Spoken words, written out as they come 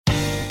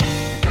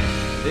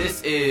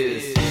This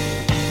is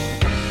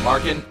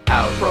Markin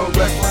Out. Pro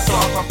Wrestling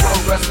Talk by Pro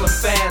Wrestling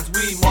fans.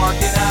 We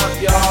marking out,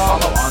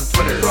 y'all. Follow on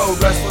Twitter. Pro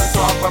Wrestling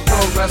Talk by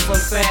Pro Wrestling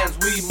fans.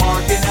 We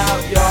marking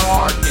out,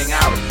 y'all. Marking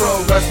Out.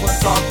 Pro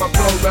Wrestling Talk by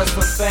Pro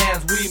Wrestling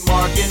fans. We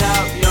marking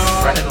out,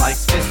 y'all. Brennan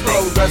likes fisting.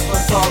 Pro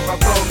Wrestling Talk by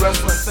Pro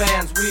Wrestling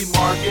fans. We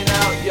marking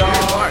out, y'all.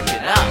 We're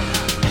marking out.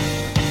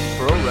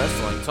 Pro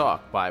Wrestling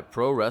Talk by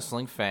Pro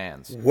Wrestling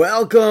fans.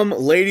 Welcome,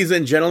 ladies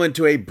and gentlemen,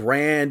 to a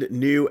brand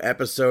new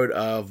episode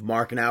of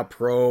Markin Out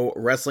Pro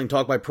Wrestling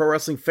Talk by Pro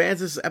Wrestling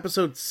fans. This is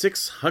episode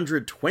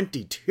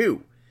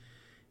 622.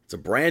 It's a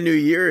brand new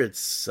year.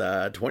 It's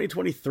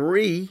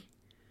 2023.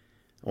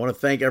 I want to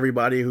thank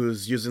everybody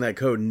who's using that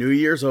code New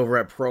Year's over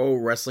at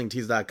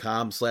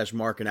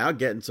ProWrestlingTees.com/MarkinOut,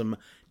 getting some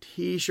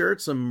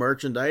t-shirts, some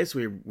merchandise.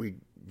 We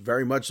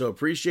very much so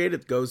appreciate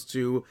it. It goes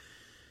to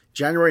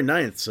January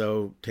 9th,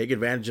 so take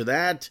advantage of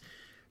that.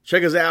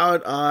 Check us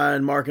out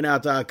on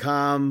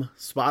markinout.com,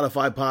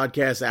 Spotify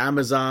Podcasts,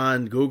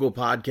 Amazon, Google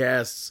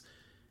Podcasts,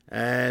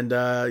 and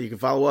you can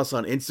follow us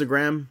on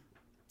Instagram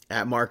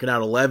at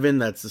markinout11.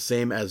 That's the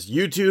same as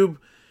YouTube.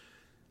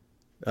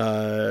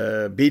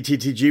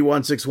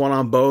 BTTG161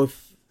 on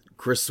both.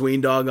 Chris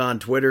Sweendog on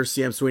Twitter,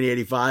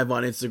 CMSweeney85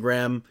 on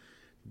Instagram.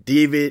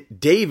 David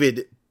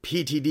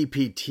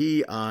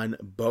PTDPT on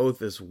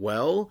both as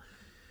well.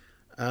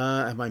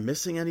 Am I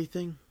missing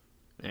anything?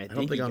 I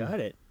don't think you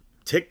got it.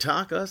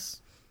 TikTok us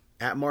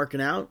at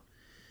Markin Out.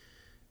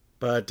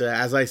 But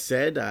as I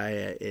said,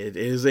 it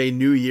is a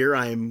new year.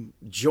 I'm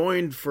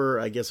joined for,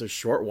 I guess, a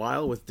short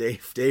while with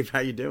Dave. Dave, how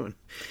you doing?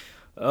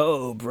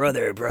 Oh,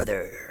 brother.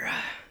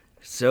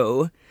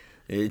 So,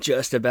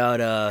 just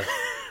about a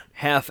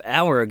half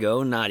hour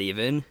ago, not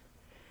even,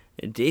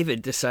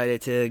 David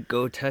decided to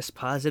go test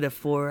positive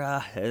for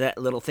that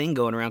little thing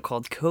going around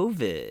called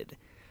COVID.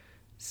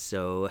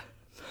 So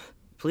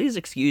please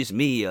excuse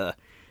me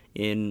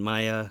in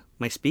my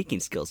speaking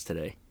skills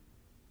today,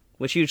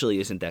 which usually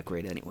isn't that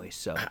great anyway.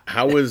 So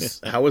how was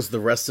the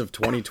rest of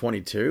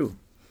 2022?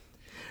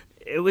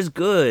 It was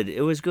good.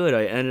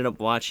 I ended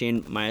up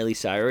watching Miley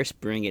Cyrus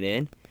bring it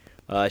in.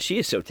 She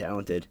is so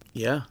talented.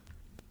 Yeah,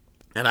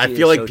 and I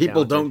feel like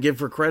people don't give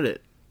her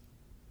credit.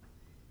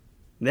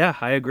 Yeah,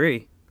 I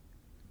agree.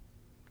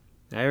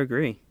 You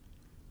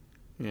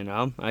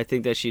know, I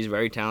think that she's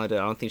very talented.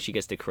 I don't think she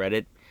gets the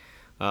credit.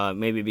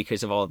 Maybe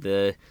because of all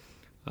the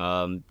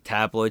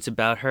tabloids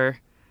about her,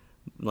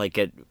 like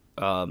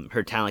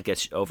her talent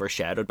gets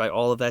overshadowed by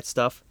all of that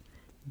stuff.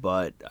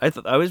 But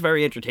I was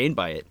very entertained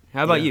by it.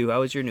 How about you? How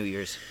was your New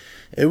Year's?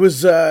 It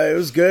was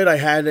good.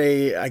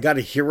 I got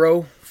a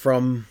hero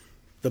from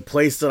the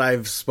place that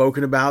I've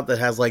spoken about that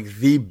has like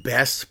the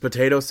best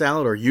potato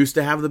salad, or used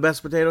to have the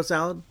best potato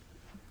salad.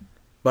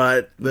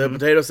 But the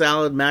potato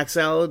salad, Mac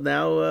salad,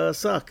 now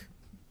suck,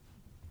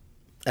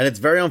 and it's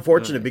very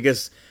unfortunate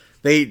because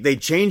They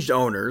changed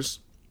owners,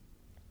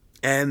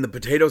 and the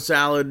potato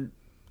salad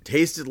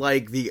tasted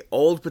like the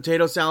old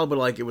potato salad, but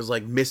like it was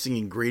like missing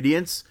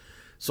ingredients.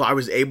 So I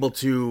was able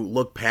to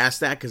look past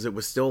that because it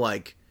was still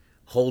like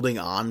holding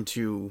on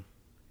to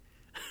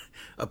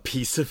a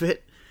piece of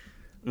it.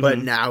 But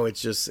now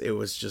it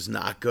was just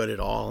not good at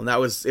all. And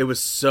it was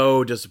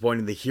so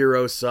disappointing. The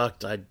hero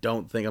sucked. I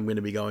don't think I'm going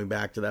to be going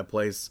back to that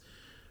place.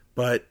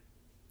 But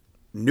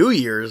New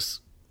Year's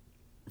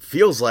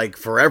feels like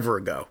forever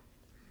ago.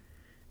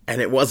 And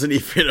it wasn't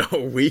even a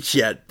week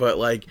yet, but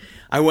like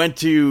I went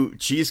to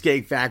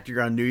Cheesecake Factory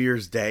on New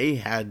Year's Day,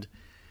 had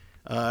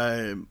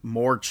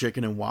more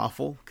chicken and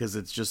waffle because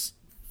it's just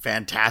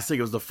fantastic.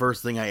 It was the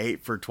first thing I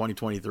ate for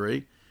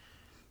 2023.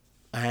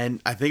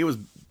 And I think it was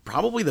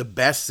probably the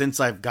best since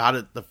I've got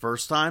it the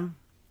first time,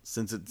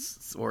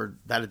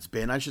 it's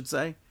been, I should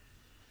say.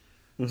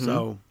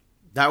 So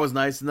that was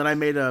nice. And then I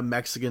made a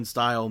Mexican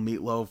style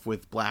meatloaf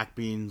with black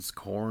beans,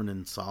 corn,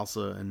 and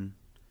salsa, and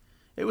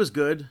it was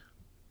good.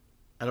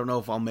 I don't know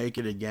if I'll make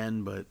it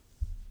again, but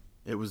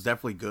it was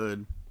definitely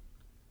good.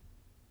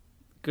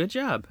 Good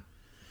job.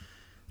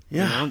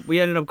 Yeah. You know, we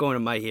ended up going to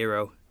My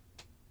Hero.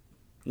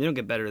 You don't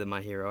get better than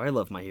My Hero. I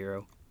love My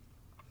Hero.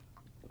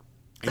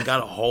 You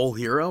got a whole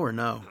hero or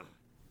no?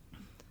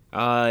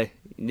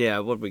 Yeah,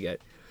 what'd we get?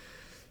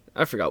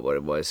 I forgot what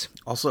it was.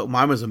 Also,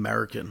 mine was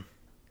American.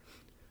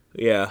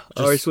 Yeah.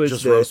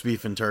 Just roast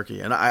beef and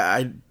turkey. And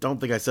I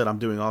don't think I said I'm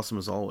doing awesome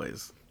as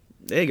always.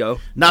 There you go.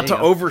 Not to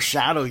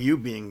overshadow you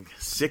being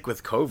sick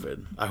with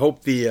COVID. I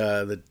hope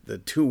the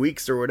 2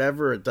 weeks or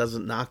whatever, it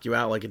doesn't knock you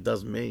out like it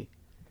does me.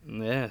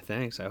 Yeah,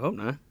 thanks. I hope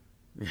not.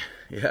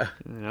 Yeah.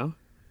 You know,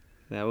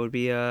 that would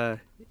be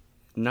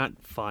not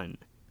fun.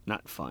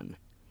 Not fun.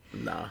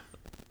 Nah.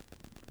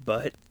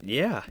 But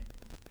yeah.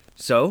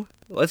 So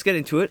let's get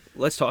into it.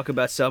 Let's talk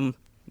about some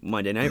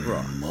Monday Night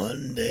Raw.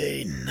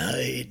 Monday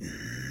Night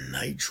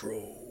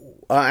Nitro.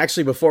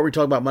 Actually, before we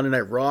talk about Monday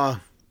Night Raw,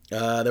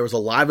 there was a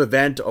live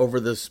event over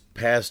this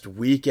past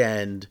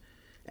weekend,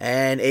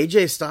 and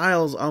AJ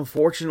Styles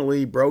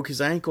unfortunately broke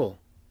his ankle.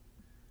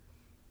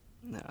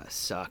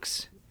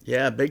 Sucks.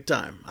 Yeah, big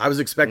time. I was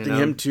expecting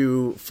him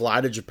to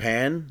fly to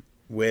Japan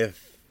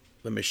with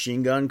the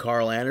Machine Gun,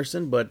 Carl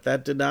Anderson, but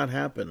that did not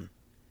happen.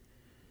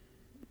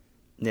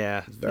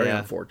 Yeah. It's very yeah.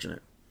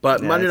 unfortunate.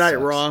 But Yeah, Monday it Night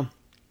sucks. Raw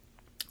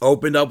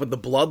opened up with the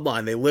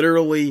Bloodline. They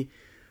literally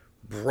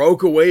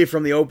broke away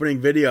from the opening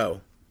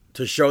video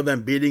to show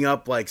them beating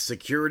up like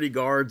security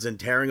guards and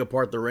tearing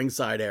apart the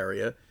ringside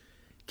area.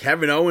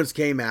 Kevin Owens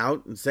came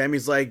out and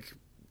Sammy's like,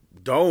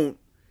 don't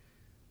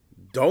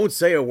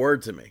say a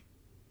word to me.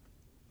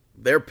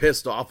 They're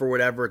pissed off or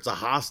whatever. It's a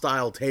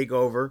hostile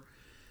takeover.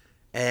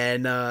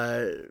 And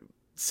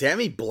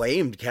Sammy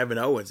blamed Kevin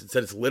Owens and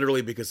said it's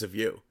literally because of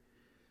you.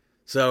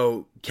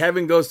 So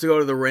Kevin goes to go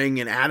to the ring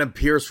and Adam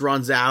Pearce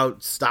runs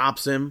out,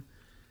 stops him,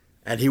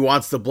 and he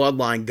wants the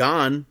Bloodline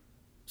gone.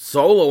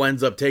 Solo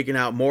ends up taking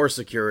out more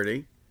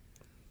security.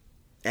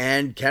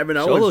 And Kevin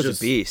Owens Solo's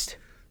a beast.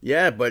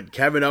 Yeah, but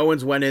Kevin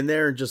Owens went in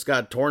there and just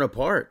got torn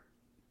apart.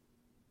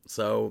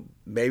 So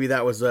maybe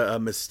that was a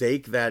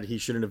mistake that he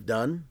shouldn't have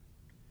done.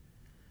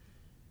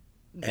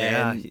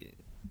 And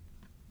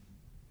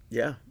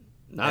yeah.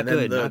 Not then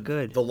good, not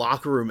good. The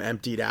locker room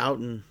emptied out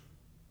and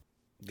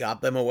got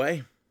them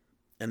away.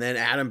 And then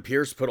Adam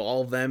Pearce put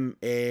all of them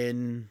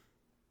in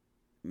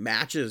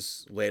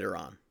matches later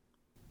on.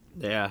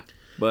 Yeah.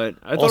 But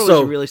I thought it Also-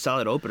 was a really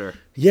solid opener.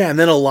 Yeah, and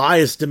then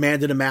Elias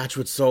demanded a match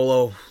with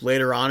Solo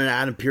later on, and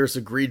Adam Pearce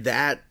agreed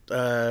that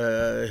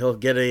he'll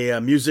get a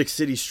Music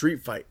City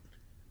street fight.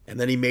 And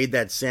then he made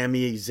that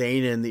Sami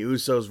Zayn and the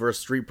Usos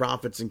versus Street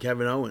Profits and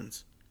Kevin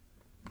Owens.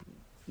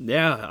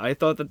 Yeah, I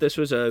thought that this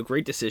was a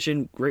great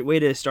decision. Great way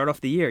to start off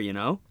the year, you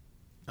know?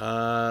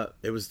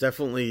 It was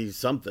definitely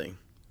something.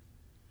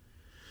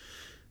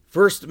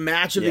 First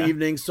match of the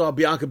evening saw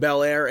Bianca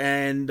Belair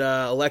and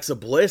Alexa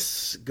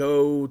Bliss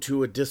go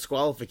to a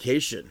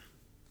disqualification.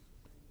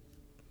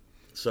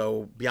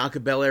 So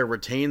Bianca Belair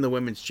retained the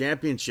women's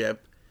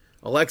championship.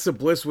 Alexa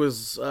Bliss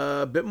was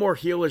a bit more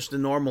heelish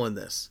than normal in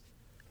this.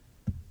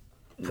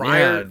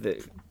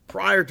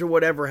 Prior to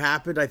whatever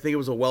happened, I think it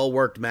was a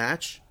well-worked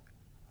match.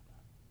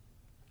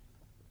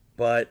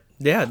 But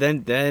yeah,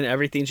 then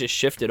everything just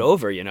shifted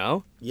over, you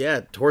know?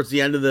 yeah, towards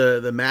the end of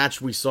the match,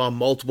 we saw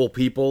multiple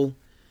people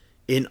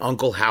in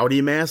Uncle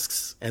Howdy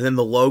masks, and then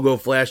the logo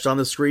flashed on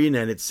the screen,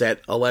 and it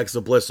set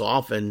Alexa Bliss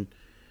off, and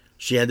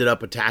she ended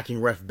up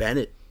attacking Ref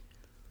Bennett.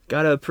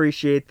 Gotta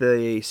appreciate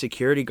the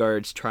security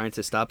guards trying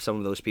to stop some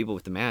of those people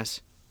with the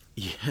masks.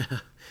 Yeah,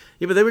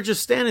 but they were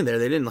just standing there.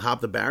 They didn't hop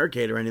the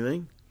barricade or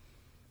anything.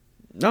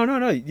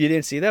 No, you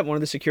didn't see that? One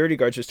of the security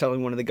guards was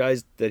telling one of the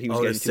guys that he was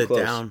getting to too sit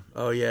close. down.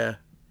 Oh, yeah.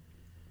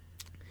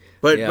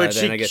 But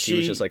then I guess he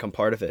was just like, I'm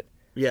part of it.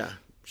 Yeah,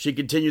 she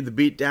continued the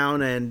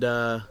beatdown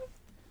and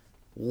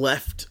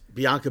left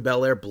Bianca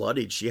Belair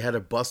bloodied. She had a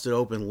busted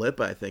open lip,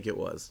 I think it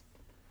was.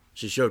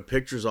 She showed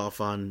pictures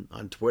off on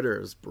Twitter.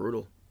 It was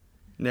brutal.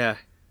 Yeah.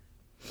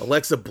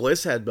 Alexa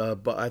Bliss had,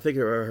 I think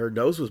her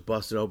nose was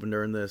busted open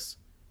during this.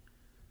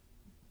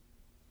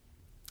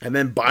 And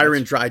then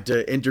Byron tried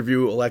to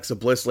interview Alexa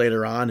Bliss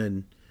later on,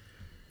 and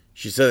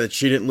she said that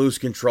she didn't lose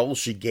control.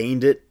 She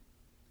gained it.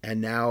 And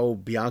now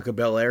Bianca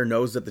Belair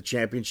knows that the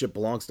championship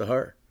belongs to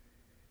her.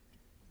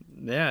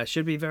 Yeah, it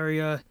should be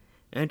very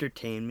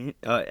entertaining.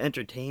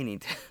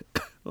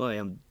 Boy,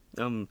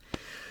 I'm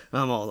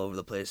all over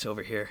the place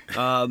over here.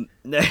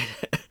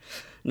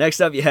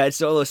 Next up, you had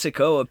Solo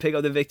Sikoa pick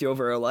up the victory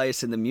over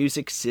Elias in the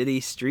Music City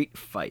Street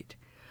Fight.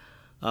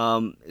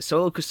 Solo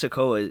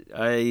Sikoa,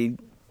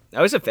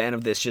 I was a fan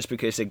of this just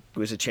because it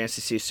was a chance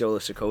to see Solo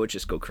Sikoa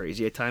just go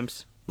crazy at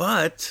times.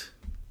 But,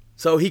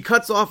 so he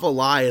cuts off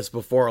Elias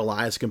before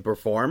Elias can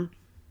perform.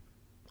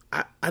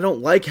 I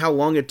don't like how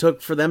long it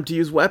took for them to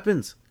use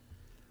weapons.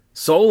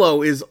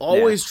 Solo is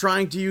always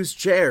trying to use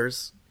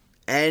chairs,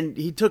 and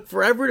he took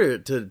forever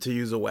to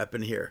use a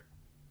weapon here.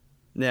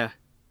 Yeah.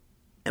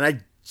 And I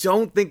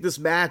don't think this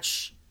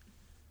match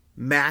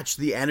matched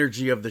the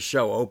energy of the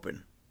show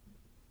open.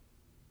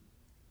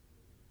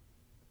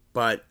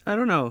 But I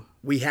don't know.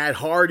 We had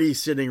Hardy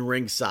sitting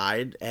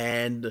ringside,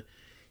 and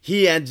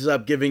he ends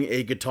up giving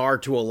a guitar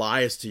to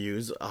Elias to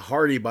use.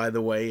 Hardy, by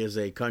the way, is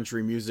a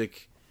country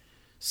music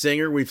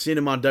singer. We've seen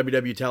him on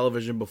WWE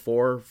television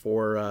before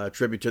for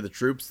Tribute to the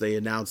Troops. They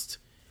announced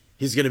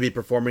he's going to be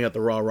performing at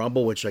the Royal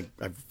Rumble, which I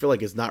feel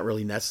like is not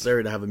really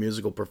necessary to have a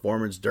musical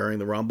performance during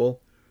the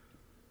Rumble.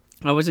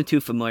 I wasn't too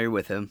familiar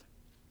with him.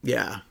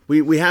 Yeah,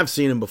 we have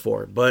seen him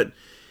before, but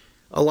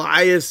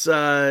Elias,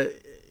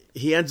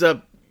 he ends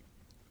up,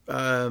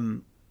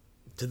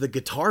 did the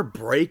guitar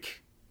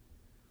break?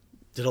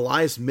 Did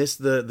Elias miss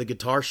the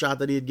guitar shot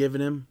that he had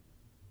given him?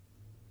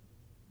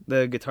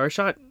 The guitar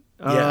shot?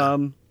 Yeah.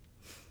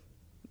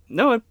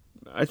 No,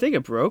 I think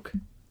it broke.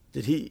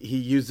 Did he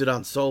used it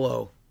on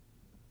Solo?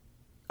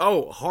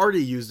 Oh,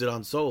 Hardy used it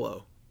on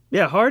Solo.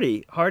 Yeah,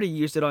 Hardy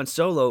used it on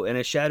Solo, and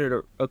it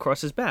shattered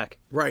across his back.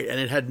 Right, and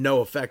it had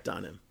no effect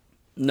on him.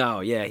 No,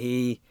 yeah,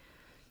 he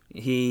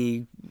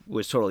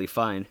was totally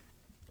fine.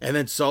 And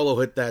then Solo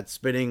hit that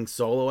spinning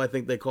solo, I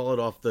think they call it,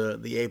 off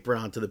the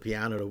apron onto the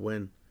piano to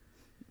win.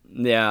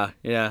 Yeah.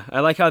 I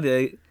like how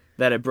that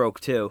it broke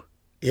too.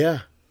 Yeah.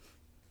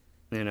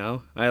 You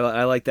know,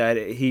 I like that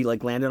he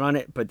like landed on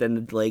it, but then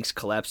the legs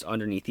collapsed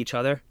underneath each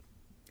other.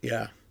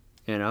 Yeah.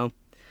 You know,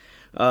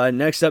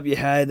 Next up, you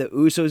had the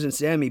Usos and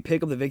Sammy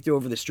pick up the victory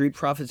over the Street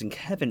Profits and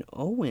Kevin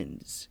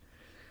Owens.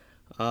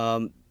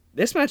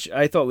 This match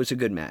I thought was a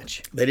good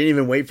match. They didn't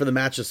even wait for the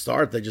match to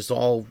start. They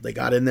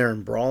got in there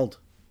and brawled.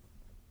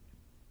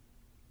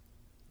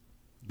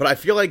 But I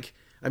feel like,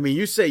 I mean,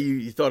 you say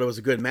you thought it was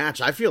a good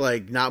match. I feel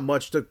like not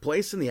much took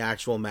place in the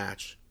actual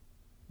match.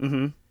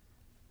 Mm-hmm.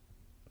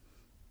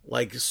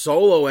 Like,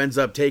 Solo ends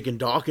up taking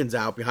Dawkins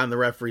out behind the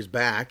referee's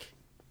back.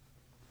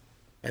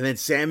 And then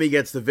Sammy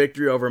gets the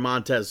victory over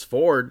Montez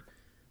Ford.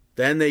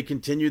 Then they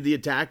continued the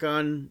attack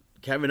on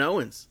Kevin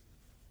Owens.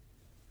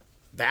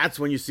 That's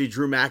when you see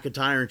Drew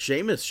McIntyre and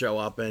Sheamus show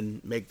up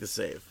and make the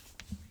save.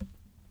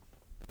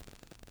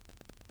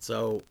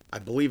 So, I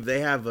believe they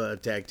have a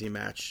tag team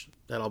match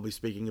that I'll be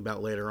speaking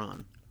about later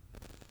on.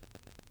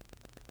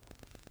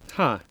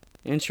 Huh.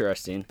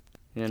 Interesting.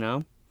 You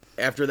know?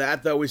 After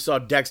that, though, we saw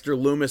Dexter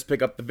Lumis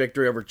pick up the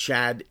victory over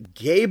Chad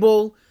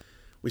Gable.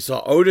 We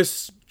saw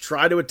Otis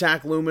try to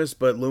attack Lumis,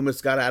 but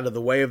Lumis got out of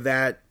the way of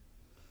that.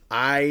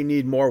 I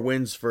need more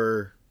wins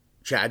for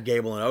Chad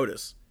Gable and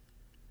Otis.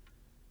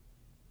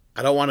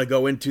 I don't want to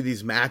go into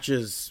these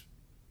matches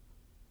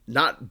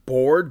not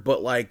bored,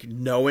 but like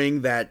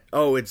knowing that,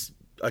 oh, it's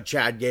a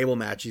Chad Gable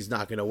match, he's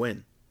not going to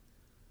win.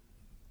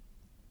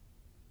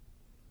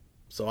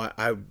 So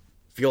I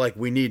feel like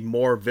we need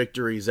more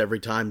victories every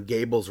time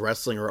Gable's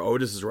wrestling or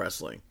Otis is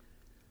wrestling.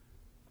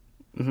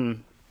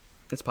 Mm-hmm.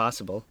 It's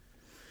possible.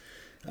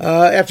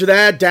 After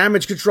that,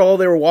 Damage Control,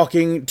 they were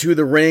walking to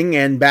the ring,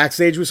 and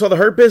backstage we saw the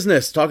Hurt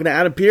Business talking to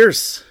Adam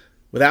Pearce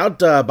without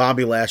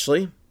Bobby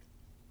Lashley.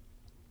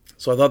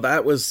 So I thought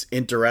that was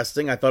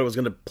interesting. I thought it was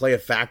going to play a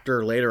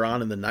factor later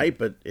on in the night,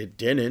 but it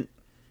didn't.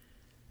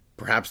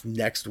 Perhaps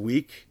next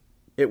week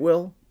it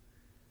will.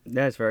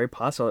 Yeah, it's very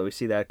possible that we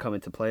see that come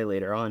into play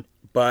later on.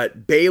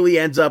 But Bayley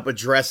ends up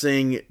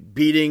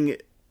beating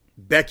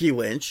Becky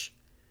Lynch.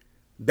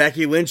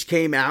 Becky Lynch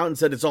came out and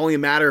said it's only a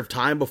matter of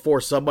time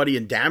before somebody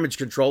in Damage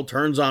Control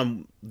turns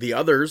on the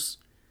others.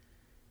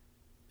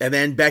 And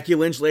then Becky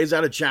Lynch lays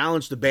out a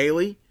challenge to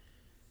Bayley.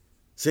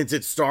 Since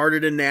it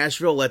started in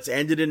Nashville, let's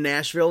end it in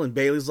Nashville. And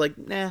Bayley's like,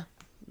 nah,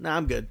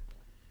 I'm good.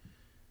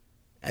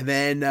 And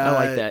then... I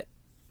like that.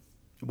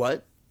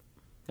 What?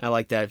 I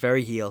like that.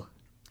 Very heel.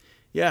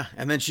 Yeah,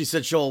 and then she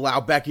said she'll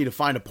allow Becky to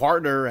find a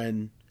partner,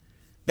 and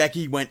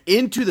Becky went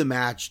into the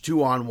match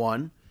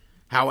 2-on-1.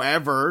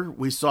 However,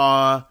 we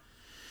saw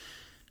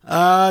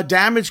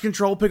Damage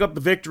Control pick up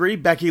the victory.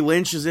 Becky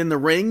Lynch is in the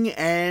ring,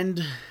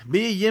 and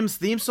Mia Yim's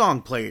theme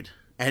song played.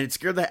 And it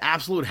scared the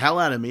absolute hell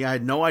out of me. I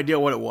had no idea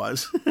what it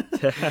was.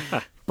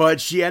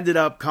 But she ended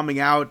up coming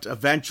out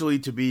eventually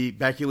to be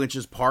Becky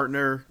Lynch's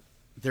partner.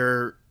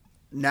 They're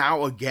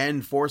now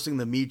again forcing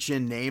the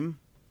Michin name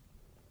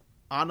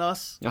on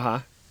us.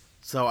 Uh-huh.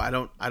 So I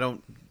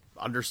don't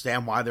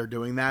understand why they're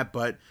doing that.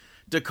 But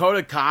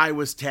Dakota Kai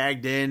was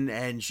tagged in,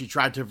 and she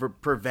tried to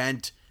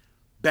prevent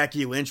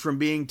Becky Lynch from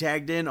being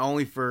tagged in,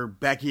 only for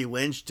Becky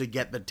Lynch to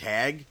get the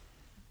tag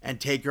and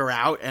take her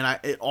out. And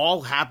it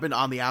all happened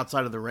on the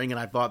outside of the ring, and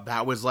I thought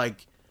that was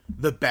like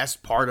the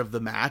best part of the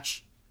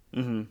match.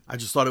 Mm-hmm. I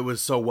just thought it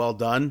was so well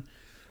done.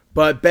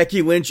 But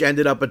Becky Lynch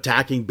ended up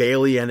attacking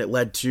Bayley, and it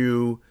led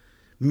to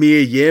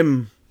Mia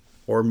Yim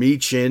or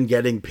Michin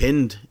getting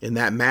pinned in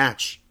that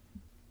match.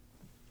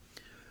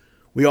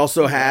 We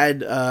also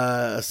had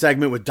a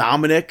segment with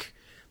Dominic.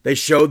 They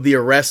showed the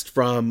arrest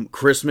from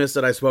Christmas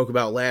that I spoke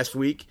about last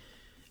week.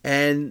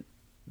 And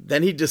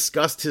then he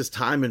discussed his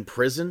time in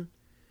prison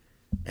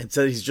and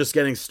said he's just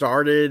getting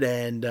started.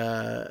 And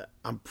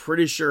I'm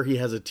pretty sure he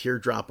has a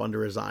teardrop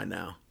under his eye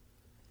now.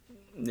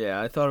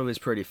 Yeah, I thought it was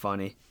pretty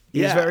funny.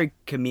 He's Yeah. very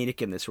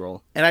comedic in this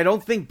role. And I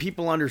don't think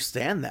people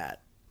understand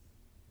that.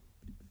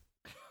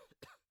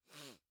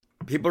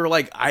 People are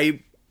like, I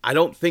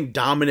don't think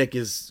Dominic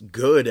is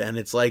good. And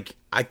it's like,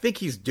 I think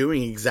he's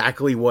doing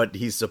exactly what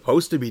he's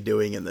supposed to be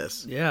doing in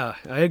this. Yeah,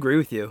 I agree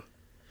with you.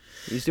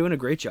 He's doing a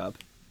great job.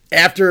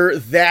 After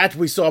that,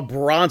 we saw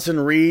Bronson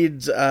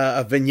Reed's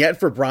a vignette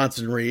for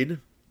Bronson Reed,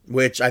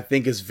 which I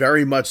think is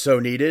very much so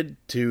needed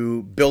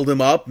to build him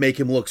up, make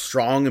him look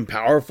strong and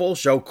powerful,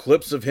 show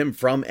clips of him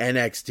from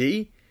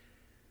NXT.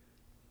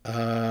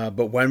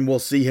 But when we'll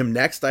see him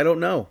next, I don't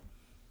know.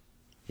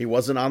 He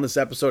wasn't on this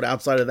episode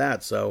outside of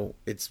that, so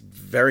it's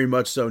very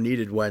much so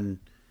needed when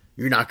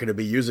you're not going to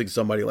be using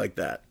somebody like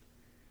that.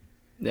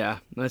 Yeah,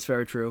 that's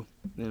very true,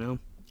 you know.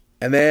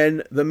 And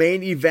then the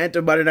main event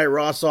of Monday Night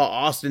Raw saw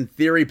Austin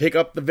Theory pick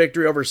up the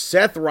victory over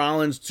Seth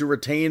Rollins to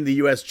retain the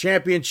U.S.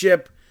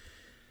 Championship.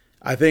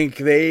 I think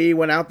they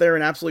went out there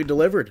and absolutely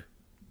delivered.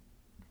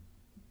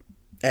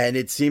 And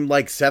it seemed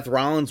like Seth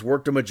Rollins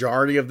worked a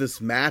majority of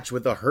this match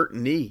with a hurt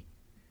knee.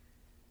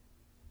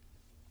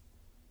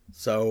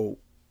 So...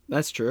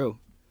 That's true.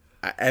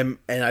 And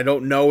I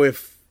don't know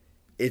if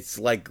it's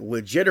like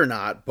legit or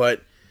not,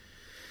 but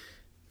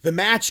the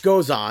match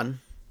goes on.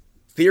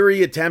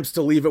 Theory attempts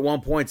to leave at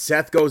one point.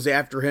 Seth goes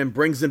after him,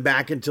 brings him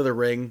back into the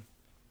ring.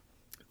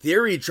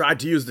 Theory tried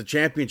to use the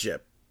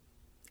championship,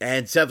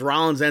 and Seth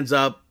Rollins ends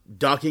up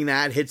ducking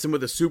that, hits him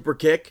with a super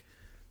kick,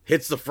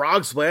 hits the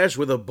frog splash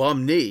with a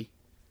bum knee.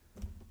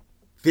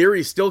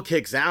 Theory still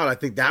kicks out. I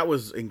think that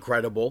was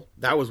incredible.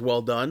 That was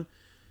well done.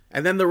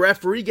 And then the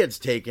referee gets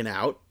taken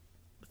out.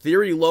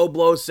 Theory low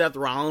blows Seth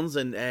Rollins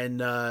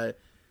and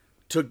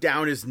took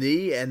down his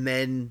knee and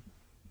then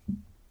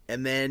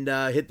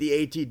hit the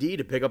ATD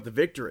to pick up the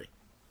victory.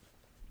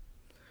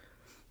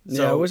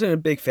 Yeah, I wasn't a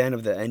big fan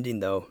of the ending,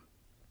 though.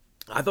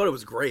 I thought it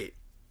was great.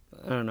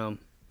 I don't know.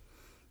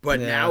 But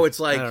now it's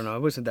like... I don't know. I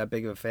wasn't that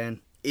big of a fan.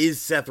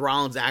 Is Seth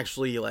Rollins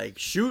actually, like,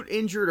 shoot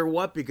injured or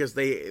what? Because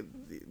there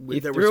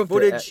was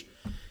footage...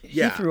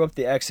 He threw up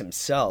the X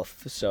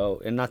himself,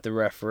 and not the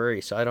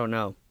referee, so I don't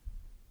know.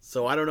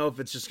 So I don't know if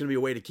it's just going to be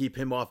a way to keep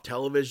him off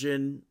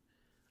television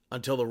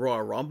until the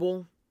Royal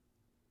Rumble.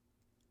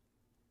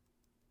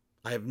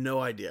 I have no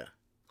idea.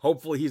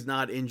 Hopefully he's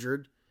not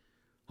injured.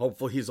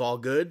 Hopefully he's all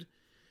good.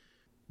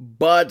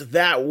 But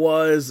that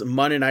was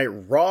Monday Night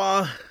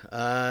Raw.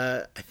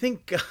 I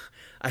think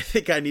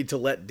I need to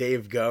let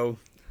Dave go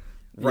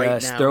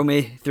right now.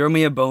 Throw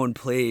me a bone,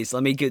 please.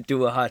 Let me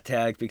do a hot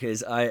tag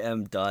because I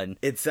am done.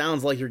 It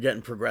sounds like you're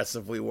getting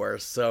progressively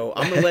worse. So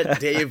I'm going to let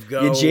Dave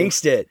go. You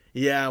jinxed it.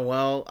 Yeah,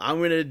 well, I'm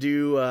going to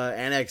do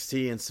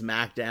NXT and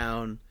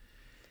SmackDown.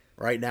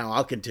 Right now,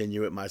 I'll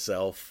continue it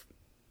myself.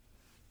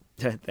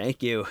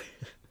 Thank you.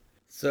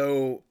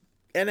 So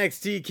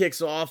NXT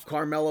kicks off.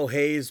 Carmelo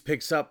Hayes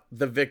picks up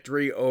the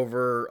victory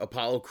over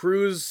Apollo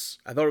Crews.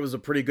 I thought it was a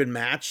pretty good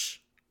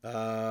match.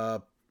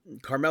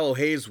 Carmelo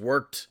Hayes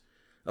worked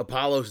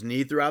Apollo's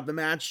knee throughout the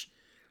match.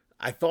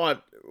 I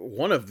thought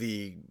one of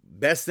the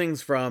best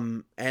things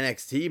from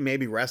NXT,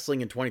 maybe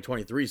wrestling in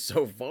 2023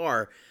 so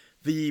far,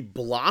 the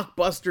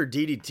blockbuster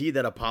DDT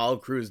that Apollo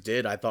Crews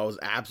did, I thought was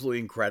absolutely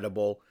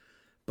incredible.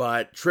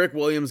 But Trick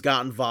Williams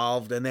got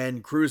involved, and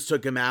then Crews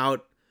took him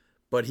out,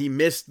 but he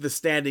missed the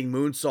standing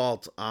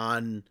moonsault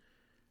on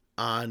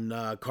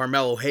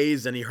Carmelo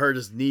Hayes, and he hurt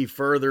his knee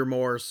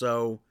furthermore,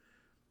 so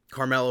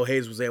Carmelo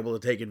Hayes was able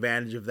to take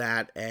advantage of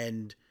that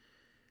and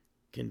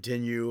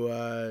continue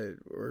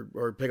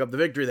or pick up the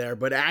victory there.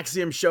 But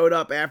Axiom showed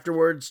up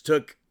afterwards,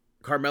 took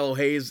Carmelo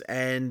Hayes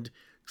and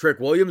Trick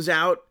Williams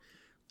out,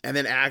 and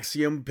then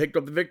Axiom picked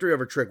up the victory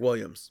over Trick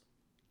Williams,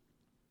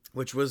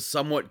 which was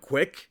somewhat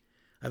quick.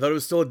 I thought it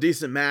was still a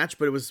decent match,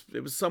 but it was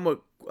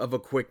somewhat of a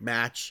quick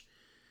match.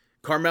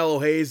 Carmelo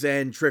Hayes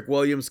and Trick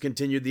Williams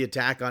continued the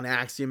attack on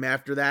Axiom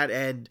after that,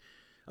 and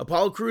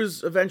Apollo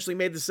Crews eventually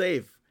made the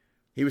save.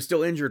 He was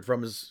still injured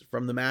from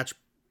the match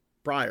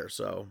prior,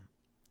 so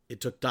it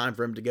took time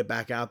for him to get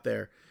back out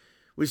there.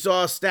 We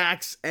saw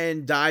Stax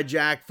and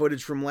Dijak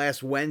footage from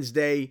last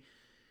Wednesday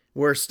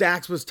where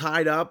Stax was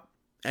tied up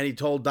and he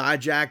told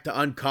Dijak to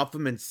uncuff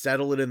him and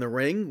settle it in the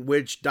ring,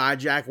 which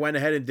Dijak went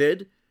ahead and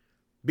did.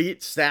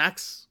 Beat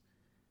Stax.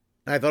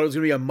 I thought it was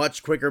going to be a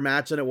much quicker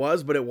match than it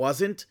was, but it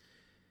wasn't.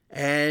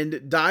 And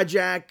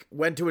Dijak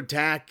went to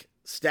attack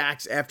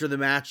Stax after the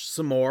match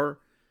some more.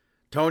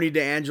 Tony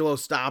D'Angelo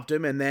stopped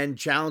him and then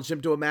challenged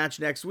him to a match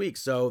next week.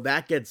 So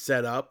that gets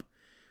set up.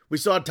 We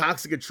saw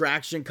Toxic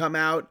Attraction come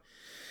out.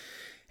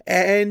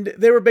 And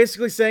they were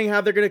basically saying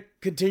how they're going to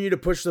continue to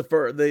push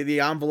the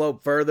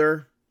envelope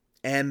further.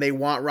 And they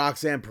want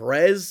Roxanne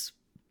Perez.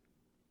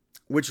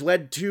 Which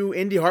led to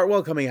Indy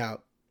Hartwell coming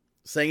out,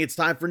 saying it's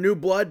time for new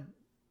blood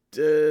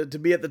to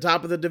be at the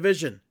top of the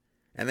division.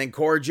 And then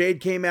Cora Jade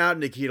came out,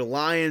 Nikita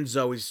Lyons,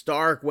 Zoe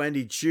Stark,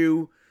 Wendy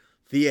Chu,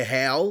 Thea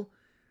Hale.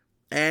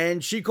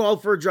 And she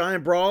called for a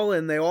giant brawl,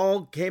 and they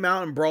all came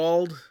out and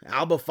brawled.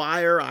 Alba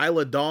Fire,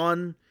 Isla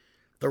Dawn,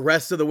 the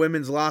rest of the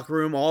women's locker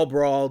room all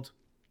brawled.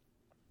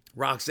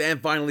 Roxanne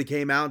finally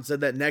came out and said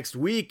that next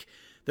week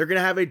they're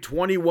going to have a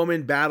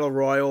 20-woman battle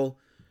royal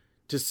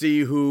to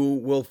see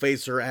who will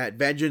face her at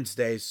Vengeance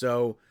Day.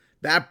 So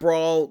that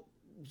brawl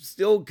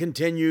still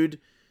continued.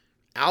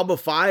 Alba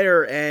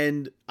Fire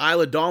and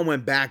Isla Dawn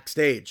went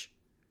backstage.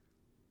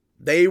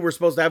 They were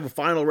supposed to have a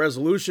final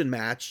resolution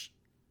match.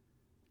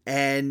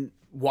 And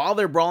while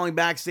they're brawling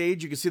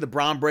backstage, you can see the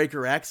Braun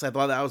Breaker X. I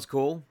thought that was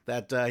cool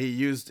that he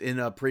used in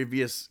a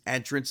previous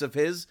entrance of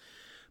his.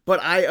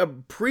 But I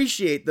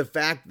appreciate the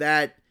fact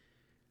that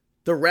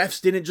the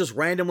refs didn't just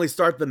randomly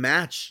start the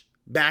match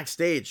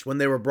backstage when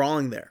they were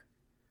brawling there.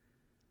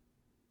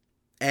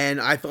 And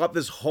I thought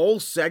this whole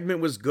segment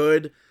was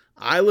good.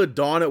 Isla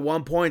Dawn at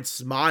one point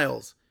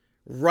smiles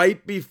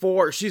right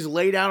before she's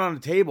laid out on a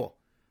table.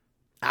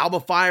 Alba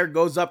Fire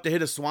goes up to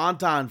hit a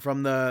swanton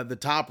from the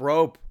top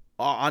rope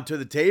onto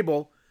the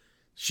table.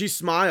 She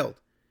smiled.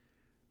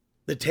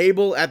 The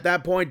table at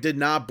that point did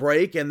not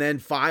break, and then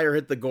Fire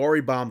hit the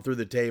gory bomb through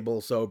the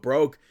table, so it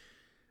broke.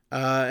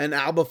 And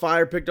Alba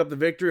Fire picked up the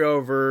victory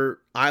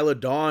over Isla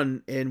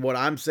Dawn in what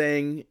I'm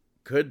saying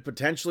could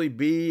potentially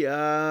be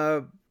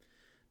the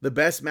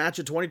best match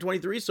of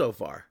 2023 so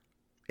far.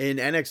 In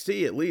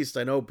NXT, at least.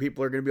 I know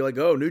people are going to be like,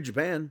 oh, New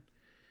Japan.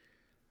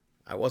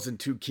 I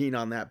wasn't too keen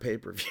on that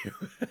pay-per-view.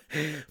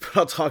 But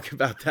I'll talk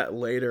about that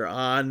later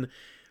on.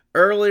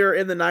 Earlier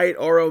in the night,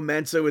 Oro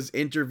Mensah was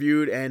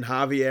interviewed and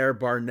Javier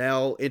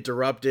Barnell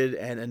interrupted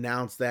and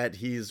announced that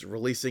he's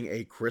releasing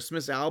a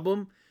Christmas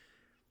album.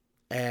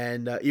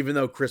 And even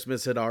though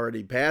Christmas had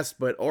already passed,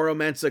 but Oro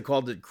Mensah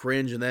called it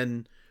cringe and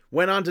then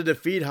went on to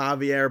defeat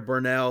Javier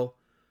Bernal,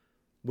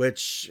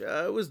 which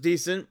was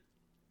decent.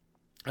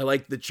 I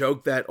liked the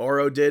choke that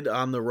Oro did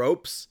on the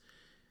ropes.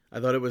 I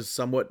thought it was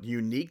somewhat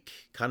unique.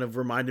 Kind of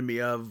reminded me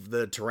of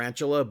the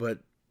tarantula, but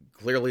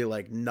clearly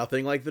like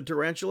nothing like the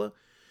tarantula.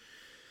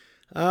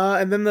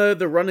 And then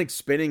the running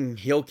spinning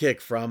heel kick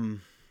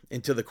from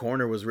into the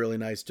corner was really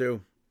nice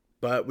too.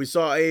 But we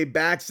saw a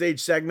backstage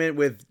segment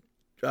with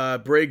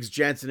Briggs,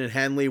 Jensen, and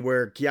Henley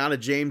where Kiana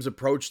James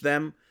approached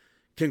them,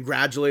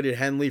 congratulated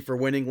Henley for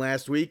winning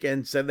last week,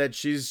 and said that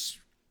she's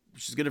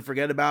going to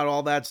forget about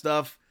all that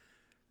stuff.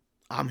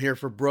 I'm here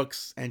for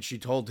Brooks, and she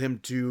told him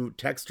to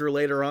text her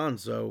later on,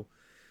 so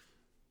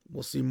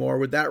we'll see more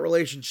with that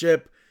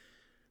relationship.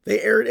 They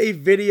aired a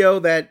video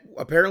that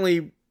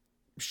apparently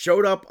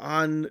showed up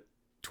on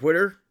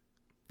Twitter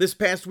this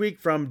past week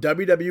from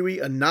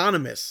WWE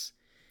Anonymous,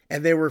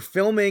 and they were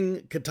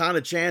filming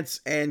Katana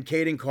Chance and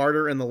Kaden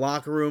Carter in the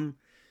locker room,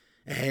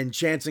 and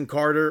Chance and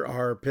Carter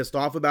are pissed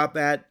off about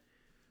that.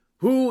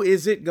 Who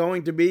is it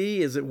going to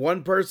be? Is it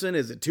one person?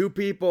 Is it two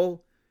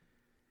people?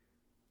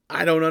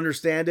 I don't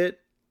understand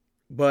it,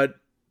 but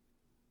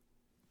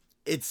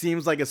it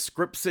seems like a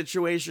script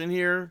situation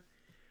here.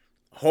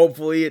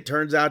 Hopefully it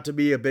turns out to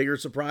be a bigger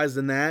surprise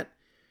than that.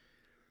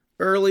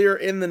 Earlier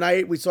in the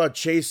night, we saw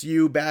Chase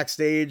U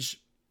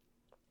backstage.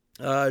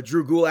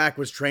 Drew Gulak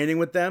was training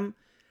with them,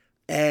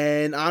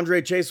 and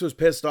Andre Chase was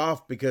pissed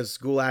off because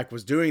Gulak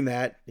was doing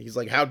that. He's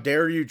like, how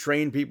dare you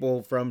train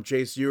people from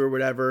Chase U or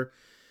whatever.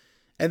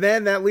 And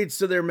then that leads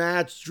to their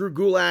match. Drew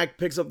Gulak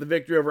picks up the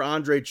victory over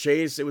Andre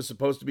Chase. It was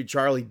supposed to be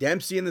Charlie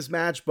Dempsey in this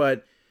match,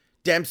 but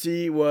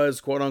Dempsey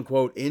was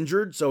quote-unquote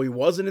injured, so he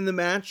wasn't in the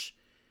match.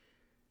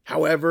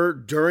 However,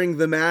 during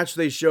the match,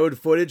 they showed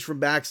footage from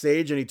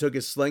backstage, and he took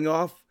his sling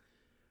off.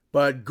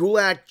 But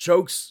Gulak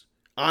chokes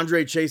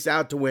Andre Chase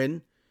out to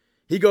win.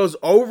 He goes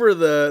over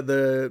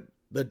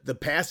the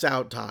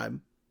pass-out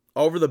time,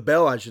 over the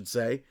bell, I should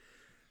say.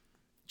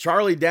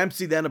 Charlie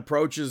Dempsey then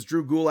approaches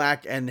Drew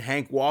Gulak and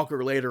Hank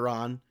Walker later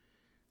on,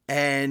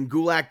 and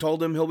Gulak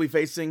told him he'll be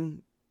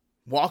facing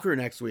Walker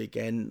next week,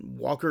 and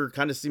Walker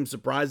kind of seemed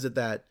surprised at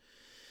that.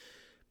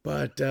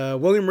 But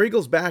William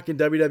Regal's back in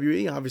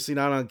WWE, obviously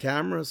not on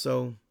camera,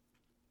 so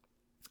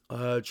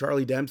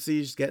Charlie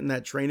Dempsey's getting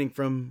that training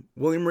from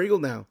William Regal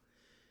now,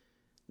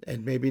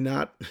 and maybe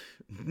not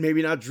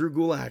Drew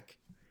Gulak.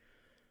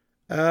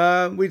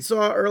 We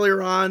saw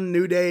earlier on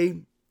New Day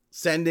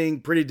sending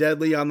Pretty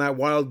Deadly on that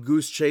wild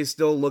goose chase,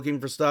 still looking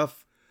for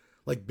stuff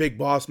like Big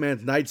Boss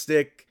Man's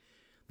nightstick,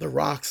 The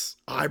Rock's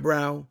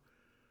eyebrow.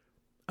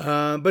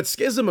 But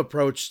Schism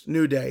approached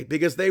New Day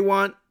because they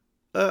want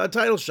a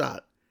title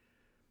shot.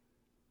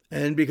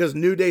 And because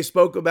New Day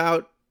spoke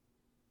about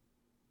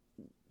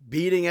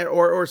beating it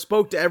or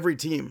spoke to every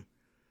team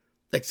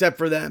except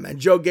for them. And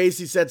Joe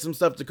Gacy said some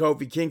stuff to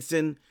Kofi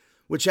Kingston,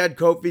 which had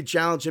Kofi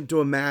challenge him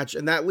to a match.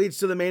 And that leads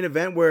to the main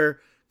event where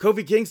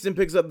Kofi Kingston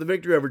picks up the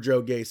victory over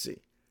Joe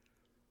Gacy.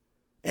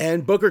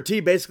 And Booker T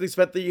basically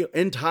spent the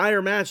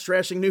entire match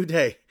trashing New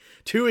Day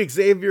to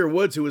Xavier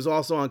Woods, who was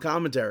also on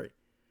commentary.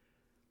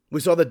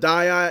 We saw the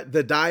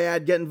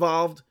Dyad get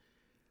involved.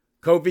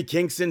 Kofi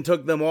Kingston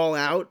took them all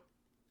out.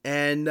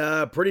 And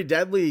Pretty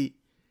Deadly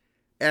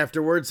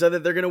afterwards said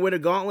that they're going to win a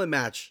gauntlet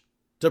match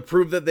to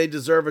prove that they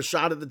deserve a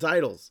shot at the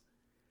titles.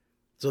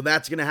 So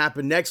that's going to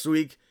happen next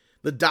week.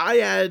 The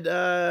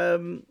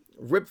Dyad,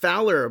 Rip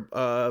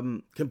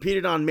Fowler,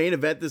 competed on main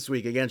event this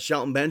week against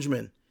Shelton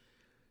Benjamin,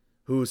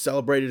 who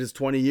celebrated his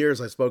 20 years.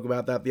 I spoke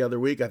about that the other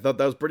week. I thought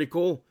that was pretty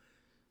cool.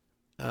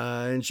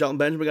 And Shelton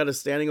Benjamin got a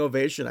standing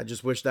ovation. I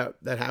just wish that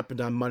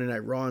happened on Monday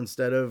Night Raw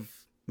instead of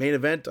main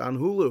event on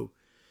Hulu.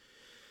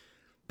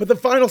 But the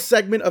final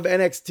segment of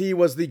NXT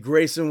was the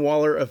Grayson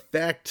Waller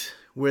effect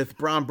with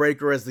Braun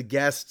Breaker as the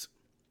guest.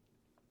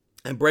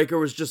 And Breaker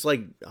was just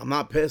like, I'm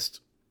not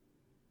pissed.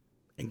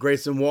 And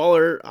Grayson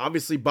Waller,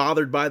 obviously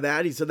bothered by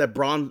that. He said that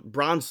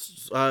Braun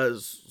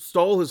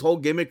stole his whole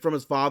gimmick from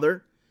his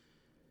father.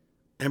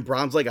 And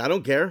Braun's like, I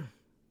don't care.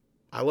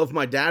 I love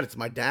my dad. It's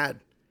my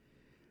dad.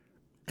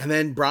 And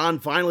then Braun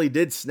finally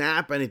did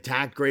snap and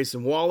attacked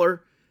Grayson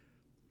Waller.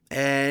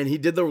 And he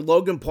did the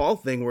Logan Paul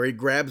thing where he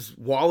grabs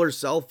Waller's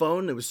cell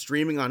phone. It was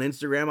streaming on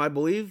Instagram, I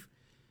believe.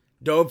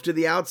 Dove to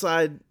the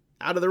outside,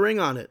 out of the ring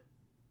on it.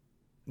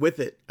 With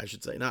it, I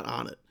should say, not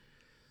on it.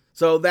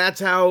 So that's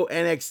how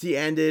NXT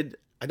ended.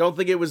 I don't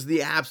think it was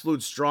the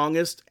absolute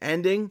strongest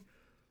ending.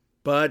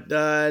 But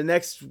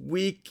next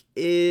week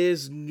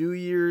is New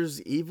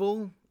Year's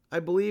Evil, I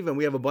believe. And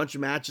we have a bunch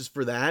of matches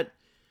for that.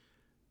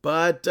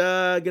 But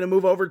going to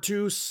move over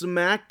to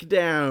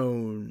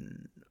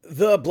SmackDown.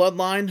 The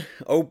Bloodline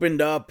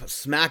opened up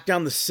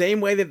SmackDown the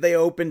same way that they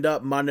opened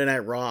up Monday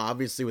Night Raw.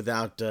 Obviously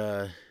without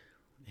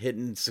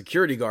hitting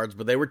security guards.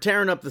 But they were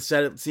tearing up the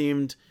set, it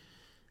seemed.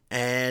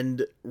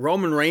 And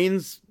Roman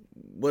Reigns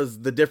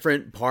was the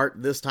different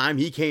part this time.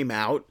 He came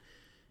out.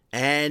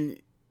 And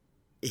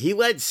he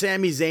let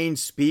Sami Zayn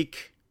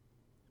speak.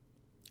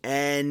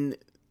 And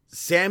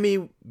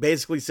Sami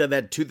basically said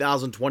that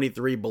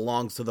 2023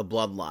 belongs to the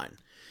Bloodline.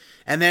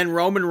 And then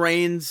Roman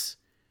Reigns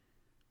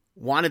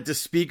wanted to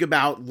speak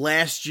about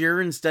last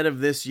year instead of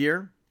this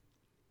year,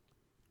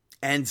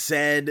 and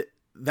said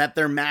that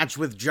their match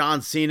with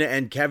John Cena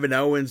and Kevin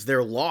Owens,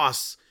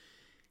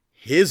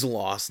 his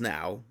loss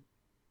now,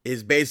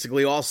 is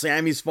basically all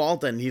Sammy's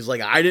fault. And he's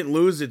like, I didn't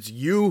lose, it's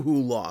you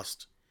who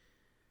lost.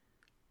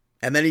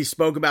 And then he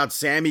spoke about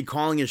Sammy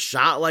calling his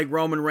shot like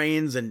Roman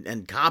Reigns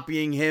and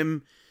copying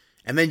him,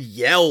 and then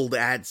yelled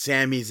at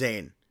Sami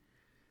Zayn.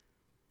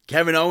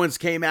 Kevin Owens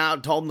came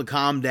out, told him to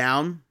calm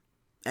down,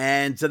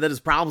 and said that his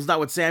problem's not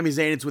with Sami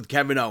Zayn, it's with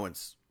Kevin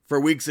Owens. For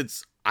weeks,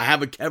 I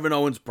have a Kevin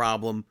Owens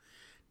problem.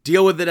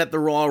 Deal with it at the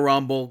Royal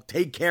Rumble.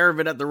 Take care of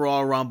it at the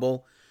Royal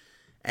Rumble.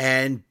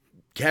 And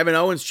Kevin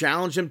Owens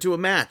challenged him to a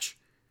match.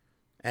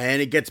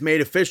 And it gets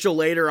made official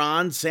later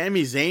on.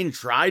 Sami Zayn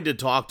tried to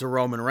talk to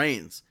Roman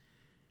Reigns,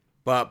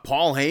 but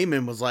Paul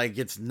Heyman was like,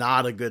 it's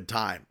not a good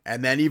time.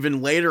 And then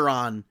even later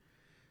on,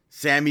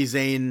 Sami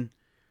Zayn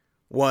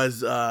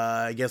was,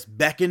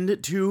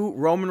 beckoned to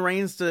Roman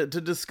Reigns to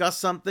discuss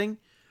something.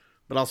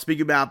 But I'll speak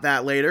about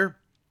that later.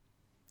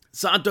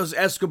 Santos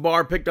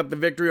Escobar picked up the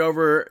victory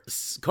over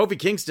Kofi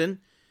Kingston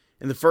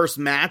in the first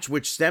match,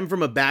 which stemmed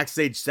from a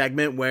backstage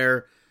segment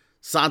where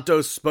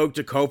Santos spoke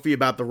to Kofi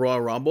about the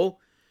Royal Rumble.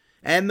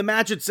 And the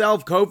match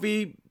itself,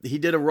 Kofi, he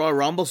did a Royal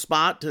Rumble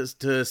spot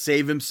to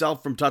save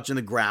himself from touching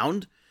the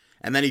ground.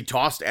 And then he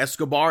tossed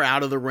Escobar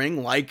out of the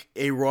ring like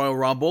a Royal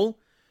Rumble.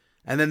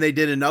 And then they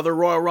did another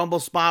Royal Rumble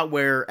spot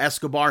where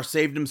Escobar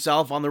saved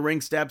himself on the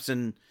ring steps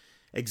and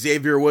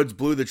Xavier Woods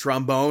blew the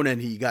trombone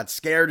and he got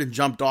scared and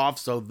jumped off.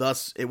 So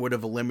thus it would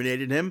have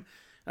eliminated him.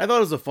 I thought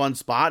it was a fun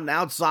spot. And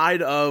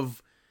outside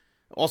of,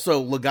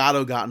 also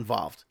Legado got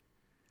involved.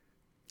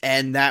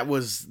 And that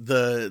was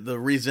the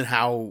reason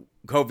how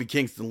Kofi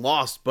Kingston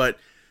lost. But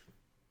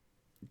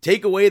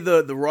take away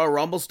the Royal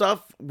Rumble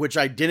stuff, which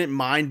I didn't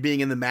mind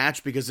being in the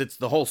match because it's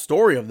the whole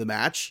story of the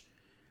match.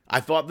 I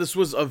thought this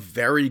was a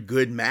very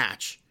good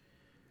match.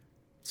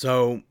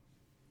 So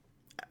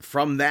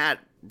from that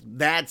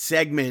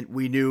segment,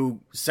 we knew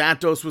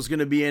Santos was going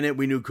to be in it.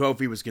 We knew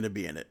Kofi was going to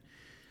be in it.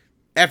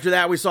 After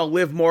that, we saw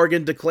Liv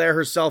Morgan declare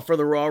herself for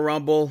the Royal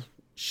Rumble.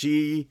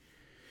 She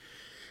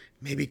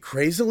maybe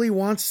crazily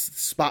wants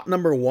spot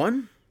number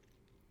 1.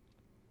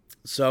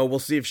 So we'll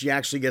see if she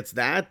actually gets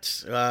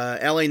that.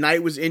 LA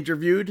Knight was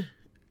interviewed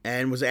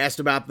and was asked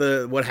about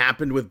what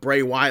happened with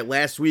Bray Wyatt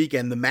last week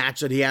and the match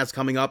that he has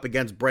coming up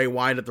against Bray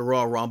Wyatt at the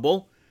Royal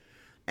Rumble.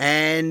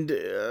 And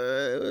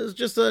it was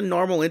just a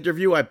normal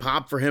interview. I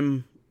popped for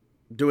him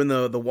doing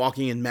the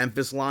Walking in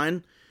Memphis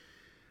line.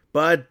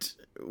 But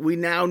we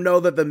now know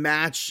that the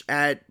match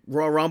at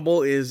Royal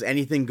Rumble is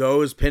anything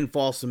goes,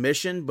 pinfall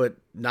submission, but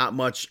not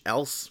much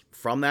else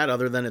from that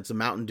other than it's a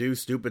Mountain Dew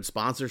stupid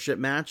sponsorship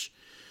match.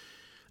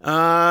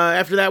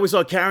 After that, we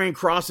saw Karrion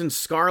Kross and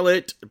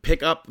Scarlett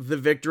pick up the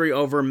victory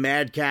over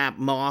Madcap,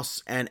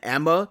 Moss, and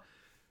Emma.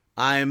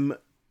 I'm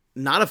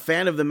not a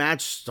fan of the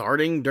match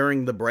starting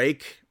during the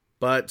break,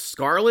 but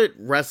Scarlett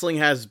wrestling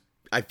has,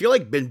 I feel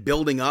like, been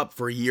building up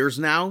for years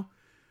now.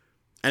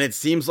 And it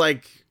seems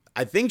like,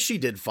 I think she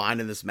did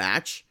fine in this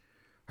match.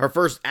 Her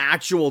first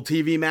actual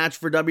TV match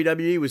for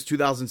WWE was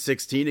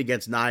 2016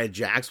 against Nia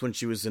Jax when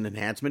she was an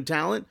enhancement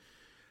talent.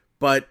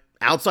 But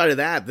outside of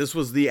that, this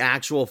was the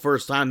actual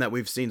first time that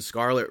we've seen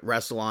Scarlett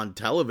wrestle on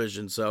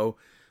television, so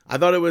I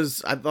thought it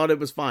was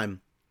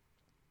fine.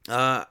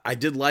 I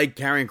did like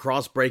Karrion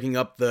Kross breaking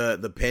up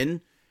the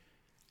pin,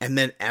 and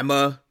then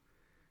Emma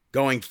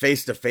going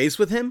face to face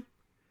with him.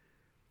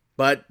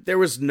 But there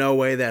was no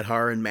way that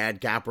her and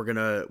Madcap were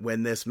gonna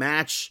win this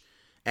match.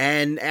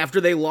 And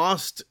after they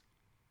lost,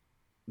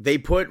 they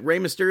put Rey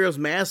Mysterio's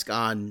mask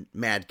on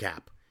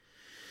Madcap.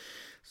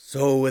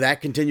 So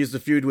that continues the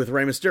feud with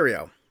Rey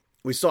Mysterio.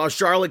 We saw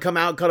Charlotte come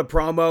out, cut a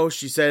promo.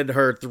 She said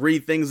her 3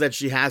 things that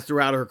she has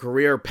throughout her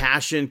career: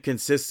 passion,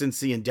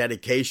 consistency, and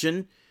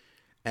dedication.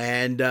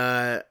 And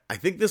I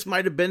think this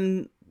might have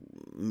been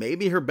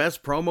maybe her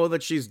best promo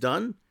that she's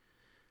done.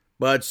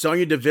 But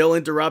Sonya Deville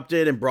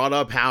interrupted and brought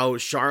up how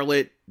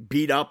Charlotte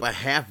beat up a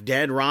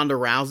half-dead Ronda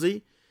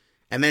Rousey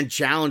and then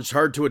challenged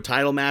her to a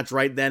title match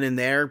right then and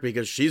there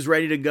because she's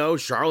ready to go.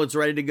 Charlotte's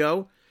ready to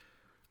go.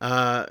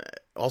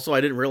 Also, I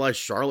didn't realize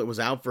Charlotte was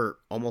out for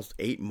almost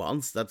 8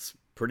 months. That's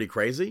pretty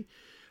crazy.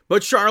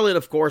 But Charlotte,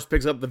 of course,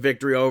 picks up the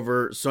victory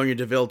over Sonya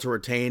Deville to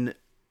retain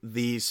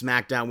the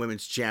SmackDown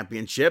Women's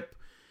Championship.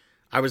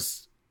 I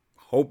was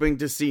hoping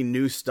to see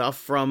new stuff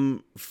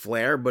from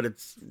Flair, but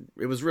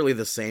it was really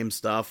the same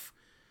stuff.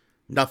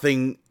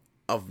 Nothing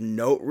of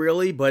note,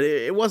 really, but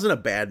it wasn't a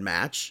bad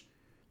match.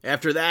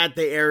 After that,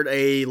 they aired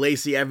a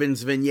Lacey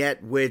Evans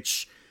vignette,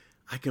 which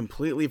I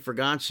completely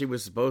forgot she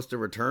was supposed to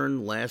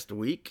return last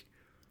week.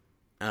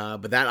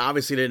 But that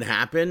obviously didn't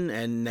happen,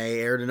 and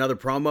they aired another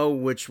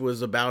promo, which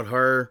was about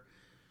her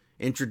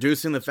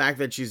introducing the fact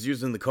that she's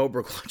using the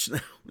Cobra Clutch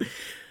now.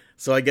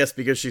 So I guess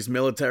because she's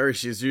military,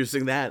 she's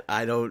using that.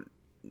 I don't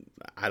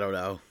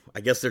know. I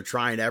guess they're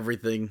trying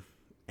everything,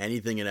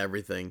 anything and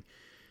everything.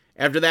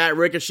 After that,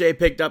 Ricochet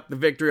picked up the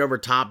victory over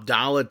Top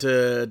Dollar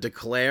to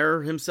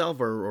declare himself,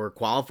 or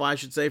qualify, I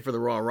should say, for the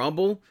Royal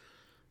Rumble.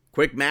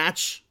 Quick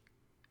match.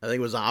 I think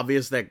it was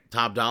obvious that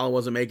Top Dollar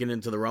wasn't making it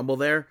into the Rumble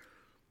there.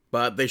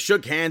 But they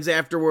shook hands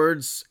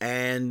afterwards,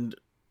 and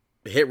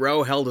Hit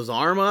Row held his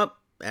arm up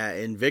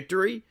in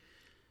victory.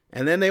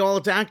 And then they all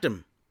attacked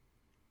him.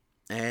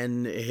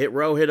 And Hit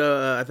Row hit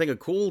I think a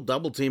cool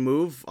double team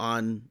move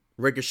on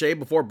Ricochet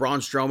before Braun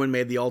Strowman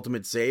made the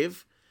ultimate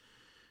save.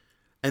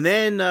 And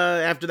then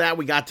after that,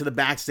 we got to the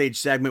backstage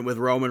segment with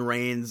Roman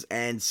Reigns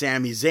and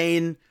Sami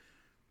Zayn.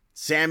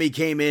 Sami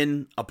came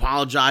in,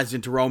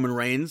 apologizing to Roman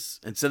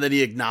Reigns, and said that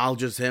he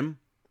acknowledges him.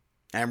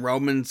 And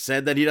Roman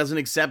said that he doesn't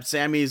accept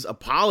Sami's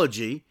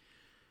apology,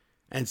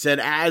 and said,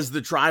 as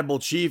the tribal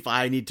chief,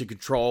 I need to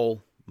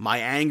control my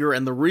anger.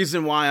 And the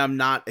reason why I'm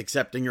not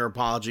accepting your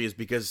apology is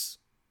because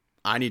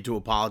I need to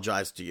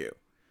apologize to you.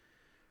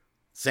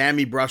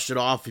 Sami brushed it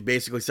off. He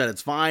basically said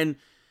it's fine.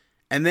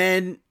 And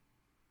then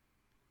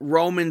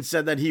Roman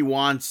said that he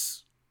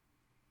wants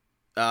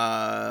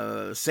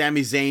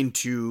Sami Zayn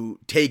to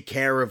take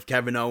care of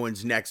Kevin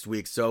Owens next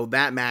week. So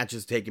that match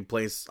is taking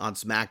place on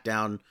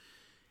SmackDown.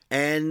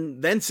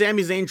 And then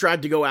Sami Zayn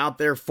tried to go out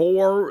there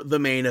for the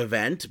main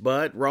event,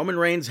 but Roman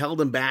Reigns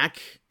held him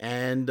back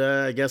and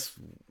I guess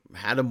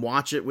had him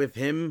watch it with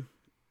him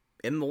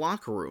in the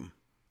locker room.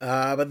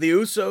 But the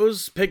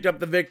Usos picked up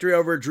the victory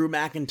over Drew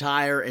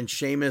McIntyre and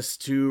Sheamus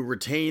to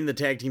retain the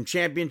tag team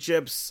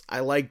championships. I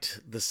liked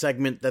the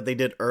segment that they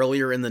did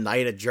earlier in the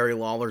night at Jerry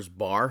Lawler's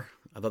bar.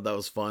 I thought that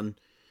was fun.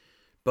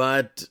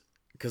 But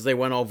because they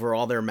went over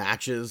all their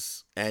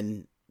matches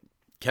and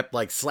kept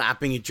like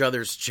slapping each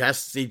other's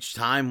chests each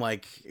time,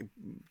 like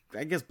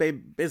I guess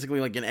basically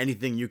like in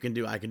anything you can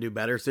do, I can do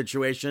better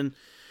situation.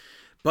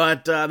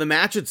 But the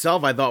match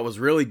itself I thought was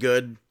really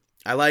good.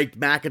 I liked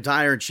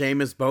McIntyre and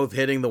Sheamus both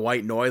hitting the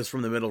white noise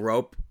from the middle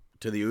rope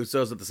to the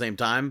Usos at the same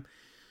time.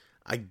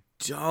 I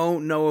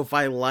don't know if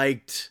I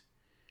liked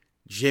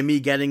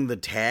Jimmy getting the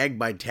tag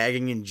by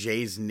tagging in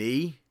Jay's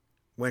knee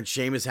when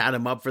Sheamus had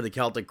him up for the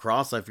Celtic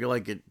Cross. I feel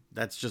like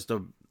that's just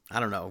I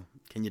don't know.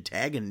 Can you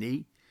tag a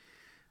knee?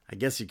 I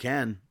guess you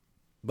can.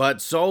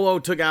 But Solo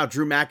took out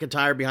Drew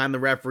McIntyre behind the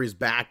referee's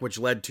back, which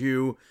led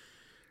to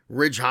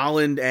Ridge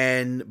Holland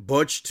and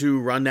Butch to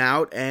run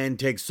out and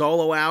take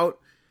Solo out.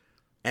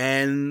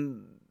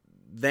 And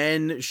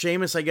then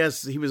Sheamus, I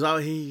guess,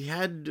 he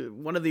had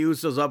one of the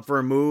Usos up for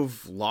a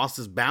move, lost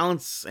his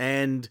balance,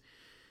 and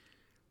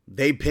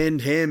they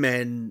pinned him,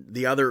 and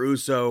the other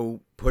Uso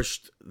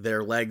pushed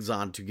their legs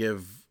on to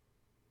give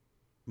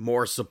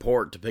more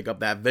support to pick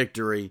up that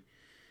victory.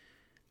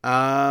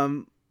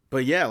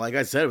 But yeah, like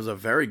I said, it was a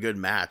very good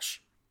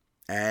match.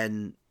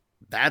 And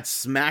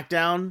that's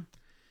SmackDown.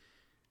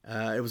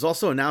 It was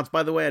also announced,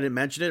 by the way, I didn't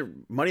mention it,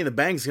 Money in the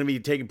Bank is going to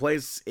be taking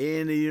place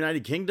in the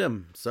United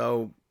Kingdom.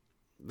 So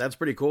that's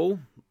pretty cool.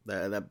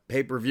 That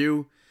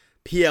pay-per-view,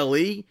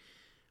 PLE,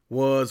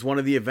 was one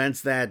of the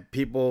events that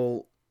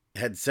people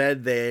had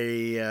said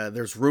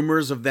there's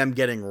rumors of them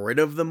getting rid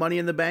of the Money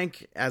in the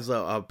Bank as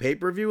a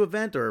pay-per-view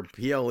event or a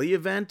PLE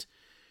event,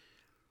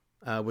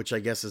 which I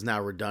guess is now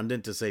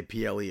redundant to say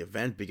PLE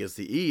event because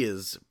the E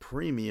is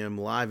premium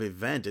live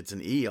event. It's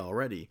an E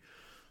already.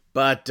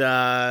 But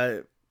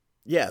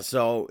yeah,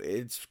 so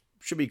it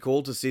should be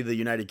cool to see the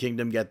United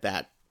Kingdom get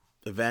that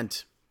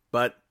event.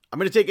 But I'm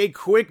going to take a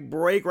quick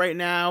break right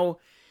now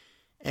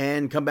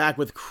and come back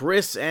with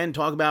Chris and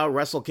talk about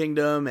Wrestle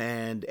Kingdom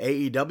and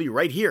AEW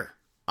right here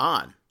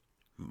on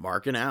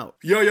Markin Out.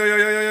 Yo,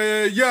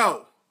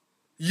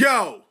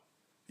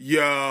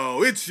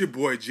 it's your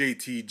boy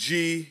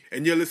JTG,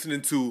 and you're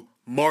listening to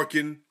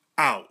Markin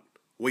Out.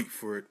 Wait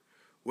for it.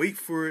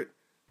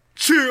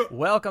 Cheer!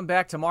 Welcome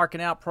back to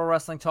Markin Out, Pro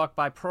Wrestling Talk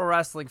by Pro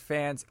Wrestling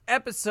Fans.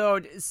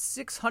 Episode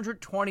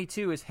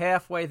 622 is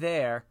halfway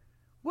there.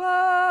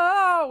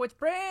 Whoa! It's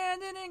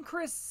Brandon and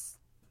Chris.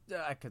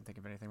 I couldn't think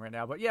of anything right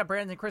now, but yeah,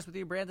 Brandon and Chris with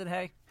you. Brandon,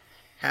 hey.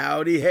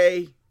 Howdy,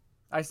 hey.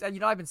 I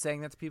said, I've been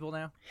saying that to people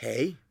now.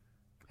 Hey?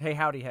 Hey,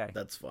 howdy, hey.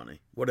 That's funny.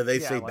 What do they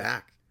say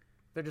back?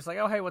 They're just like,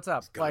 oh, hey, what's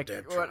up? Like,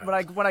 child. when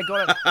I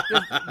go to...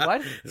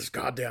 What? This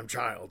goddamn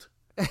child.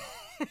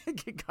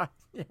 God,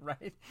 yeah,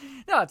 right?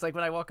 No, it's like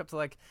when I walk up to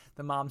like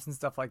the moms and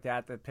stuff like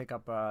that pick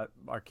up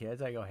our kids,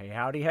 I go, hey,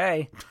 howdy,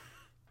 hey.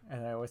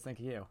 And I always think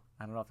of you.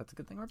 I don't know if that's a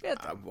good thing or a bad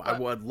thing. I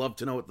would love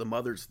to know what the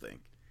mothers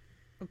think.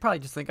 I'd probably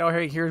just think, oh,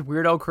 hey, here's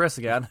weirdo Chris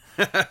again.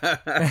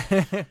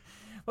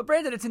 But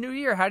Brandon, it's a new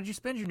year. How did you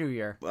spend your new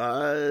year?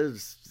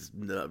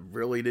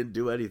 Really didn't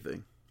do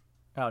anything.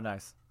 Oh,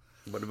 nice.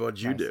 What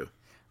about you do?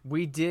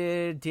 We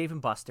did Dave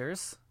and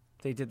Buster's.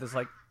 They did this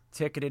like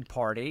ticketed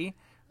party.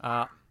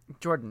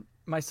 Jordan,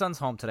 my son's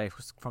home today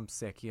from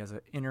sick. He has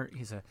a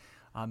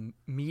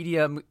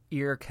medium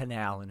ear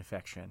canal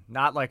infection,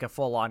 not like a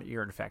full-on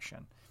ear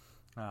infection.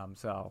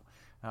 So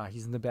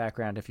he's in the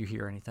background if you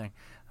hear anything.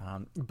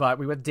 But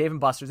we went to Dave &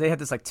 Buster's. They had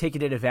this like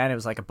ticketed event. It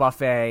was like a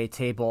buffet,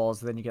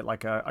 tables. Then you get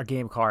like a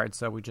game card.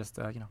 So we just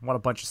won a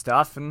bunch of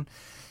stuff and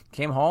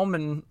came home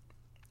and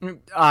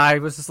I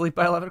was asleep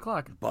by 11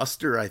 o'clock.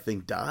 Buster, I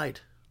think, died.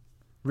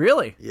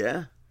 Really?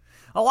 Yeah.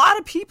 A lot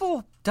of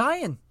people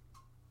dying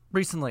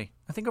recently.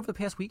 I think over the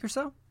past week or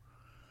so.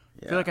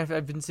 Yeah. I feel like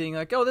I've been seeing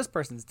like, oh, this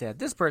person's dead.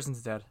 This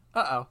person's dead.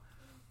 Uh-oh.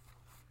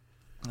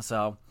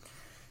 So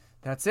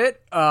that's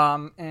it.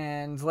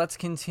 And let's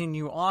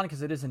continue on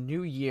because it is a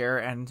new year,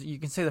 and you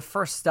can say the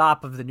first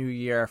stop of the new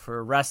year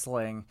for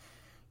wrestling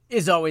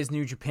is always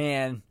New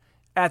Japan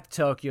at the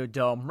Tokyo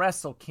Dome,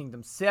 Wrestle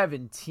Kingdom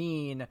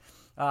 17.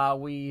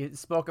 We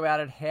spoke about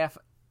it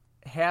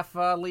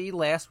halfly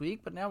last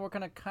week, but now we're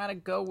gonna kind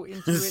of go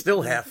into it.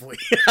 Still halfly.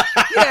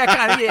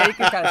 Yeah, you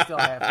can kind of still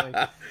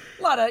halfly.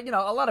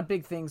 A lot of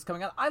big things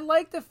coming out. I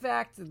like the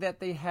fact that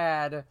they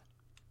had,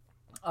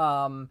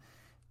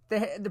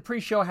 the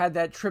pre-show had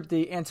that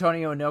the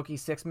Antonio Inoki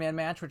 6-man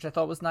match, which I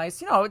thought was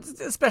nice.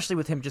 Especially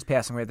with him just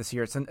passing away this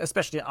year,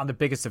 especially on the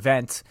biggest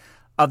event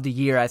of the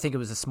year. I think it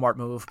was a smart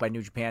move by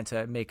New Japan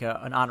to make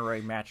an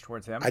honorary match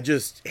towards him. I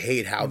just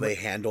hate how they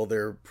handle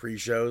their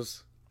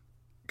pre-shows.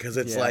 Because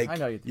it's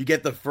you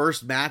get the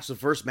first match. The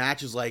first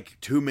match is like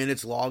 2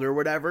 minutes long or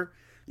whatever.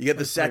 You get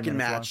the second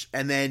match,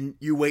 and then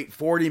you wait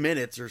 40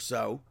 minutes or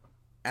so,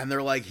 and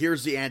they're like,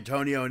 here's the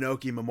Antonio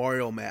Inoki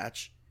Memorial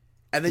match.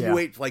 And then you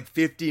wait like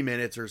 50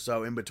 minutes or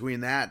so in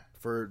between that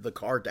for the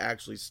card to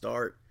actually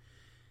start.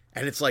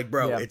 And it's like,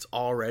 bro, it's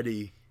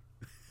already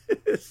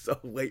so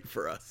late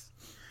for us.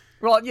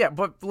 Well, yeah,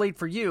 but late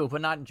for you, but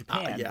not in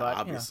Japan.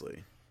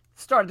 Obviously.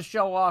 Started the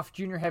show off,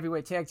 junior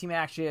heavyweight tag team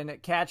action.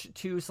 Catch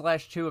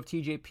 2/2 of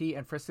TJP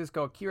and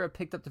Francisco Akira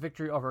picked up the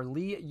victory over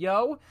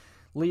Leo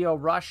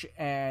Rush,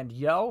 and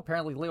Yo.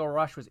 Apparently, Leo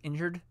Rush was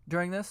injured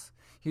during this.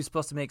 He was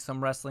supposed to make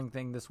some wrestling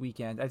thing this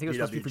weekend. I think it was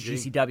supposed to be for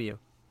GCW.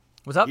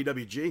 What's up?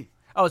 PWG.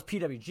 Oh, it's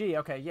PWG.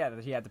 Okay, yeah,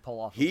 that he had to pull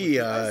off. He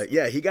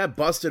got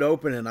busted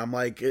open, and I'm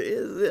like,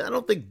 I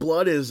don't think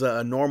blood is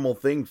a normal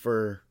thing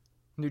for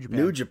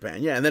New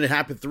Japan. Yeah, and then it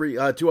happened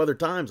two other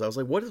times. I was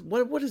like,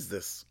 what is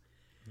this?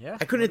 Yeah,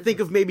 I couldn't think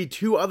of maybe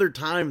 2 other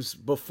times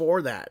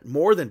before that.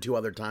 More than 2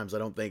 other times, I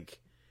don't think,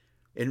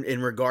 in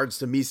regards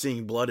to me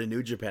seeing blood in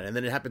New Japan. And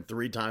then it happened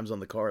 3 times on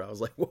the card. I was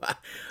like, what?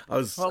 Well,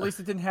 at least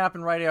it didn't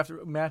happen right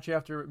after match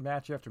after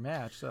match after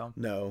match. So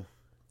no.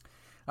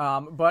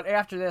 But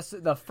after this,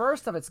 the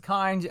first of its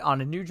kind on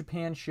a New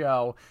Japan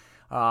show,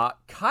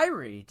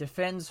 Kairi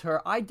defends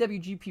her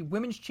IWGP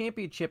Women's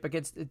Championship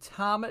against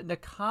Tam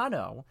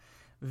Nakano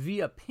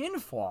via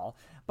pinfall.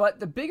 But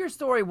the bigger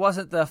story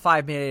wasn't the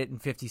 5-minute and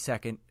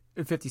 56-second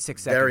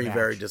very, match.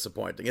 very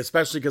disappointing,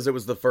 especially because it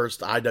was the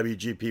first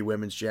IWGP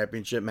Women's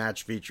Championship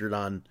match featured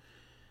on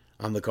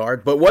the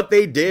card. But what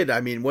they did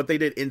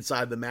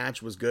inside the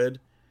match was good.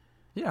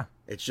 Yeah.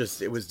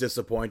 It was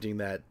disappointing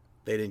that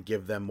they didn't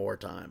give them more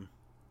time.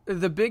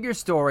 The bigger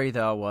story,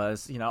 though,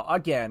 was,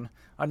 again,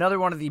 another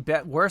one of the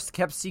worst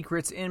kept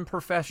secrets in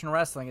professional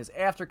wrestling is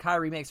after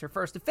Kairi makes her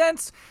first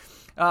defense,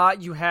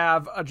 you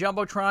have a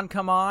Jumbotron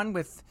come on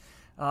with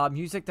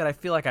music that I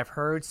feel like I've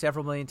heard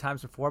several million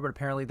times before, but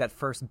apparently that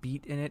first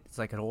beat in it's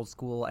like an old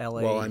school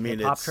LA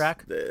hip-hop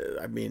track.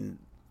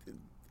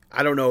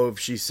 I don't know if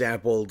she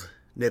sampled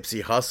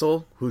Nipsey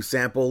Hussle, who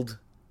sampled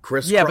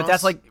Criss Yeah, Cross. but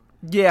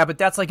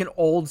that's like an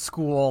old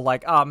school,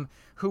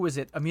 who was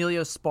it?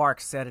 Emilio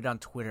Sparks said it on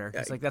Twitter.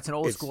 It's like, that's an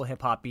old school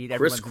hip-hop beat.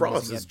 Criss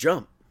Cross's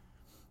Jump.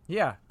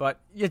 Yeah, but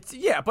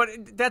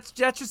that's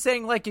just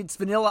saying like it's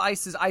Vanilla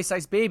Ice's Ice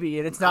Ice Baby,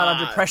 and it's not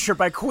under pressure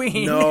by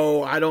Queen.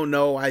 No, I don't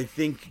know. I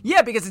think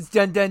because it's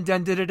dun dun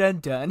dun dun dun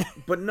dun.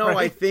 But no,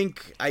 right?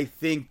 I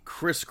think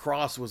Criss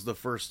Cross was the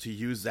first to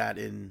use that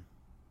in.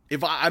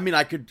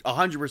 I could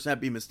 100%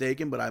 be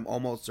mistaken, but I'm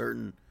almost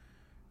certain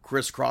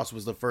Criss Cross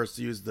was the first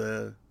to use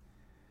the.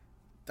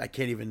 I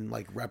can't even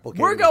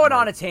replicate. We're going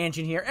on a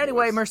tangent here.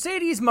 Anyway,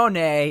 Mercedes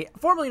Moné,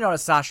 formerly known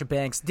as Sasha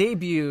Banks,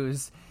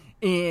 debuts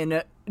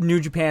in New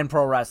Japan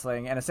Pro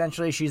Wrestling, and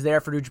essentially she's there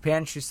for New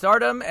Japan. She's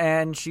Stardom,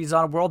 and she's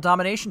on a World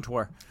Domination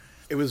Tour.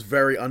 It was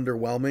very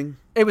underwhelming.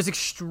 It was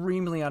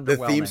extremely underwhelming.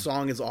 The theme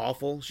song is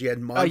awful. She had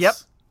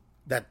months.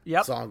 That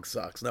song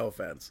sucks. No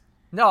offense.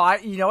 No,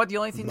 you know what? The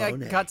only thing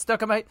that got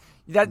stuck in my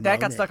that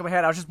got stuck in my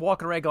head. I was just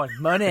walking around going,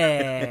 "Money."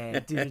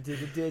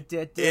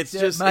 It's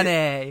just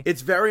money.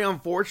 It's very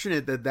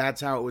unfortunate that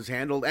that's how it was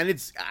handled, and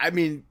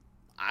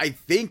I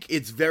think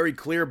it's very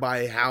clear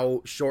by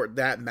how short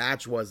that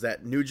match was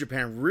that New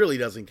Japan really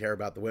doesn't care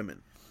about the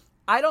women.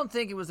 I don't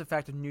think it was the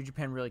fact that New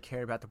Japan really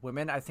cared about the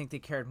women. I think they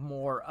cared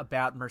more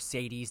about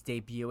Mercedes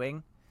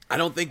debuting. I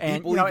don't think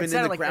people even in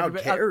the crowd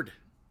cared.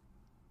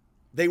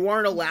 They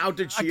weren't allowed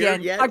to cheer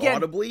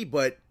audibly,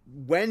 but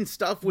when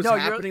stuff was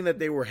happening that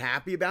they were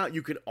happy about,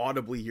 you could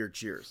audibly hear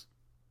cheers.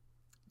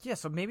 Yeah,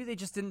 so maybe they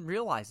just didn't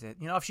realize it.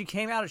 If she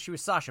came out and she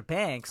was Sasha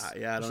Banks,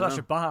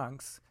 Sasha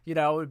Banks, it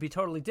would be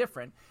totally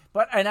different.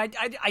 But I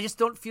just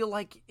don't feel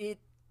like it.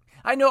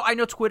 I know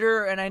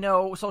Twitter and I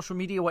know social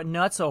media went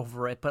nuts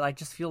over it, but I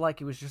just feel like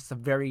it was just a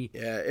very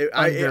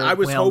I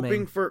was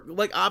hoping for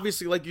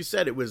obviously like you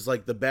said, it was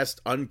like the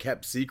best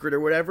unkept secret or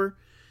whatever.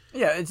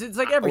 Yeah, it's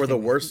like everything, or the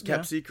worst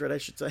kept secret, I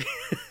should say.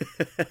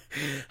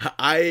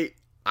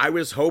 I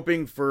was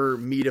hoping for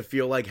me to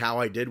feel like how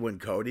I did when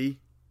Cody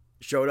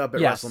showed up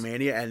at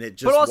WrestleMania, and it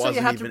just wasn't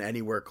even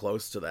anywhere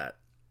close to that.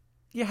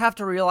 You have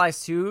to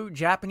realize, too,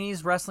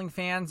 Japanese wrestling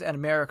fans and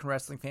American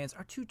wrestling fans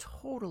are two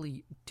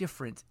totally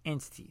different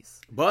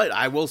entities. But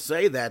I will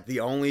say that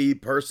the only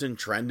person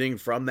trending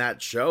from that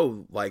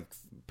show,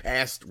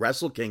 past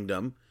Wrestle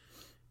Kingdom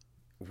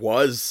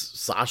was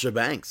Sasha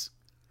Banks.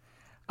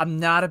 I'm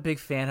not a big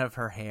fan of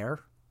her hair.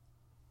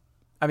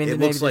 I mean, It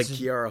maybe looks like this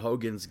is- Kiara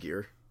Hogan's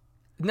gear.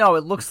 No,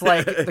 it looks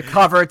like the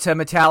cover to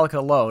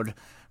Metallica Load,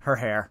 her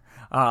hair.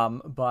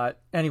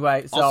 But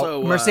anyway, so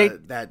Also, Mercedes.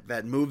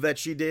 that move that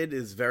she did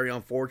is very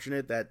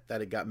unfortunate that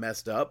it got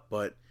messed up,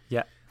 but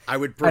Yeah. I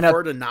would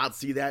prefer to not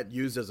see that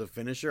used as a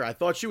finisher. I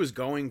thought she was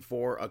going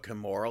for a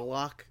Kimura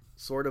lock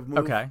sort of move.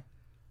 Okay.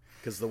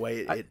 Because the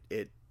way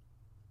it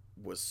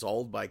was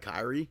sold by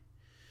Kyrie.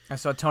 I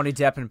saw Tony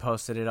Deppen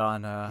posted it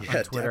on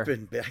Twitter.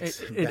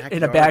 Deppen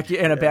in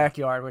a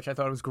backyard, which I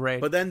thought was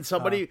great. But then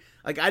somebody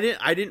I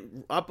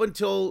didn't up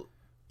until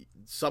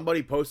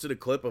somebody posted a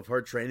clip of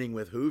her training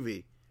with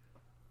Hoovy.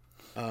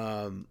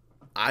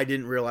 I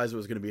didn't realize it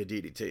was going to be a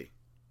DDT.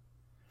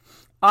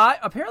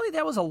 Apparently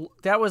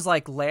that was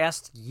like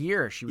last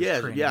year she was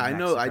training in I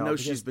know Mexico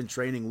she's been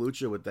training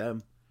Lucha with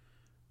them.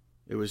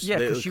 It was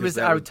because she was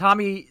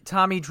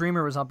Tommy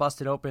Dreamer was on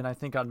Busted Open I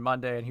think on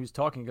Monday, and he was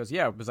talking. He goes,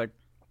 it was like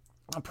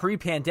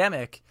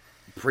pre-pandemic.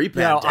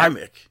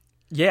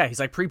 Yeah, he's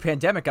like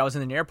pre-pandemic. I was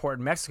in an airport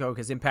in Mexico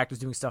because Impact was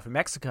doing stuff in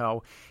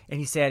Mexico, and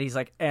he's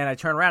like, and I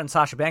turn around and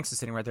Sasha Banks is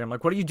sitting right there. I'm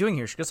like, what are you doing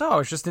here? She goes, I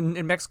was just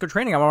in Mexico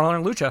training. I want to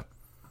learn Lucha.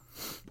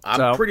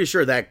 I'm pretty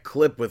sure that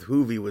clip with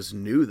Hoovy was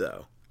new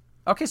though.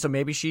 Okay, so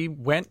maybe she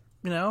went,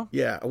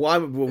 Yeah,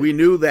 well, we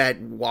knew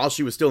that while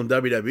she was still in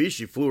WWE,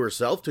 she flew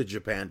herself to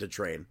Japan to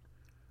train.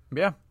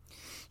 Yeah.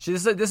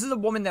 This is a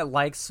woman that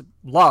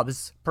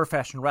loves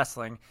professional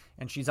wrestling,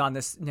 and she's on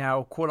this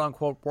now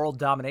quote-unquote world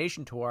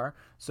domination tour,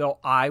 so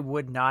I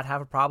would not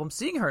have a problem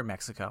seeing her in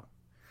Mexico.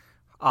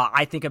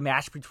 I think a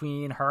match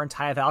between her and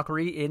Taya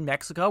Valkyrie in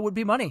Mexico would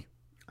be money.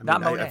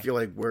 I feel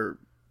like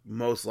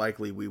most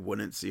likely we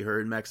wouldn't see her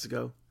in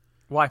Mexico.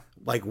 Why?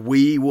 Like,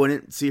 we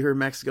wouldn't see her in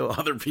Mexico.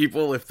 Other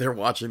people, if they're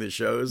watching the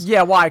shows.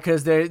 Yeah, why?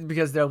 Because they'll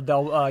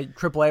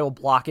AAA will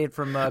block it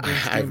from being I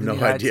have streamed in no the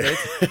United idea.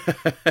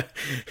 States.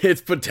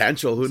 It's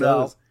potential. Who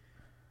knows?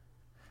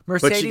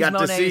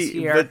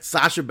 Mercedes But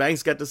Sasha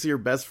Banks got to see her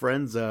best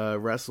friends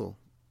wrestle.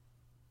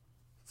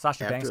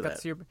 Sasha Banks got to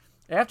see her.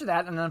 After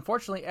that, and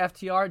unfortunately,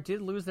 FTR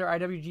did lose their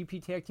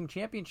IWGP Tag Team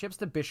Championships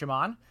to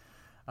Bishamon.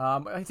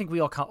 I think we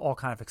all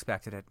kind of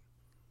expected it.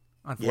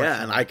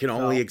 Yeah, and I can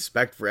only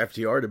expect for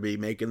FTR to be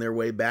making their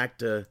way back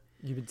to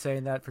You've been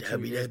saying that for 2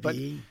 years.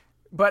 WWE.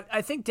 But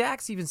I think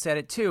Dax even said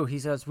it too. He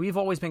says, we've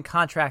always been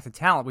contracted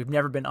talent. We've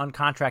never been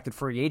uncontracted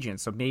free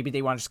agents. So maybe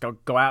they want to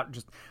just go out and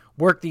just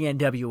work the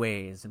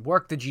NWAs and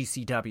work the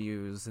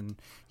GCWs. And,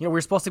 weren't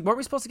we supposed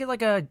to get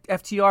like a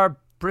FTR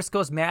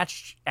Briscoes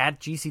match at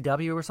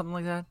GCW or something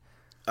like that?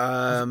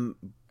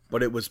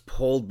 But it was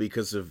pulled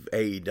because of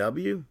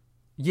AEW.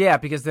 Yeah,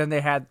 because then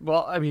they had,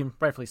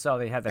 rightfully so,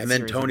 they had that. And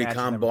then Tony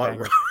Khan bought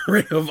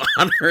Ring of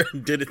Honor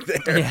and did it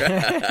there.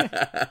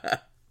 Yeah.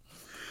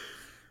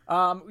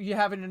 You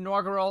have an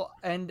inaugural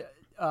and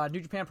New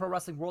Japan Pro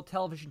Wrestling World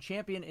Television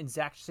Champion in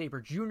Zack Sabre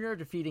Jr.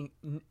 defeating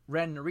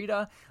Ren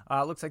Narita.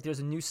 Looks like there's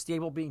a new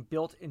stable being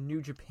built in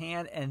New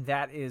Japan, and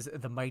that is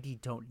the Mighty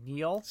Don't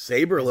Kneel.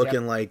 Sabre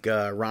looking like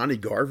Ronnie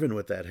Garvin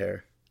with that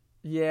hair.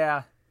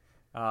 Yeah.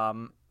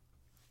 I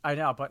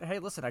know, but hey,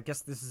 listen, I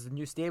guess this is a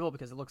new stable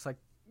because it looks like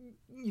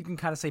you can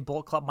kind of say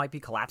Bullet Club might be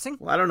collapsing.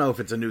 Well, I don't know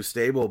if it's a new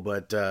stable,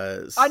 but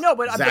I know,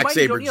 but Zack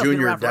Sabre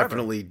Jr.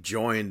 definitely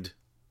joined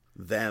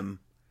them.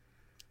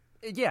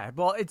 Yeah,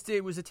 well,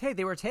 it was a tag.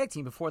 They were a tag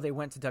team before they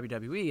went to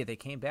WWE. They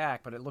came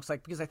back, but it looks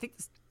like because I think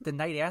the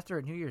night after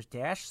at New Year's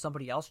Dash,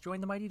 somebody else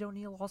joined the Mighty Don't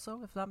Kneel also,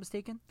 if I'm not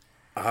mistaken.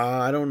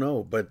 I don't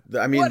know, but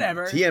I mean,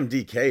 whatever.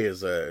 TMDK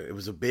it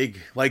was a big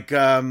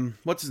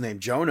what's his name?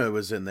 Jonah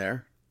was in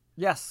there.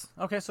 Yes.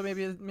 Okay, so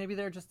maybe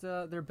they're just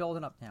they're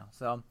building up now.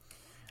 So.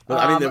 Well,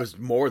 I mean, there was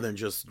more than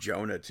just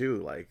Jonah too.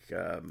 Like,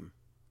 I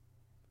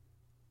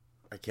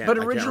can't. But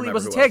originally it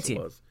was a tag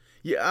team.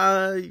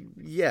 Yeah.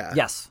 Yeah.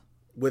 Yes.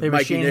 With it was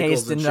Mikey Shane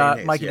Nichols Haste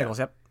and Mikey Nichols.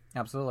 Yep.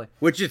 Absolutely.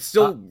 Which it's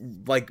still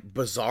like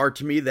bizarre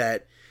to me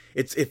that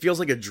it feels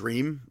like a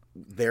dream.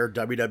 Their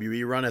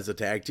WWE run as a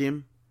tag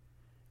team.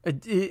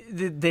 They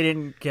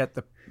didn't get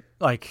the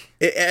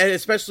and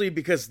especially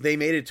because they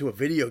made it to a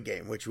video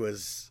game, which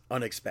was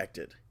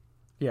unexpected.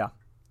 Yeah.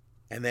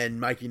 And then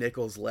Mikey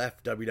Nichols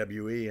left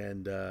WWE,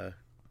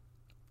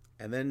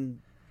 and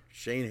then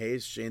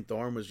Shane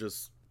Thorne was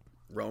just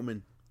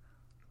Roman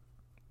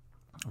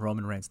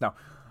Reigns. No.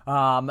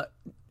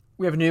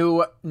 We have a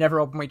new Never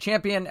Openweight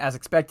champion. As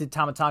expected,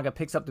 Tama Tonga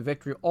picks up the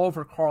victory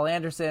over Carl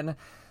Anderson.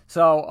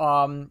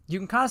 So you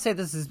can kind of say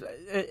this is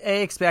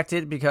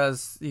expected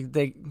because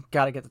they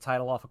got to get the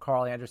title off of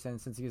Carl Anderson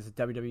since he is a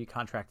WWE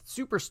contracted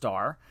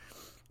superstar.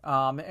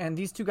 And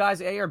these two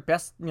guys, are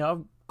best,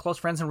 close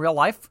friends in real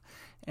life.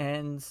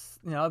 And,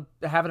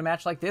 having a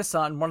match like this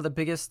on one of the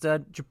biggest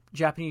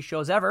Japanese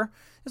shows ever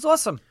is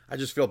awesome. I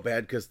just feel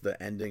bad because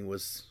the ending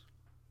was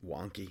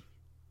wonky.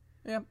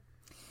 Yeah.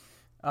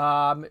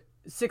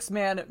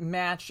 six-man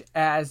match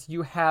as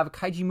you have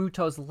Kaiji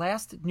Muto's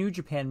last New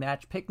Japan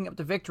match picking up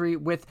the victory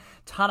with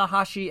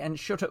Tanahashi and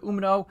Shota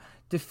Umino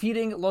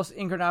defeating Los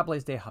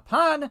Ingobernables de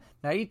Japan,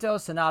 Naito,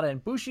 Sanada,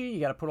 and Bushi. You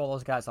got to put all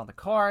those guys on the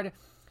card.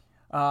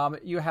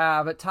 You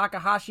have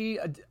Takahashi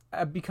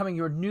becoming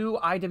your new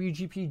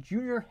IWGP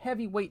Junior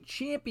Heavyweight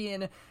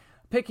Champion,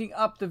 picking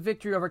up the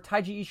victory over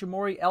Taiji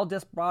Ishimori, El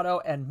Desperado,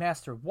 and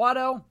Master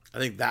Wato. I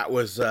think that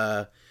was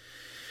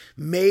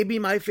maybe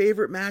my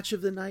favorite match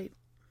of the night.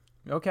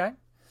 Okay.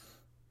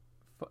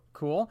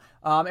 Cool.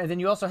 And then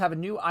you also have a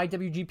new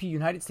IWGP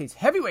United States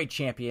Heavyweight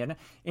Champion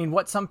in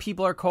what some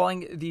people are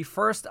calling the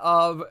first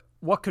of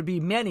what could be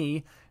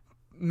many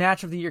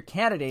Match of the Year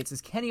candidates,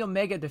 as Kenny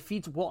Omega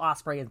defeats Will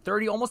Ospreay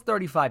in almost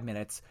 35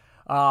 minutes.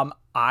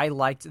 I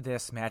liked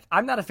this match.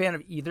 I'm not a fan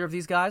of either of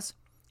these guys,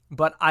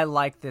 but I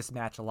liked this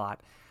match a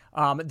lot.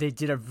 They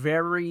did a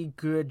very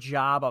good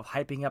job of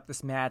hyping up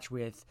this match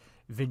with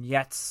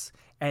vignettes,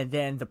 and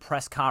then the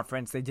press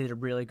conference, they did a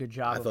really good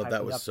job. I thought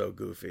that was so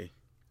goofy.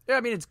 Yeah,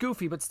 I mean, it's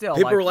goofy, but still.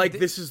 People were like,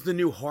 this is the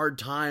new Hard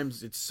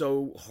Times. It's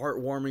so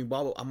heartwarming,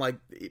 blah, blah. I'm like,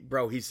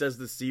 bro, he says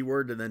the C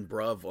word and then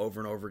bruv over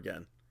and over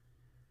again.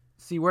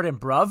 C word and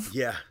bruv?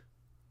 Yeah.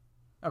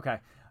 Okay.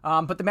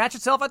 But the match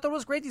itself, I thought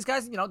was great. These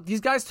guys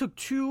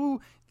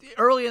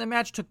early in the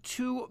match took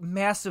two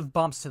massive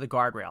bumps to the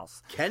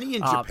guardrails. Kenny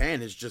in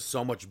Japan is just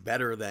so much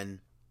better than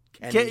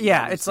Kenny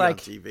it's like on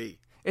TV.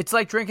 It's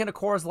like drinking a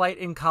Coors Light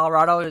in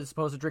Colorado as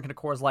opposed to drinking a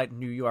Coors Light in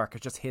New York.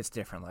 It just hits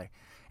differently.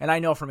 And I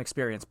know from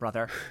experience,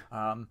 brother.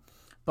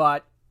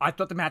 But I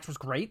thought the match was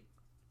great.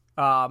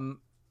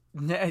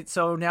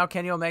 So now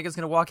Kenny Omega is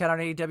going to walk out on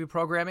AEW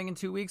programming in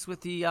 2 weeks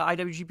with the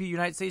IWGP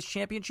United States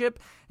Championship,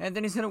 and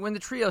then he's going to win the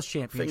Trios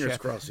Championship. Fingers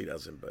crossed he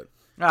doesn't, but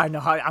I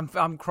know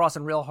I'm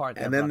crossing real hard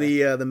there, and then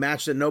the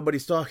match that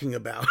nobody's talking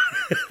about.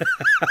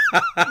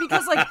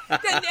 Because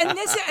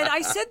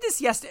I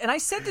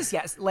said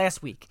this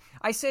last week.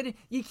 I said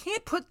you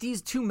can't put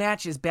these two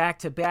matches back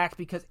to back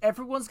because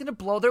everyone's going to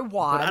blow their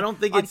wad. But I don't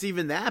think it's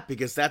even that,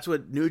 because that's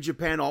what New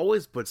Japan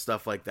always puts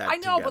stuff like that. I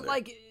know, together.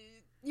 but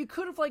you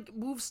could have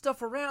moved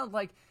stuff around,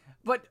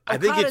 but I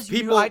think it's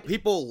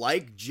people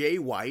like Jay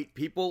White.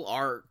 People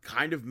are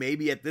kind of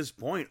maybe at this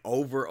point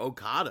over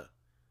Okada.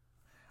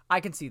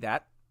 I can see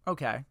that.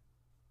 Okay.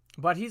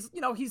 But he's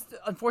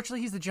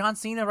unfortunately he's the John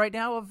Cena right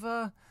now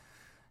of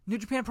New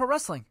Japan Pro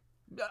Wrestling.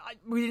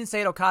 We didn't say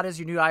it. Okada is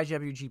your new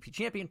IWGP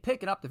champion,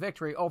 picking up the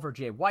victory over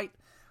Jay White.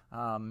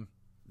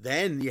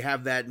 Then you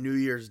have that New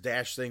Year's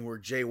Dash thing where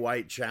Jay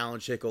White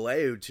challenged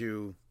Hikuleo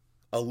to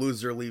a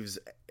loser leaves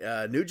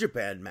New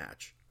Japan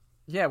match.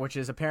 Yeah, which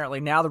is apparently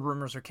now the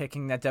rumors are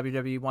kicking that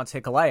WWE wants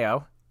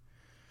Hikuleo.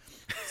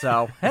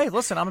 So, hey,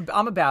 listen,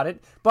 I'm about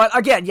it. But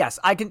again, yes,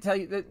 I can tell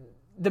you that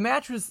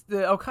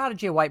the Okada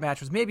Jay White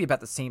match was maybe about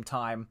the same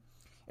time,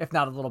 if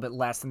not a little bit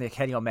less, than the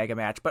Kenny Omega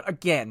match. But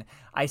again,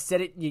 I said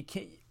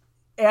it.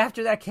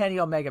 After that Kenny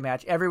Omega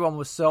match, everyone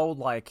was so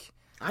I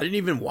didn't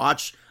even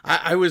watch.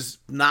 I was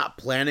not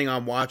planning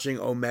on watching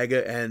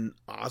Omega and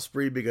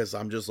Ospreay because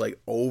I'm just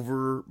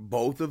over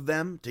both of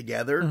them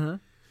together.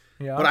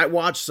 Mm-hmm. Yeah. But I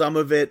watched some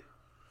of it,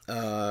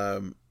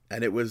 and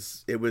it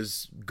was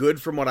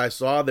good from what I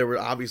saw. There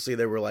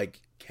were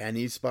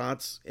Kenny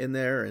spots in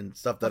there and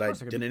stuff that I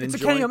didn't enjoy. It's a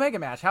Kenny Omega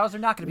match. How is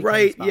there not going to be right?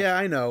 Kenny spots? Yeah,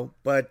 I know,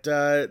 but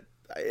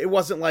it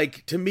wasn't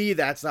to me.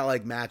 That's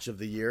not match of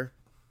the year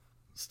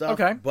stuff.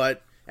 Okay,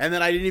 and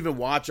then I didn't even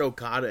watch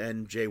Okada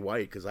and Jay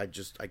White because I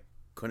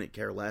couldn't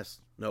care less.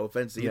 No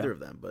offense to either of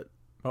them, but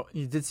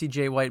you did see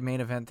Jay White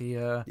main event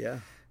the yeah.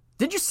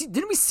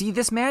 Didn't we see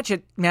this match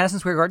at Madison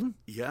Square Garden?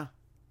 Yeah.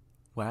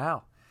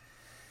 Wow.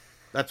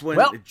 That's when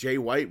Jay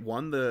White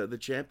won the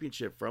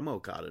championship from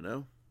Okada,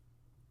 no?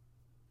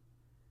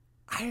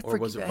 Or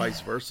was it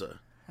vice versa?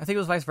 I think it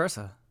was vice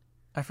versa.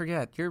 I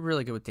forget. You're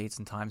really good with dates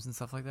and times and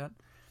stuff like that.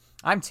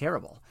 I'm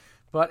terrible.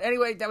 But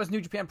anyway, that was New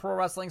Japan Pro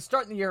Wrestling,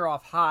 starting the year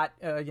off hot,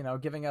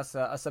 giving us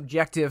a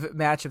subjective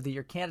match of the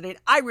year candidate.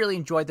 I really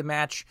enjoyed the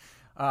match,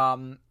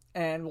 and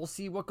we'll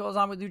see what goes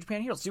on with New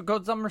Japan Heroes. See what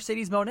goes on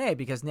Mercedes Moné,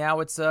 because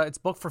now it's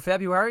booked for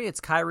February. It's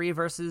Kyrie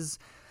versus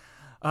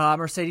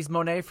Mercedes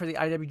Moné for the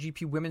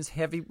IWGP Women's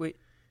Heavyweight.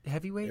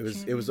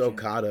 It was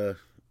Okada.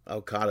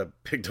 Okada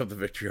picked up the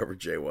victory over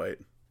Jay White.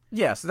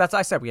 Yeah, so that's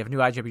I said we have a new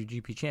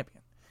IWGP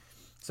champion.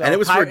 So and it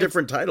was for a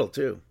different title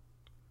too.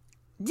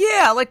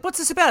 Yeah, what's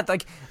this about? I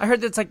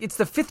heard that it's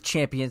the 5th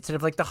champion instead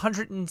of the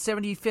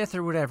 175th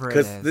or whatever it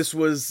is.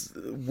 Because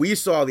we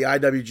saw the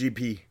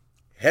IWGP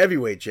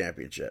Heavyweight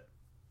Championship.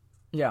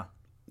 Yeah.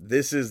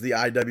 This is the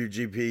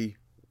IWGP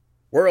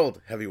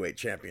World Heavyweight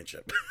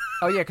Championship.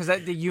 Oh yeah, because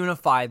they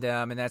unified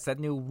them, and that's that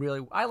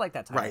new I like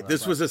that title. Right.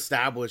 This was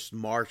established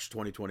March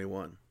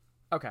 2021.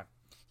 Okay.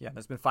 Yeah,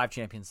 there's been 5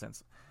 champions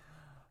since.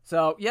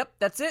 So, yep,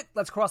 that's it.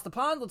 Let's cross the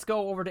pond. Let's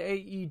go over to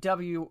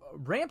AEW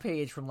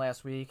Rampage from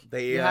last week.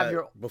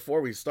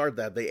 Before we start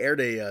that, they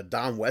aired a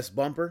Don West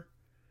bumper.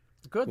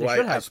 Good, they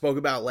should have. I spoke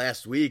about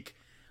last week.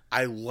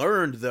 I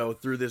learned, though,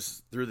 through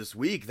this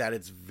week that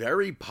it's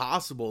very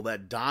possible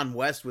that Don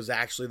West was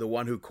actually the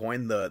one who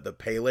coined the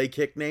Pele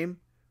kick name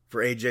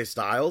for AJ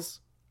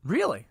Styles.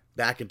 Really?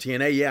 back in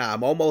TNA. Yeah,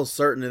 I'm almost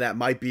certain that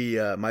might be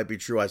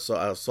true. I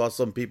saw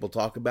some people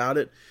talk about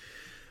it.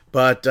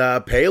 But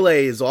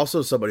Pele is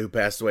also somebody who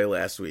passed away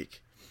last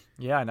week.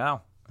 Yeah, I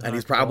know. And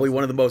he's probably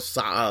one of the most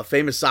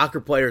famous soccer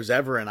players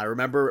ever. And I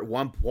remember at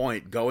one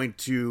point going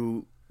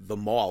to the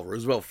mall,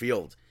 Roosevelt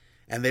Field,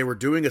 and they were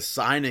doing a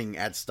signing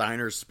at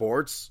Steiner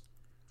Sports.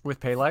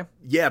 With Pele?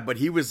 Yeah, but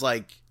he was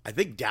like, I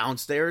think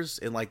downstairs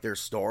in like their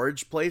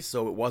storage place.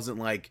 So it wasn't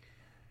like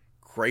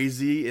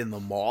crazy in the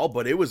mall,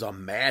 but it was a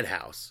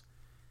madhouse.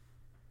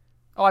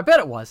 Oh, I bet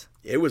it was.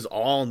 It was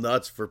all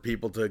nuts for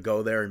people to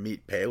go there and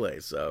meet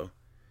Pele. So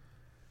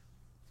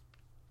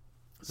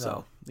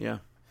yeah.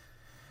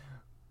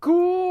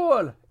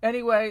 Cool.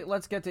 Anyway,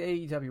 let's get to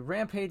AEW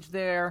Rampage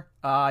there.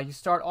 You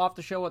start off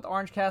the show with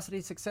Orange Cassidy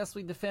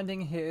successfully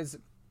defending his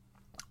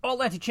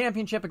All-Atlantic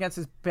Championship against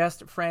his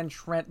best friend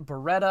Trent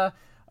Beretta.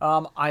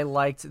 I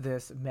liked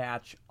this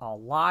match a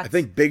lot. I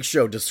think Big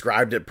Show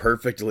described it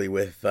perfectly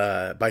with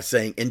by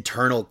saying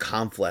internal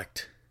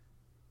conflict.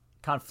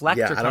 Conflict?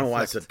 Yeah, or I don't know why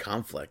I conflict? said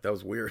conflict. That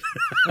was weird.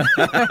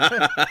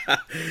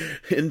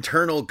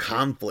 Internal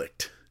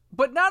conflict.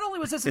 But not only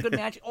was this a good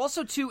match,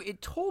 also, too,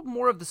 it told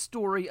more of the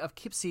story of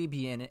Kip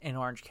Sabian and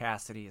Orange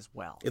Cassidy as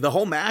well. The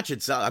whole match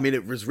itself, I mean,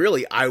 it was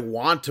really, I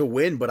want to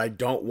win, but I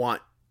don't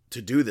want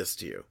to do this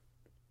to you.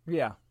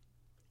 Yeah.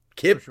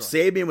 Kip sure.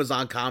 Sabian was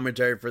on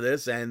commentary for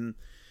this, and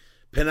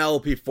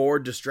Penelope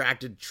Ford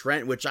distracted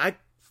Trent, which I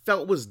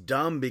felt was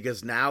dumb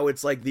because now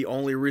it's like the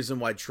only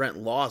reason why Trent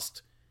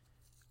lost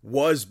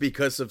was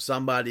because of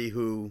somebody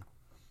who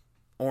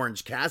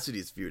Orange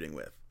Cassidy's feuding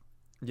with.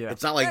 Yeah.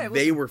 It's not like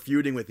they were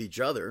feuding with each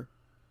other.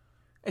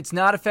 It's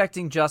not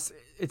affecting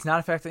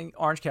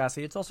Orange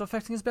Cassidy. It's also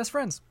affecting his best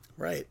friends.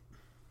 Right.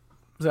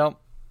 So,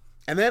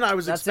 and then I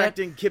was That's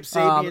expecting Kip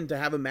Sabian to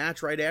have a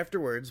match right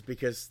afterwards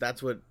because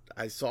that's what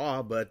I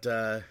saw, but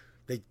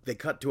they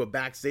cut to a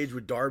backstage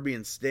with Darby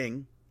and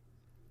Sting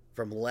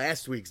from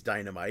last week's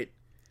Dynamite.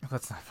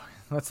 let's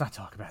not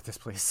talk about this,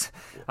 please.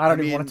 I don't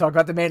even want to talk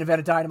about the main event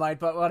of Dynamite,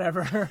 but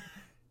whatever.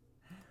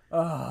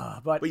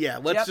 But yeah,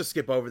 let's just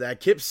skip over that.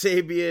 Kip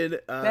Sabian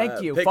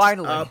Thank you, picks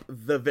finally. up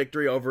the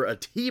victory over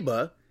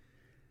Atiba.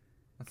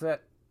 That's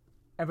it.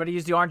 Everybody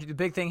used the orange. The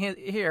big thing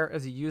here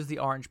is he used the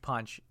orange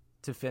punch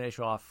to finish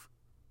off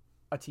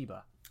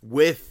Atiba.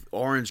 With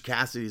Orange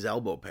Cassidy's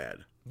elbow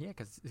pad. Yeah,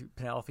 because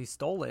Penelope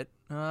stole it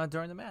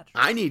during the match.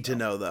 I need to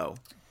know, though,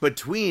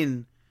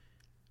 between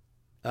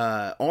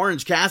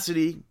Orange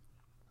Cassidy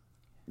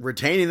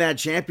retaining that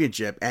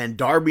championship and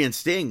Darby and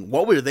Sting,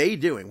 what were they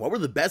doing? What were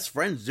the best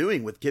friends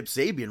doing with Kip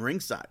Sabian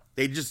ringside?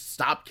 They just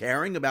stopped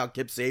caring about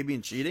Kip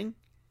Sabian cheating?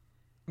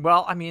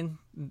 Well, I mean,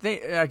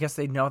 I guess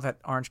they know that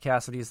Orange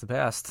Cassidy is the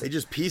best. They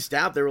just pieced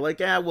out. They were like,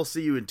 we'll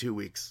see you in 2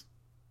 weeks.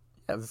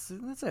 Yeah,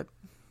 that's it.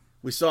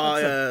 We saw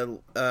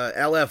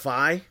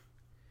LFI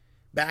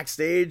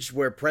backstage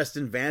where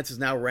Preston Vance is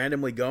now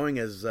randomly going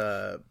as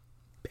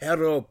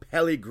Perro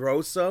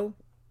Peligroso,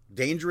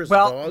 dangerous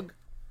dog.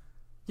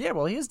 Yeah,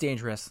 well, he is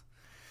dangerous.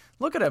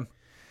 Look at him.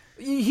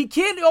 He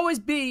can't always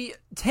be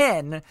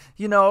 10,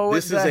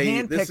 This is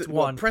hand-picked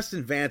one.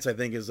 Preston Vance, I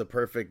think, is a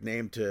perfect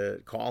name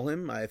to call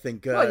him. I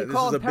think you this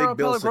call is a him Perro Big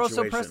Bill Peligroso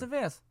situation. Preston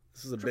Vance.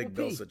 This is a Triple Big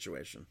Bill P.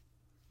 situation.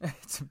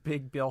 It's a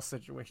Big Bill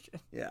situation.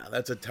 Yeah,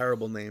 that's a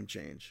terrible name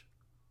change.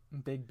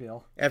 Big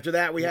Bill. After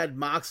that, we had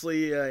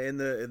Moxley in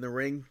the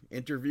ring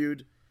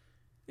interviewed.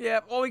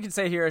 Yeah, all we can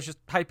say here is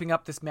just hyping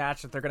up this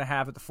match that they're going to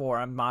have at the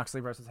Forum, Moxley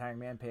versus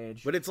Hangman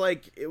Page. But it's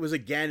like, it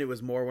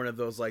was more one of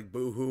those like,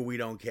 boo-hoo, we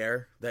don't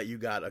care that you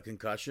got a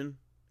concussion.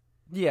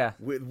 Yeah.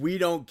 We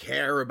don't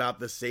care about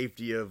the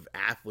safety of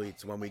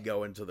athletes when we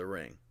go into the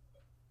ring.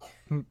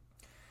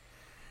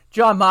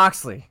 John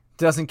Moxley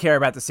doesn't care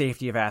about the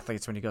safety of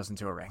athletes when he goes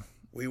into a ring.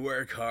 We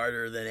work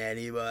harder than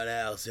anyone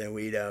else, and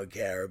we don't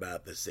care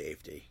about the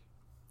safety.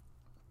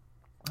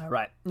 All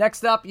right.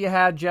 Next up, you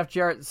had Jeff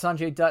Jarrett,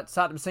 Sanjay Dutt,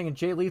 Satnam Singh, and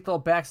Jay Lethal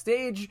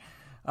backstage.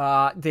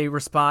 They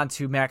respond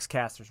to Max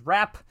Caster's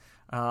rap.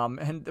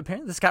 And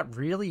apparently this got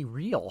really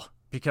real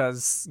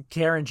because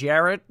Karen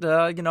Jarrett,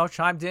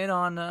 chimed in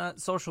on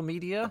social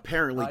media.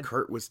 Apparently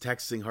Kurt was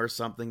texting her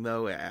something,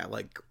 though,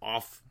 like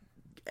off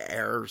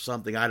air or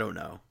something. I don't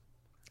know.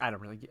 I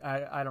don't really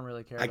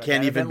care. I about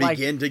can't that. even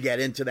begin to get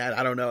into that.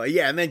 I don't know.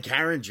 Yeah, and then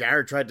Karen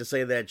Jarrett tried to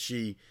say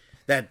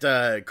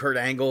that Kurt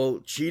Angle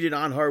cheated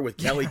on her with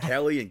Kelly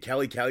Kelly, and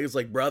Kelly Kelly was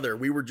like, brother,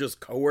 we were just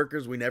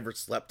coworkers. We never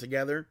slept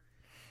together.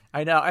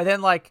 I know. And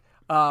then,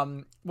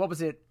 what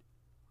was it?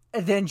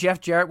 And then Jeff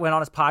Jarrett went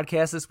on his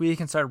podcast this week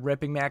and started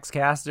ripping Max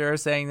Caster,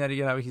 saying that,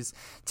 he's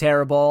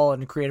terrible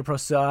and Creative Pro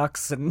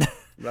sucks. And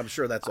I'm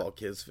sure that's all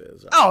Kiz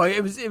Fizz. Oh,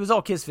 it was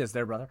all Kiz Fizz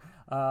there, brother.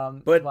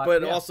 But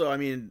yeah. Also, I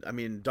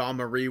mean, Dawn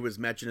Marie was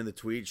mentioned in the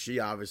tweet. She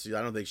obviously,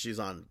 I don't think she's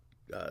on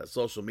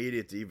social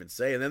media to even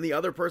say. And then the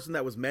other person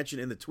that was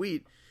mentioned in the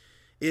tweet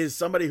is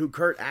somebody who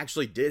Kurt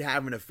actually did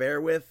have an affair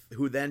with,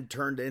 who then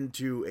turned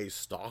into a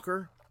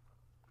stalker.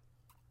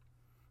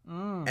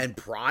 And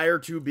prior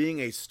to being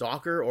a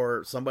stalker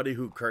or somebody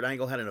who Kurt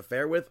Angle had an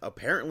affair with,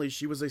 apparently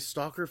she was a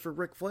stalker for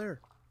Ric Flair.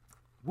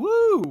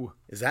 Woo!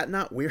 Is that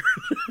not weird?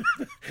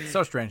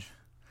 So strange.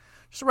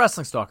 Just a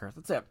wrestling stalker.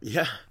 That's it.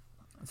 Yeah.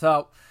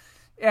 So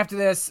after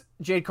this,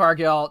 Jade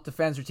Cargill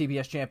defends her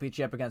TBS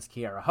championship against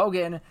Kiera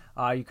Hogan.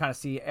 You kind of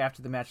see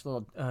after the match a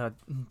little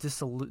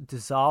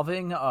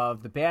dissolving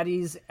of the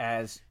baddies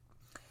as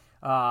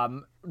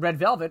Red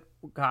Velvet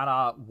kind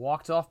of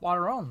walked off on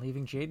her own,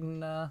 leaving Jade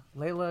and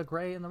Layla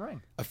Gray in the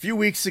ring. A few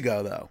weeks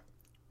ago, though,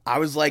 I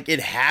was like,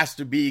 it has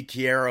to be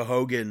Kiera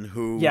Hogan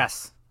who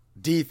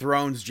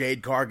dethrones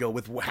Jade Cargill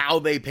with how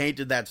they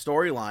painted that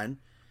storyline.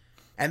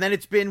 And then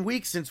it's been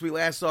weeks since we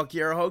last saw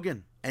Kiera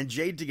Hogan and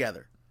Jade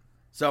together.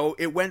 So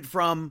it went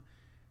from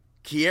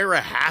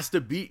Kiera has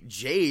to beat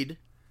Jade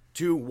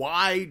to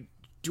why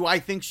do I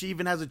think she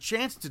even has a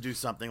chance to do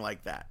something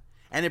like that?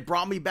 And it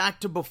brought me back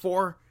to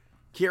before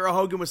Kiera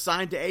Hogan was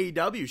signed to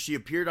AEW. She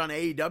appeared on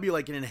AEW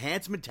like an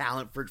enhancement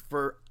talent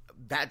for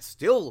that.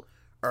 Still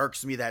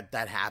irks me that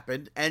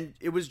happened. And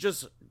it was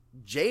just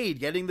Jade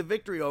getting the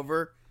victory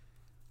over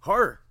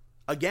her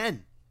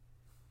again.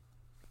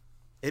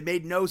 It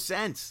made no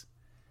sense.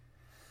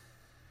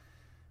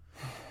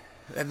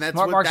 And that's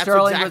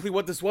exactly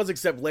what this was,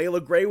 except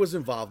Layla Gray was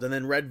involved, and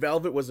then Red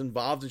Velvet was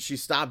involved, and she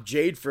stopped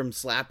Jade from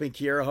slapping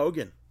Kiera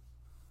Hogan.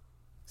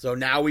 So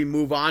now we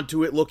move on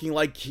to it looking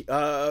like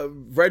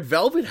Red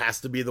Velvet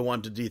has to be the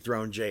one to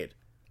dethrone Jade.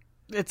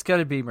 It's going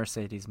to be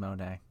Mercedes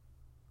Moné.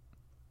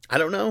 I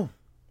don't know.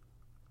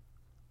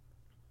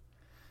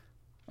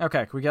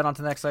 Okay, can we get on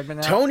to the next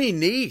segment now? Tony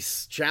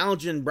Nese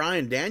challenging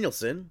Bryan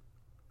Danielson.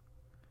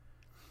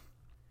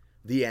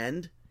 The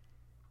end.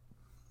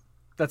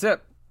 That's it.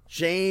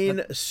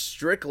 Shane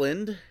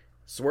Strickland,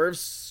 Swerve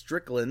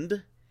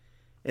Strickland,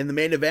 in the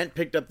main event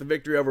picked up the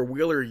victory over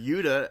Wheeler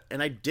Yuta,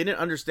 and I didn't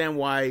understand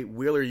why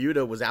Wheeler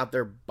Yuta was out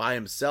there by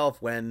himself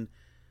when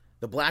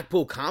the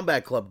Blackpool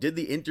Combat Club did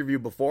the interview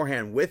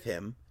beforehand with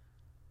him,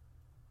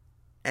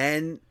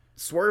 and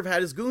Swerve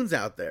had his goons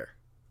out there.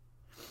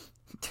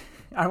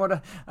 I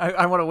want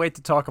to wait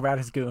to talk about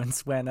his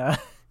goons when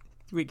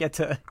we get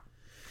to.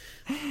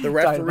 The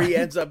referee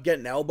ends up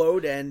getting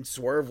elbowed, and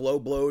Swerve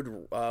low-blowed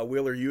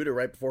Wheeler Yuta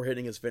right before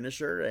hitting his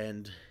finisher,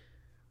 and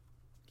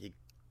he,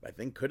 I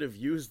think, could have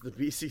used the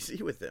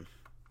BCC with him.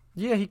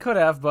 Yeah, he could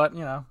have, but,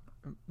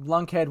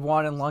 Lunkhead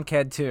 1 and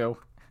Lunkhead 2.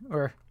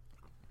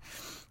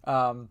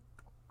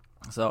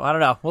 So, I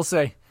don't know. We'll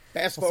see.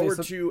 Fast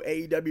forward to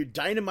AEW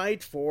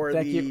Dynamite for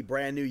the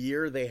brand new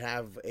year. They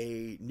have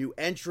a new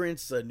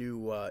entrance, a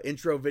new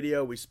intro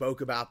video. We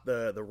spoke about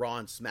the Raw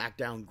and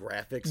SmackDown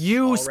graphics.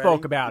 You already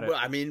spoke about it.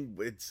 I mean,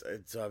 it's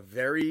a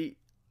very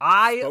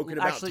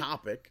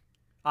topic.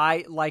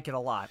 I like it a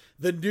lot.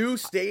 The new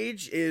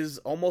stage is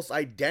almost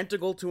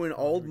identical to an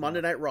old Monday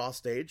Night Raw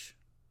stage.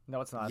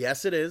 No, it's not.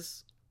 Yes, it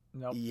is.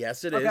 Nope.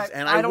 Yes, it is.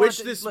 And I wish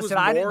this was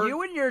more...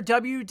 You and your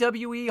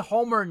WWE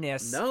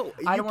homerness. No,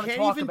 I you don't can't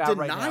talk even about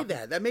deny right now.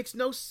 that. That makes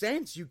no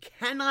sense. You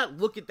cannot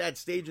look at that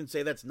stage and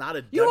say that's not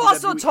a You WWE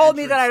also told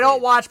me that I don't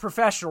stage. watch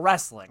professional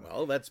wrestling.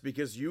 Well, that's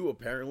because you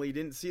apparently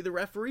didn't see the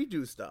referee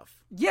do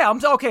stuff. Yeah,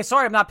 okay,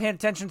 sorry, I'm not paying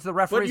attention to the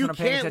referees. But you I'm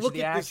paying can't attention look to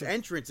the at this action.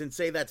 entrance and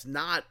say that's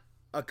not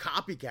a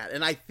copycat.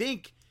 And I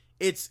think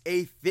it's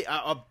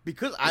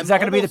because I'm Is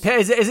that going to be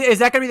is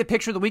that going to be the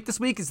picture of the week this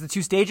week? Is the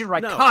two stages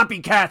right? No.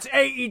 Copycats,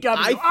 AEW.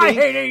 I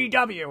hate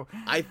AEW.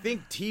 I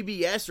think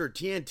TBS or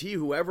TNT,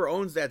 whoever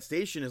owns that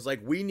station, is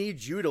like, we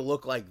need you to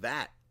look like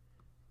that.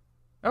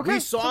 Okay, we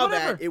saw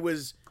that it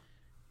was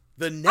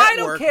the network. I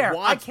don't care.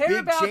 I care big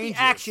about changes.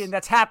 the action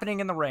that's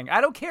happening in the ring.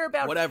 I don't care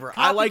about whatever. Copycats.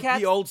 I like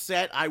the old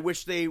set. I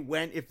wish they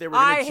went if they were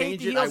going to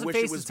change it. I wish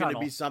it was going to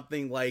be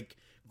something like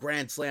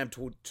Grand Slam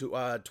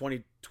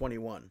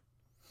 2021.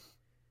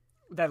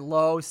 That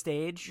low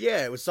stage.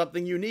 Yeah, it was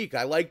something unique.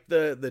 I like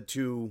the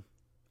two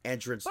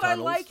entrance tunnels.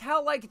 I like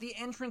how the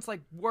entrance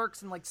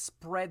works and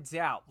spreads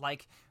out.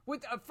 Like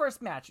with a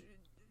first match,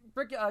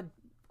 the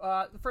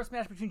first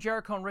match between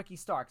Jericho and Ricky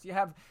Starks. You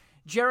have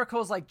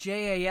Jericho's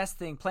JAS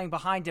thing playing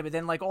behind him, and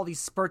then all these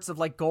spurts of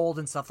gold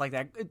and stuff like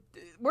that.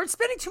 We're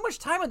spending too much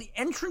time on the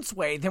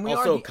entranceway than we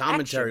are on the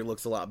commentary action.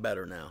 looks a lot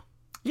better now.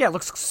 Yeah, it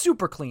looks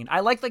super clean. I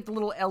like the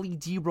little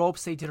LED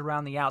ropes they did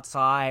around the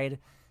outside.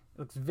 It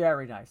looks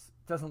very nice.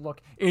 Doesn't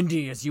look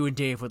indie, as you and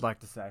Dave would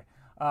like to say.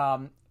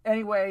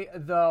 Anyway,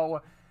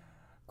 though,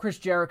 Chris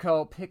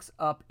Jericho picks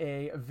up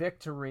a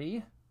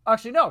victory.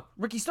 Actually, no.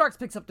 Ricky Starks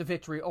picks up the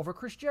victory over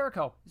Chris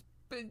Jericho.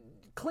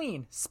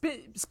 Clean.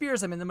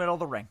 Spears him in the middle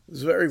of the ring. It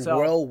was very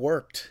well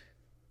worked.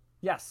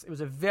 Yes, it was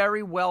a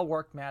very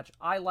well-worked match.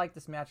 I like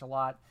this match a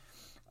lot.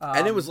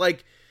 And it was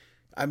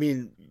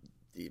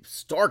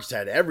Starks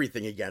had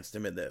everything against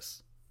him in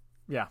this.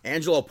 Yeah.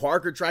 Angelo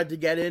Parker tried to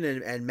get in,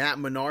 and Matt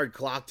Menard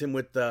clocked him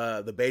with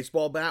the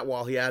baseball bat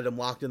while he had him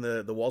locked in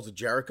the walls of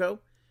Jericho.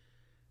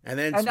 And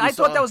then I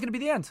thought that was going to be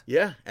the end.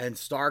 Yeah, and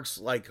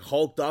Starks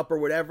hulked up or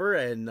whatever,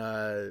 and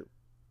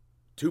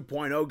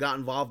 2.0 got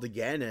involved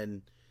again,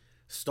 and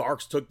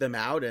Starks took them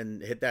out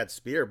and hit that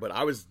spear. But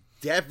I was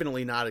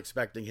definitely not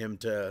expecting him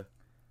to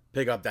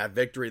pick up that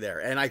victory there.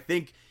 And I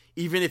think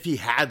even if he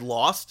had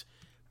lost,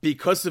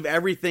 because of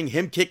everything,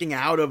 him kicking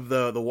out of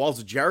the walls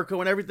of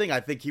Jericho and everything, I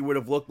think he would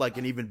have looked like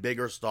an even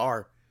bigger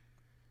star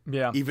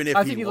Yeah. Even if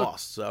I he think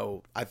lost.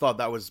 So I thought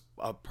that was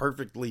a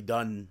perfectly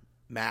done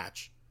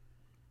match.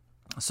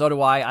 So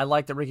do I. I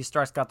like that Ricky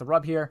Starks got the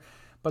rub here.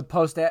 But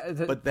post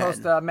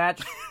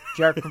match,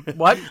 Jericho.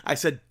 What? I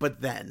said,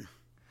 but then.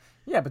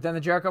 Yeah, but then the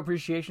Jericho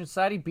Appreciation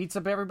Society beats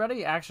up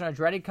everybody. Action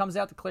Andretti comes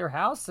out to clear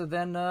house. And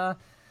then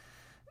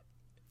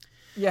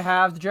you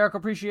have the Jericho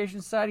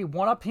Appreciation Society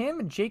one-up him.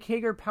 And Jake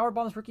Hager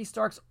powerbombs Ricky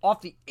Starks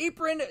off the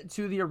apron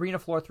to the arena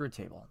floor through a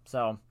table.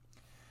 So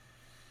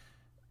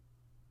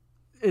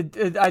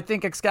I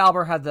think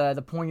Excalibur had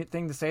the poignant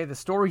thing to say. The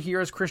story here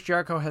is Chris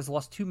Jericho has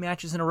lost 2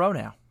 matches in a row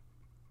now.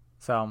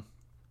 So,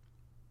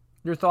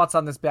 your thoughts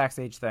on this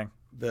backstage thing?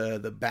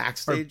 The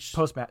backstage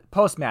post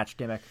match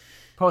gimmick.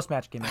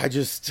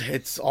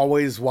 It's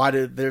always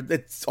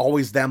it's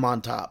always them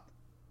on top.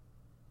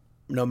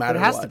 No matter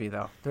what. It has to be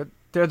though.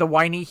 They're the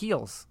whiny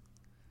heels.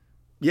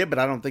 Yeah, but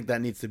I don't think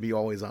that needs to be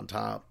always on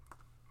top.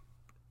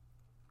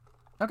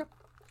 Okay.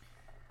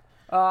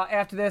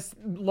 After this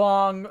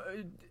long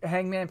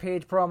Hangman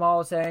Page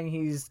promo saying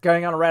he's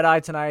going on a red eye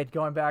tonight,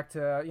 going back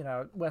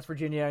to West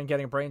Virginia and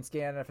getting a brain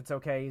scan, and if it's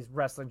okay, he's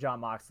wrestling Jon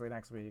Moxley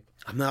next week.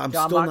 I'm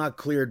still not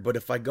cleared, but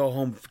if I go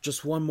home for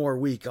just one more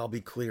week, I'll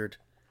be cleared.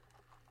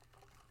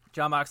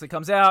 Jon Moxley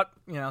comes out,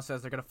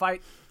 says they're gonna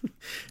fight.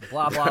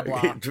 Blah blah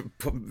blah.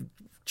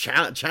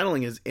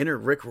 Channeling his inner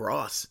Rick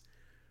Ross.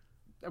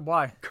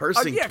 Why?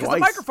 Cursing twice. Because the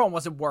microphone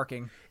wasn't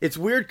working. It's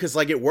weird because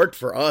it worked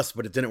for us,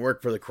 but it didn't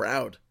work for the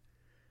crowd.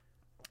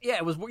 Yeah,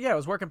 it was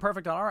working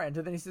perfect on our end.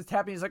 And then he's just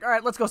happy. He's like, all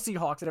right, let's go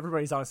Seahawks. And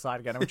everybody's on his side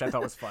again, which I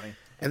thought was funny.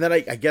 And then I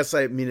guess,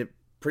 it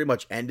pretty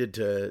much ended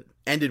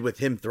with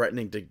him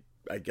threatening to,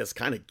 I guess,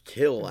 kind of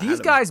kill Adam. These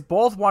guys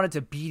both wanted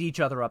to beat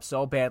each other up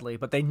so badly,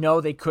 but they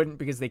know they couldn't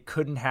because they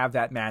couldn't have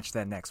that match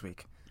then next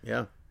week.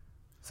 Yeah.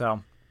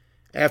 So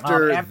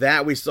After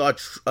that, we saw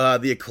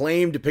the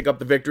Acclaimed to pick up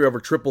the victory over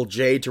Triple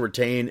J to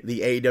retain the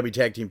AEW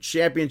Tag Team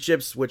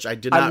Championships, which I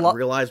did not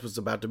realize was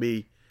about to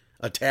be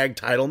a tag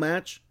title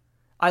match.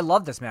 I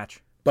love this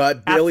match.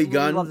 But Billy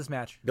Gunn, love this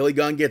match. Billy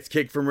Gunn gets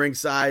kicked from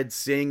ringside.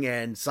 Singh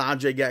and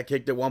Sanjay got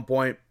kicked at one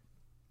point.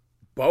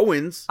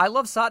 Bowens. I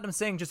love Satnam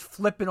Singh just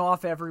flipping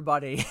off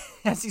everybody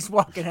as he's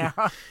walking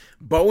out.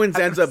 Bowens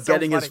ends up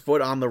getting his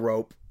foot on the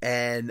rope,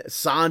 and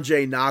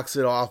Sanjay knocks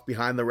it off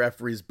behind the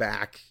referee's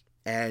back.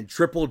 And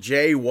Triple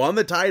J won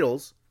the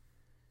titles,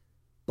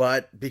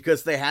 but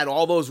because they had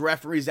all those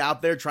referees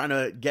out there trying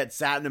to get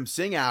Satnam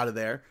Singh out of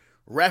there,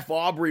 Ref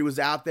Aubrey was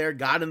out there,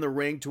 got in the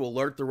ring to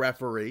alert the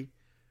referee,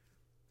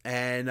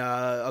 and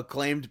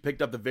Acclaimed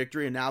picked up the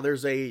victory, and now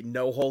there's a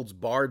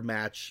no-holds-barred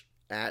match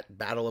at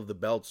Battle of the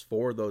Belts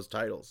for those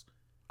titles.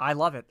 I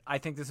love it. I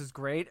think this is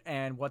great,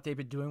 and what they've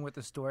been doing with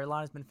the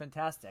storyline has been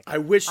fantastic. I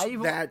wish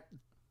that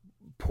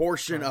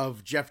portion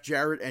of Jeff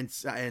Jarrett and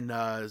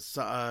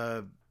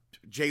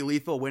Jay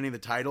Lethal winning the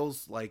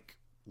titles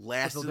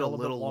lasted a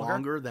little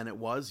longer than it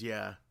was.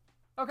 Yeah.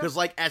 Okay. Because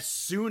as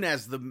soon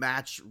as the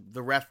match,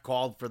 the ref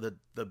called for the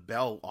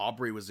bell,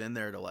 Aubrey was in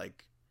there to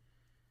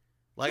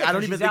I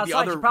don't even think the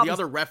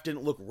other ref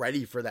didn't look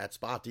ready for that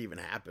spot to even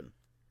happen.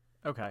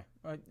 Okay.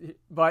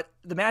 But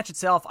the match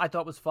itself I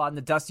thought was fun.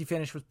 The Dusty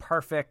finish was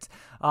perfect.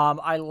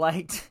 I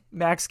liked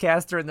Max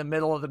Caster in the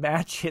middle of the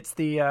match hits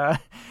the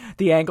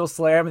ankle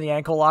slam and the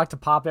ankle lock to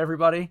pop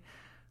everybody,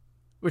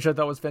 which I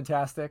thought was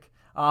fantastic.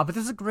 But this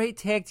is a great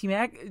tag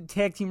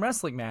team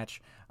wrestling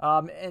match.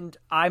 And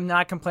I'm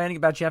not complaining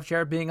about Jeff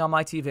Jarrett being on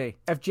my TV.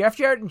 If Jeff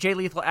Jarrett and Jay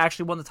Lethal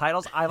actually won the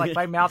titles,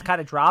 my mouth kind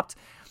of dropped.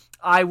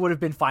 I would have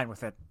been fine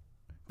with it.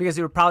 Because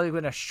it would probably have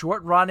been a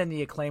short run and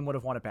the Acclaim would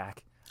have won it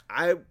back.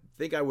 I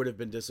think I would have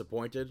been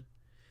disappointed.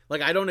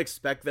 I don't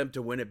expect them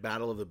to win at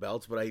Battle of the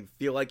Belts, but I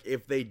feel like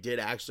if they did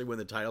actually win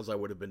the titles, I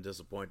would have been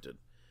disappointed.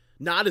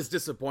 Not as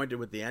disappointed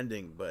with the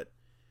ending, but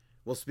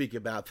we'll speak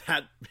about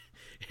that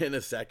in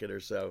a second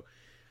or so.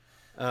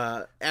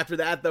 After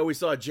that, though, we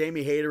saw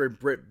Jamie Hayter and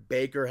Britt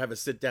Baker have a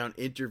sit-down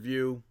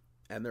interview,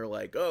 and they're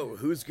like, oh,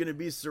 who's going to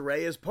be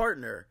Saraya's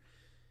partner?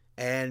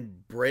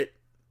 And Britt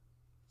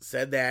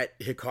said that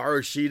Hikaru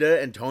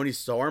Shida and Toni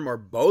Storm are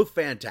both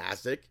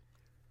fantastic,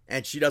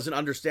 and she doesn't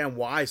understand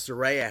why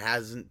Saraya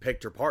hasn't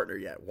picked her partner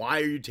yet. Why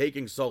are you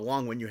taking so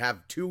long when you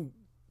have two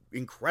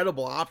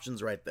incredible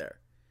options right there?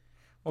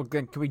 Well,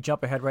 can we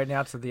jump ahead right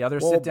now to the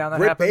other sit-down that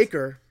Britt happens?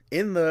 Baker,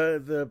 in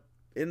the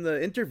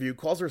interview,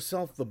 calls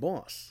herself the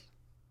boss.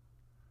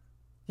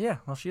 Yeah,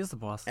 well, she is the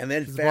boss. And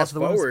then She's fast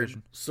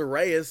forward,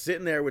 Saraya's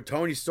sitting there with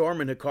Toni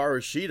Storm and Hikaru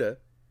Shida.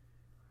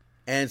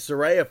 And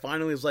Saraya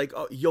finally is like,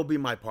 oh, you'll be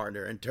my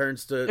partner, and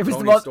turns to Toni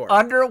Storm. It was the most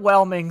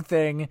underwhelming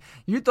thing.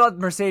 You thought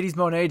Mercedes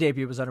Moné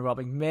debut was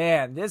underwhelming.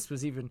 Man, this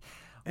was even...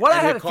 What I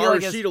had a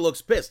feeling is... Hikaru Shida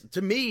looks pissed.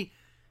 To me,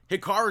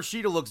 Hikaru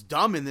Shida looks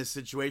dumb in this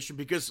situation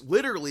because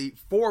literally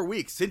 4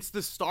 weeks since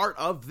the start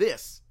of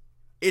this,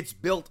 it's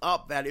built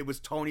up that it was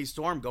Toni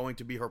Storm going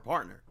to be her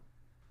partner.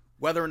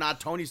 Whether or not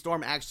Toni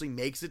Storm actually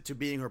makes it to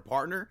being her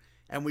partner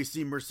and we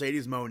see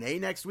Mercedes Moné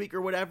next week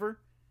or whatever,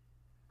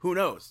 who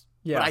knows?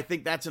 Yeah. But I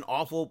think that's an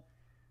awful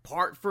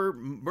part for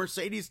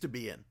Mercedes to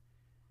be in.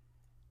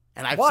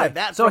 And I've Why? said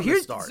that from the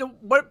start. So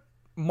what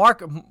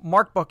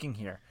Mark booking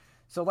here.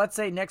 So let's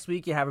say next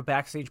week you have a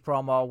backstage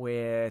promo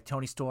with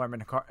Toni Storm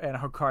and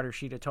Hikaru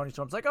Shida. Toni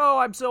Storm's like, "Oh,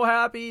 I'm so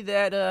happy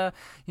that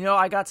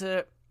I got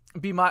to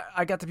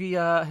be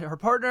her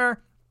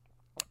partner."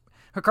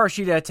 Hikaru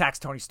Shida attacks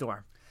Toni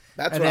Storm.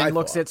 That's and what then I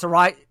looks thought. at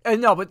Saraya.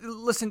 No, but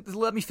listen,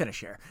 let me finish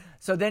here.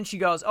 So then she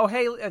goes, "Oh,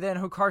 hey," and then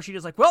Hikaru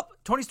Shida's like, "Well,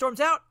 Toni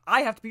Storm's out.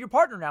 I have to be your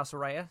partner now,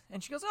 Saraya."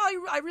 And she goes,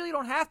 "Oh, I really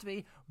don't have to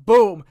be."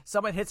 Boom!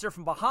 Someone hits her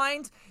from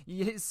behind.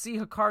 You see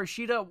Hikaru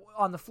Shida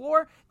on the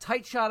floor.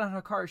 Tight shot on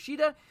Hikaru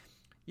Shida.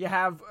 You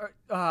have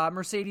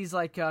Mercedes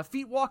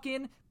feet walk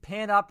in,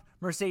 pan up.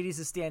 Mercedes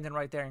is standing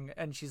right there,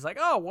 and she's like,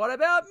 "Oh, what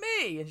about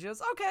me?" And she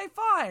goes, "Okay,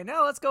 fine.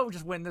 Now let's go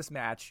just win this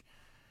match."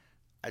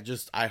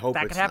 I hope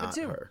That it's could happen not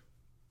too. her.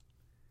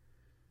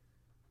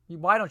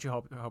 Why don't you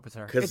hope it's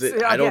her? Because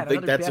It's, I don't again,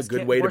 think another that's a best good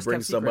kept- way to worst bring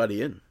kept secret.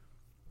 somebody in.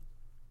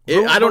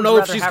 Who I don't would know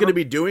if rather she's have going to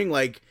her- be doing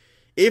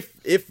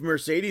if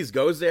Mercedes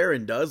goes there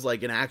and does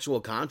like an actual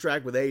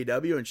contract with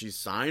AEW and she's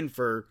signed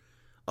for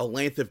a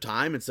length of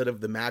time instead of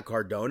the Matt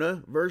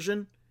Cardona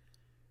version.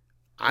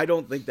 I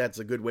don't think that's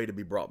a good way to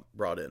be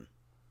brought in.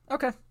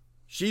 Okay.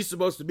 She's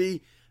supposed to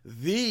be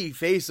the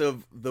face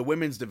of the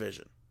women's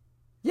division.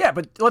 Yeah,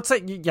 but let's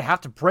say you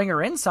have to bring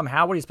her in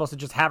somehow. What are you supposed to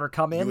just have her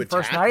come in You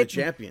first attack night? the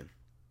champion.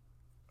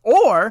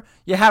 Or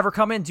you have her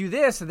come in, do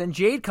this, and then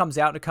Jade comes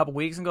out in a couple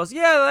weeks and goes,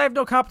 "Yeah, I have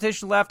no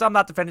competition left. I'm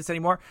not defending this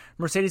anymore."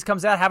 Mercedes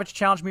comes out, "How about you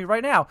challenge me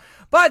right now?"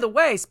 By the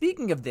way,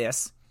 speaking of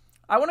this,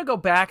 I want to go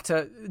back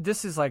to,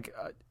 this is like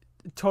a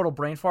total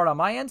brain fart on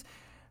my end.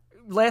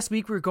 Last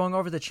week we were going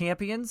over the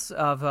champions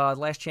of,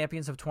 last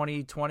champions of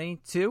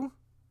 2022.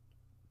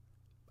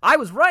 I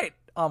was right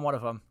on one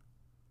of them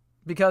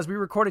because we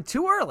recorded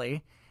too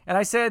early. And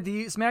I said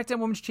the SmackDown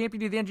Women's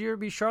Champion of the end of the year would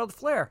be Charlotte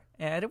Flair.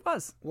 And it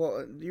was.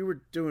 Well, you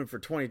were doing for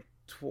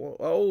 2012.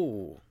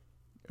 Oh.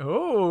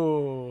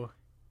 Oh.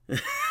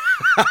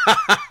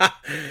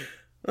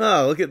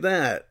 Oh, look at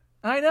that.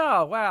 I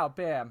know. Wow.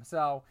 Bam.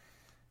 So,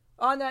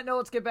 on that note,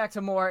 let's get back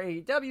to more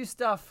AEW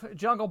stuff.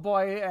 Jungle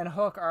Boy and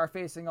Hook are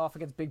facing off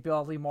against Big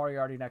Bill and Lee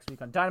Moriarty next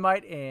week on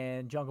Dynamite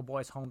in Jungle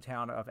Boy's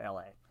hometown of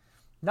LA.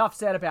 Enough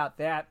said about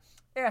that.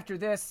 After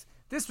this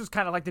was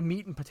kind of like the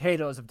meat and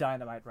potatoes of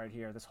Dynamite right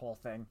here, this whole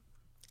thing.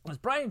 It was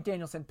Bryan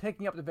Danielson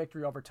picking up the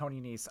victory over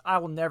Tony Nese. I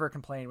will never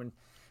complain when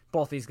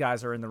both these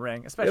guys are in the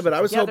ring, especially Yeah, but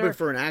I was together. hoping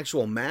for an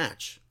actual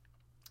match.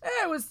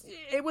 It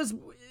was.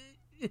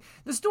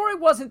 The story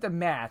wasn't the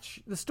match.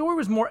 The story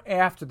was more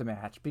after the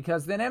match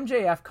because then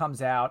MJF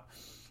comes out.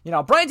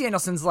 Bryan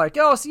Danielson's like,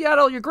 "Oh,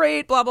 Seattle, you're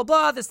great, blah, blah,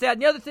 blah, this, that,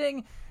 and the other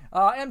thing.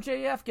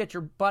 MJF, get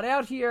your butt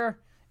out here."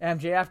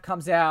 MJF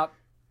comes out,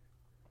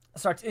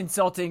 starts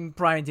insulting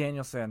Bryan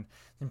Danielson.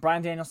 And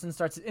Bryan Danielson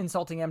starts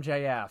insulting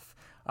MJF.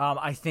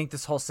 I think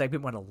this whole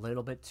segment went a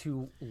little bit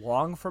too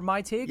long for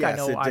my take. Yes, I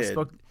know it did.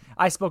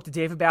 I spoke to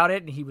Dave about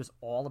it, and he was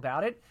all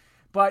about it.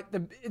 But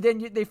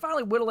then they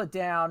finally whittle it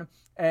down,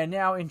 and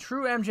now in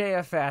true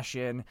MJF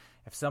fashion,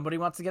 if somebody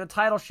wants to get a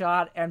title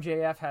shot,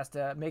 MJF has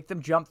to make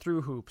them jump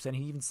through hoops, and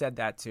he even said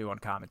that too on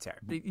commentary.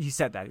 He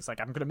said that. He's like,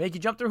 "I'm going to make you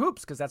jump through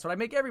hoops because that's what I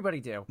make everybody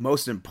do."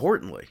 Most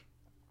importantly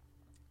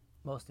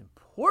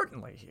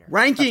here,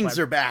 rankings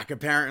are back,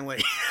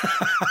 apparently.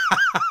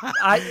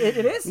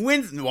 It is?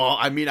 Wins. Well,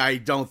 I mean, I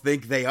don't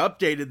think they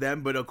updated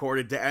them, but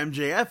according to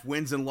MJF,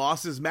 wins and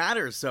losses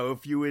matter. So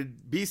if you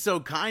would be so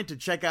kind to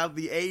check out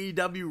the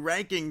AEW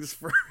rankings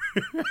for...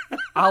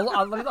 I'll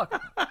let me look.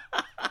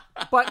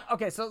 But,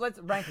 okay, so let's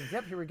rankings.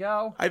 Yep, here we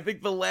go. I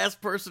think the last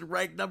person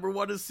ranked number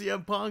 1 is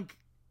CM Punk.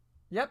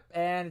 Yep,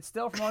 and it's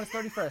still from August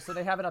 31st, so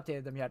they haven't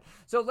updated them yet.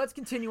 So let's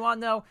continue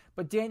on, though.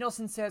 But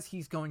Danielson says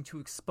he's going to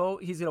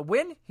he's going to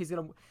win.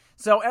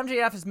 So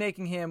MJF is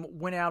making him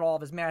win out all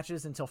of his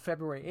matches until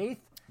February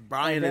 8th.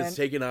 Brian is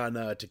taking on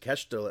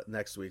Takeshita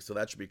next week, so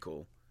that should be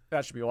cool.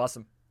 That should be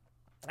awesome.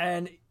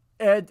 And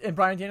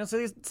Bryan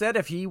Danielson said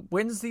if he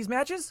wins these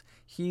matches,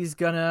 he gets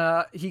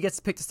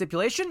to pick the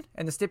stipulation,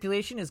 and the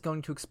stipulation is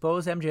going to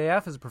expose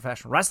MJF as a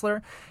professional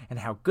wrestler and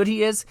how good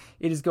he is.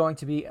 It is going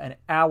to be an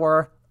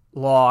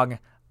hour-long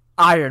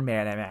Iron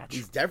Man match.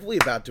 He's definitely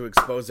about to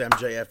expose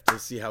MJF to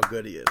see how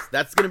good he is.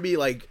 That's going to be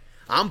like,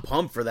 I'm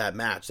pumped for that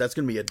match. That's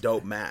going to be a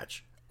dope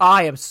match.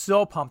 I am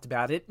so pumped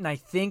about it, and I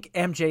think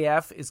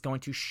MJF is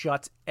going to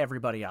shut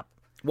everybody up.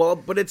 Well,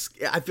 but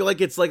I feel like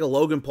it's like a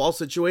Logan Paul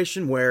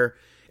situation where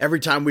every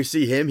time we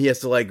see him, he has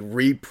to like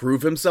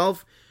reprove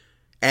himself.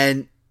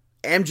 And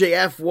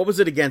MJF, what was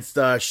it against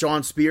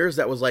Sean Spears?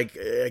 That was like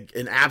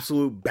an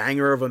absolute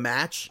banger of a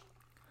match.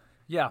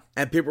 Yeah.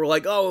 And people were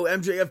like, "Oh,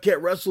 MJF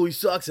can't wrestle, he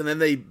sucks." And then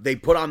they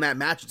put on that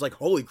match. It's like,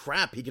 holy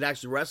crap, he could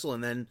actually wrestle.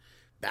 And then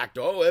back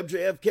to, "Oh,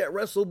 MJF can't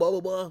wrestle, blah,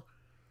 blah, blah."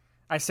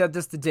 I said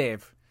this to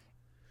Dave.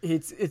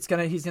 He's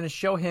gonna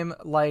show him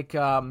like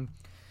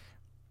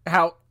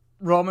how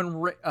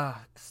Roman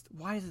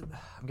why is it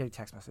I'm getting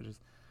text messages.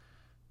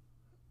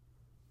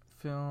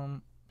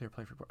 Film their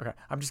play report. Okay.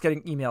 I'm just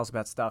getting emails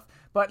about stuff.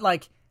 But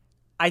like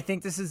I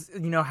think this is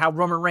how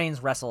Roman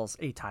Reigns wrestles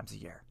 8 times a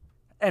year.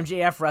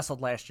 MJF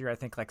wrestled last year, I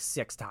think, like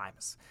 6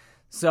 times.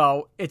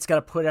 So it's got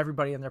to put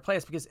everybody in their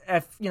place because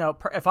if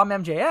I'm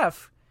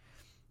MJF,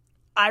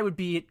 I would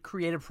be at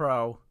Creative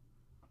Pro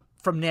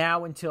from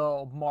now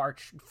until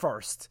March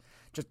 1st,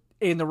 just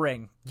in the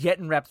ring,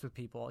 getting reps with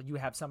people. You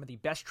have some of the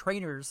best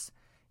trainers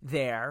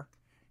there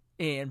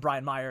in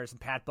Brian Myers and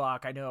Pat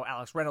Buck. I know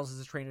Alex Reynolds is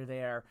a trainer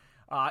there.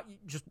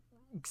 Just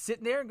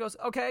sitting there and goes,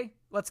 okay,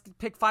 let's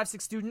pick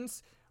 5-6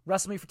 students,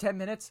 wrestle me for 10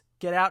 minutes,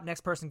 get out,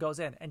 next person goes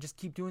in, and just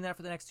keep doing that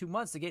for the next 2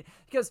 months to get,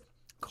 because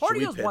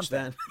cardio's one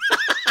thing.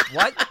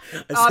 What?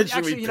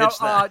 Actually,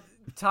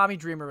 Tommy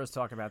Dreamer was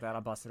talking about that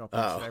on Busted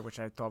Open today, which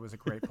I thought was a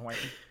great point.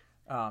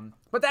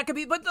 But that could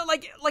be,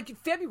 like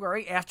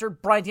February after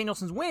Bryan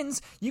Danielson's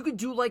wins, you could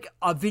do like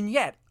a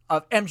vignette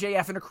of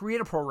MJF in a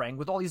Creator Pro ring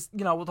with all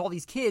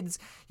these kids,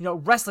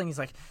 wrestling. He's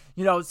like,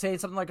 saying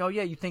something like, "Oh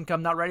yeah, you think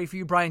I'm not ready for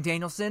you, Bryan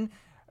Danielson?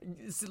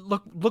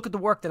 Look at the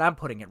work that I'm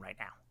putting in right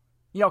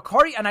now."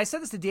 Cardio, and I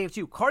said this to Dave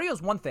too. Cardio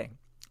is one thing.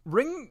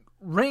 Ring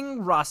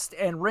rust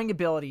and ring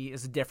ability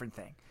is a different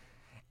thing.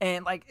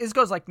 And like this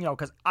goes like,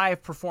 because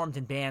I've performed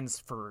in bands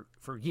for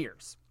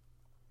years.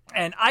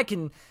 And I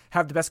can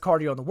have the best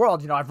cardio in the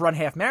world. I've run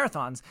half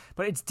marathons,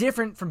 but it's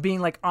different from being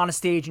like on a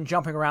stage and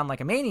jumping around like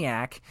a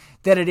maniac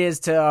than it is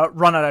to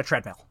run on a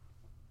treadmill.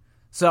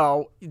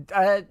 So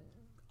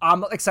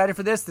I'm excited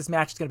for this. This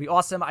match is going to be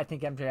awesome. I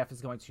think MJF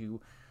is going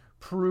to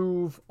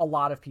prove a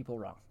lot of people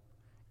wrong.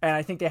 And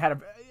I think they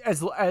had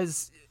as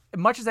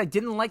much as I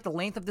didn't like the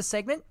length of the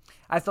segment,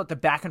 I thought the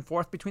back and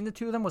forth between the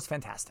two of them was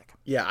fantastic.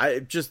 Yeah, I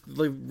just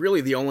really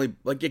the only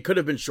it could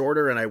have been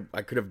shorter, and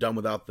I could have done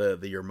without the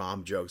your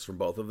mom jokes from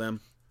both of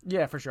them.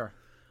 Yeah, for sure.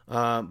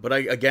 But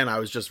I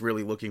was just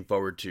really looking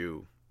forward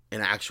to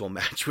an actual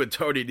match with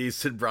Tony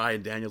Nese and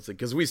Bryan Danielson,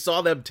 because we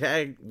saw them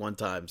tag one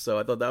time, so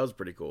I thought that was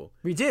pretty cool.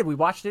 We did. We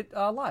watched it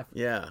live.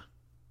 Yeah.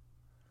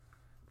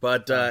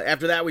 But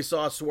after that, we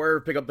saw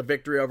Swerve pick up the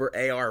victory over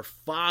AR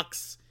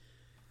Fox.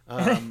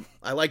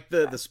 I like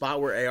the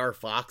spot where AR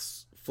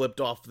Fox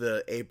flipped off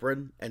the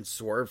apron and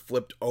Swerve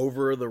flipped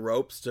over the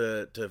ropes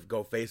to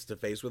go face to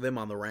face with him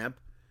on the ramp.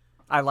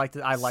 I liked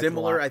it.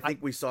 Similar. It a lot. I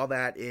think we saw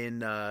that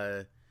in.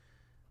 I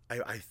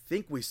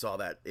think we saw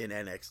that in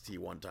NXT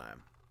one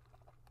time.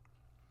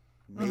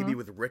 Maybe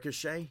with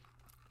Ricochet.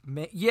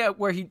 Yeah, it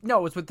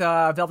was with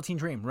Velveteen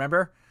Dream.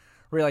 Remember,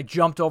 where he like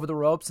jumped over the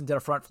ropes and did a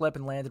front flip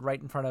and landed right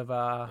in front of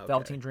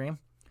Velveteen Dream.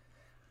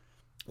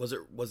 Was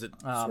it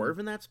Swerve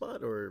in that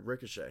spot or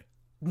Ricochet?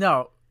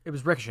 No, it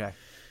was Ricochet.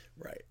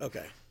 Right.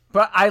 Okay.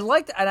 But I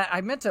liked, and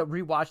I meant to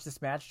rewatch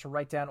this match to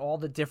write down all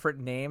the different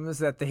names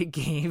that they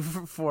gave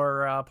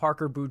for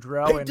Parker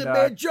Boudreaux Painted and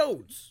Man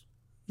Jones.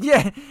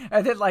 Yeah,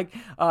 and then like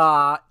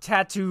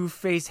tattoo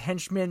face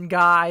henchman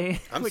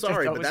guy. I'm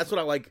sorry, but that's what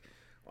I like.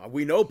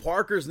 We know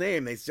Parker's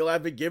name. They still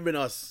haven't given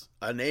us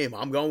a name.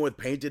 I'm going with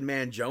Painted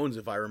Man Jones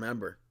if I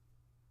remember.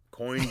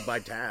 Coined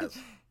by Taz.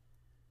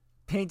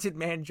 Painted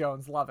Man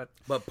Jones, love it.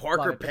 But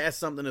Parker passed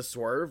something to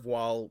Swerve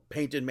while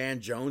Painted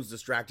Man Jones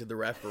distracted the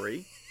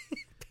referee.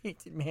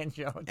 Painted Man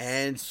Jones.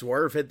 And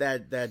Swerve hit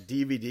that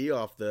DVD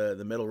off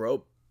the middle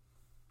rope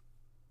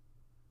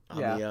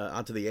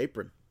onto the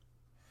apron.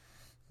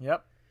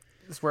 Yep.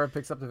 Swerve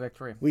picks up the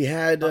victory. We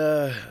had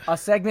a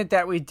segment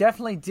that we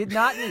definitely did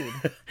not need,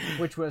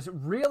 which was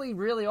really,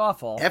 really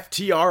awful.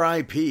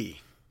 FTRIP.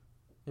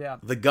 Yeah.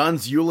 The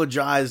Guns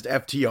eulogized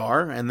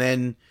FTR, and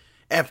then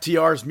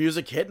FTR's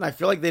music hit, and I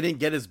feel like they didn't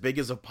get as big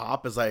as a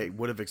pop as I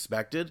would have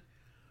expected.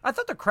 I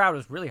thought the crowd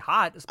was really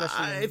hot,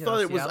 especially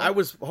I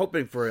was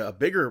hoping for a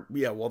bigger,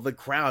 the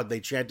crowd,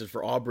 they chanted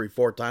for Aubrey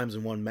 4 times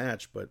in one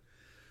match, but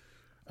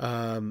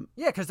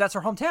because that's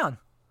her hometown.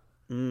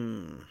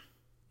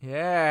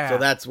 Yeah. So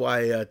that's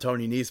why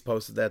Tony Nese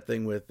posted that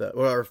thing with,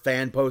 or a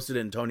fan posted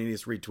it and Tony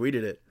Nese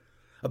retweeted it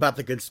about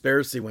the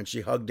conspiracy when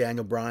she hugged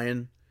Daniel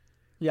Bryan.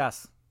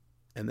 Yes.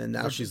 And then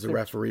now she's the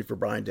referee for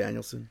Bryan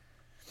Danielson.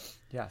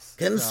 Yes.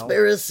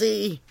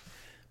 Conspiracy.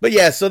 But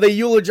yeah, so they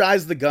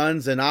eulogized the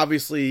Guns, and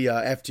obviously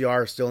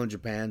FTR is still in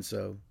Japan,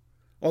 so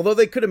although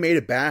they could have made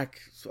it back,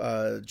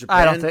 Japan.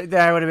 I don't think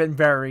that would have been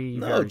very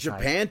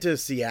Japan tight. To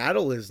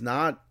Seattle is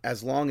not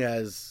as long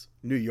as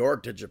New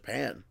York to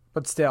Japan.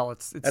 But still,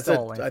 it's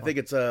still I think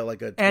it's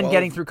like a 12, and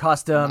getting through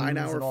customs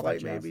 9-hour and all flight,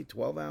 that jazz. maybe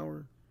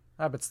 12-hour.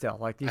 But still,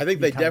 like I think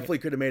they definitely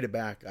could have made it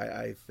back.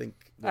 I think.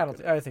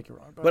 I think you're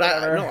wrong. But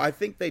I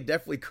think they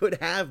definitely could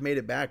have made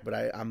it back. But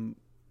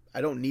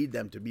I don't need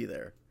them to be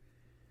there.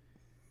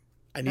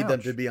 I need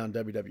them to be on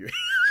WWE.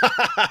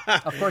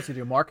 Of course you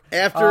do, Mark.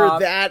 After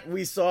that,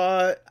 we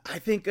saw, I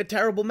think, a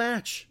terrible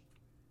match.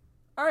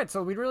 All right,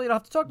 so we really don't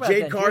have to talk about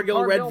Jade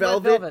Cargill, Red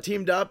Velvet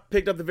teamed up,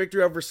 picked up the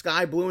victory over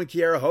Sky Blue and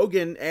Kiera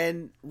Hogan,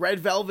 and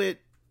Red Velvet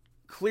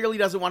clearly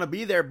doesn't want to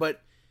be there,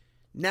 but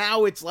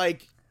now it's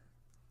like,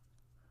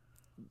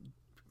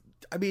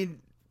 I mean,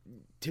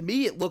 to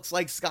me, it looks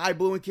like Sky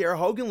Blue and Kiera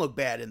Hogan look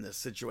bad in this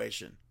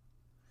situation.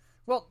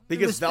 Well,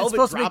 because Velvet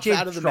drops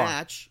out of the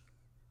match.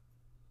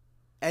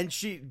 And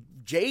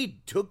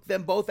Jade took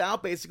them both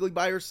out basically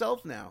by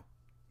herself now.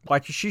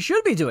 Like she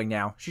should be doing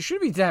now. She should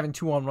be having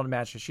 2-on-1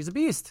 matches. She's a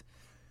beast.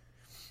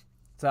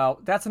 So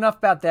that's enough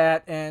about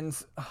that. And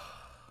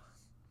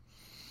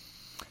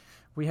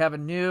we have a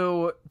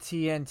new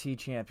TNT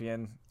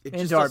champion it in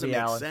just Darby doesn't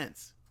make Allin.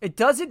 sense. It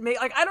doesn't make,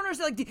 like, I don't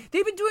understand. Like,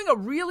 they've been doing a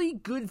really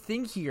good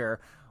thing here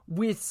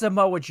with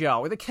Samoa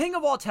Joe, the king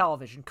of all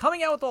television,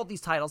 coming out with all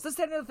these titles, this,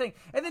 that, and the other thing.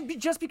 And then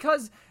just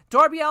because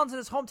Darby Allin's in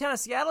his hometown of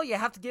Seattle, you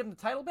have to give him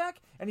the title back.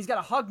 And he's got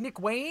to hug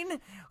Nick Wayne,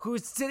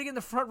 who's sitting in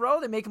the front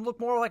row. They make him look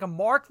more like a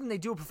mark than they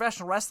do a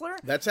professional wrestler.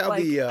 That's how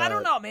I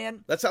don't know,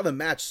 man. That's how the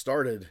match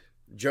started.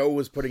 Joe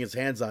was putting his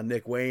hands on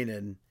Nick Wayne,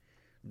 and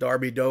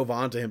Darby dove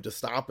onto him to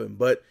stop him.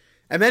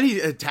 And then he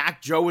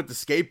attacked Joe with the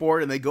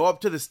skateboard, and they go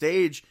up to the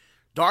stage.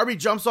 Darby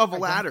jumps off a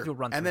ladder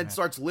and then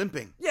starts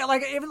limping. Yeah,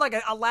 like even like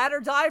a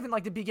ladder dive in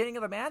like the beginning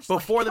of the match.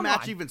 Before the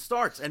match even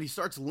starts, and he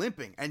starts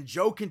limping. And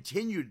Joe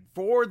continued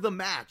for the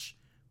match,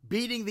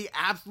 beating the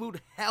absolute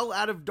hell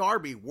out of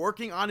Darby,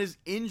 working on his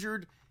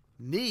injured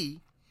knee,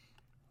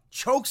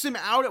 chokes him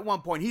out at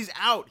one point. He's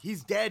out.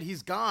 He's dead.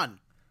 He's gone.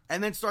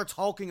 And then starts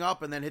hulking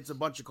up and then hits a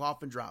bunch of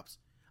coffin drops.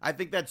 I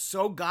think that's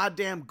so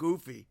goddamn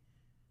goofy.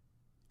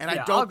 And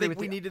I don't think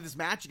we needed this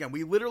match again.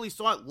 We literally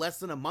saw it less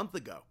than a month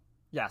ago.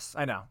 Yes,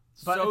 I know.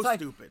 But so it's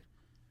stupid.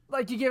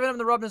 Like, you giving him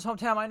the rub in his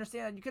hometown, I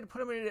understand. You could have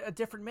put him in a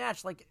different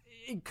match. Like,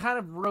 it kind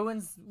of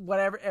ruins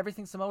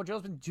everything Samoa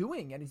Joe's been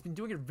doing, and he's been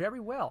doing it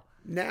very well.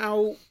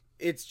 Now,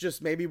 it's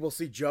just maybe we'll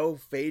see Joe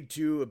fade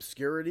to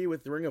obscurity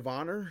with the Ring of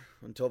Honor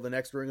until the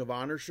next Ring of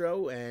Honor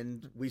show,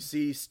 and we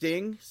see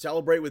Sting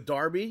celebrate with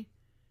Darby.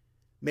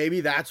 Maybe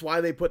that's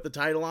why they put the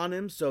title on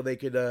him, so they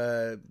could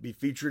be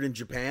featured in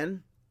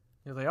Japan.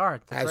 Yeah, they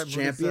are. As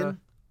champion.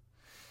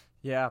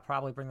 Yeah,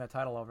 probably bring that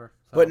title over.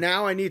 So. But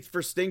now I need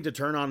for Sting to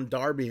turn on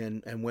Darby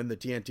and win the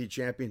TNT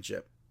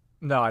Championship.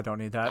 No, I don't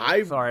need that.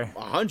 Sorry.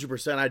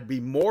 100%. I'd be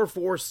more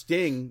for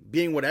Sting,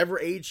 being whatever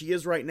age he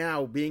is right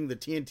now, being the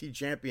TNT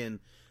Champion,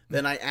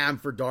 than I am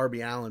for Darby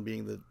Allin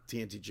being the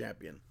TNT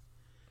Champion.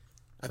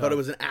 I thought it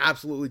was an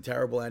absolutely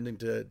terrible ending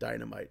to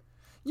Dynamite.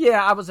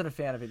 Yeah, I wasn't a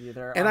fan of it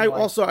either. And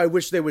I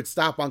wish they would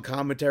stop on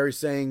commentary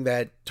saying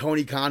that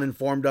Tony Khan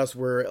informed us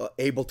we're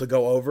able to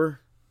go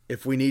over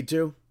if we need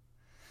to.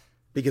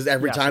 Because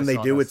every time they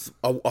do, it's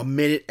a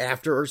minute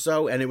after or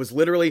so. And it was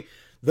literally,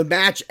 the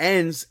match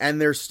ends and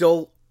they're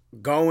still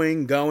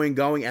going.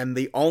 And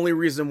the only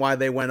reason why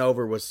they went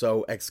over was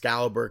so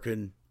Excalibur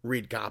can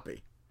read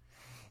copy.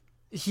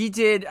 He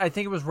did, I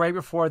think it was right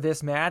before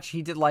this match,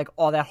 he did like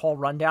all that whole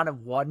rundown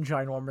in one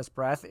ginormous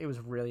breath. It was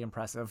really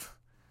impressive.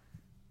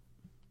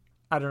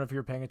 I don't know if you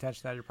were paying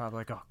attention to that. You're probably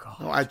like, oh, God.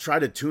 Oh, I try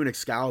to tune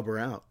Excalibur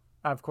out.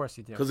 Of course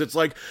you do. Because it's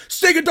like,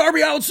 Sting and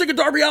Darby Allin, Sting and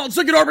Darby Allin,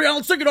 Sting and Darby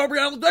Allin, Sting and Darby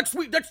Allin, next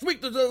week. I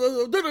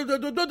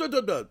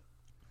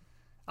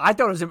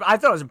thought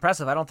it was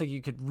impressive. I don't think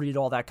you could read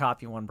all that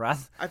copy in one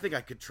breath. I think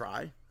I could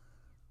try.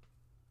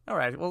 All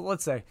right, well,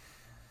 let's say.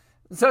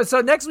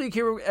 So next week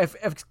here, if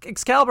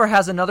Excalibur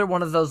has another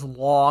one of those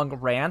long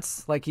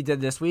rants like he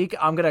did this week,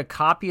 I'm going to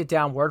copy it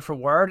down word for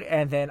word,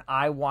 and then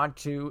I want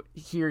to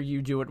hear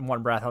you do it in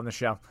one breath on the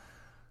show.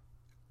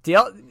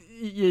 Deal?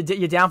 You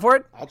down for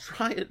it? I'll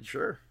try it,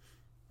 sure.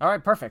 All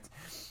right, perfect.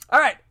 All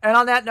right, and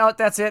on that note,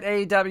 that's it.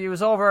 AEW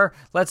is over.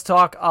 Let's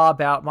talk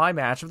about my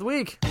match of the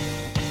week.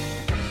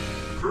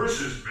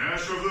 Chris's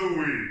match of the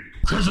week.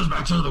 Chris's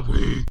match of the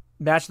week.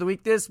 Match of the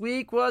week this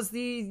week was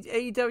the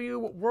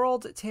AEW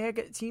World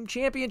Tag Team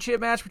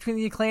Championship match between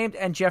the Acclaimed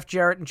and Jeff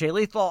Jarrett and Jay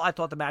Lethal. I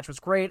thought the match was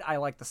great. I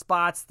liked the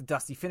spots. The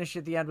dusty finish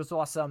at the end was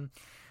awesome.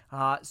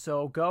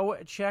 So go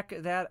check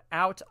that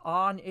out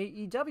on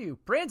AEW.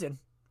 Brandon,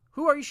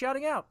 who are you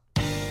shouting out?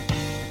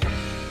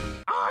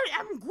 I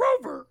am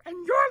Grover, and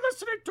you're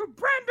listening to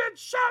Brandon's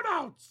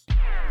Shoutouts.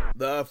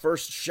 The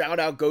first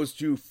shout-out goes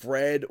to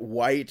Fred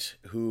White,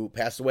 who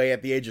passed away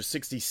at the age of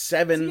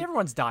 67. See,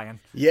 everyone's dying.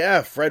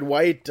 Yeah, Fred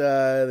White,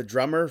 the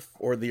drummer,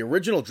 or the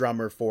original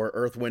drummer for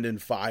Earth, Wind,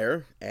 and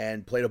Fire,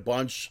 and played a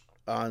bunch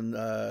on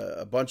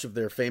a bunch of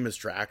their famous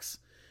tracks.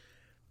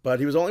 But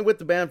he was only with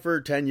the band for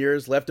 10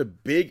 years, left a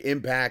big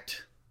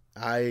impact.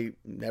 I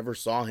never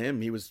saw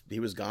him. He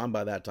was gone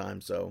by that time,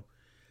 so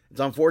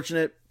it's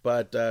unfortunate,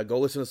 but go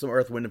listen to some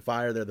Earth, Wind, and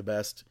Fire. They're the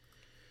best.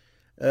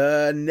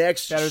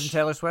 Next, better than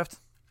Taylor Swift?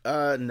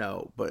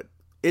 No, but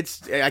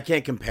I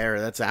can't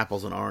compare. That's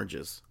apples and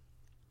oranges.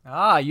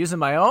 Using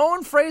my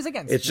own phrase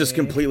against It's me. just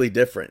completely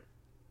different.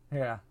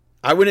 Yeah.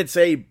 I wouldn't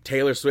say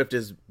Taylor Swift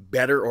is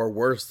better or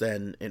worse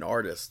than an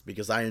artist,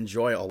 because I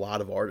enjoy a lot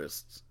of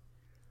artists.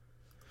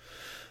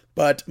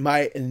 But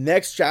my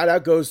next shout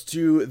out goes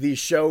to the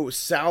show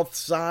South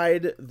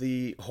Side.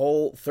 The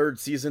whole third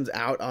season's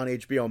out on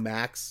HBO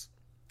Max.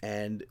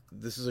 And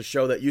this is a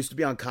show that used to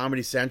be on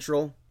Comedy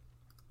Central.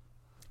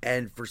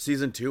 And for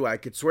season 2, I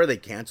could swear they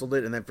canceled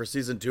it. And then for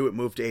season 2, it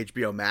moved to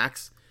HBO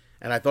Max.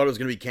 And I thought it was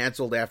going to be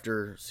canceled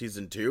after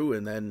season 2.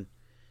 And then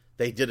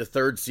they did a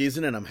third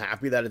season. And I'm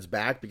happy that it's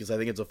back because I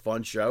think it's a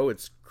fun show.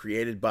 It's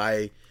created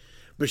by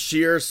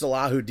Bashir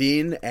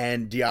Salahuddin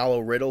and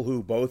Diallo Riddle,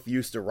 who both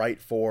used to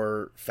write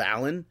for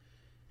Fallon.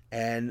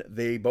 And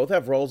they both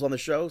have roles on the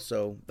show.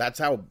 So that's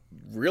how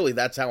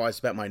I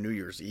spent my New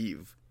Year's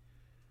Eve.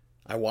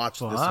 I watched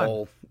this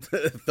whole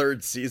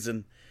third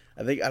season.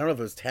 I don't know if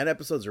it was 10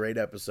 episodes or 8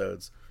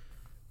 episodes.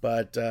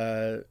 But,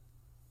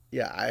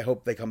 yeah, I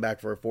hope they come back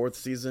for a fourth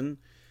season.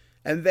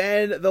 And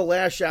then the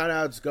last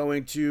shout-out's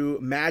going to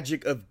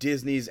Magic of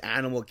Disney's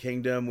Animal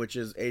Kingdom, which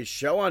is a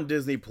show on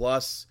Disney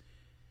Plus,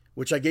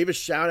 which I gave a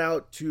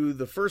shout-out to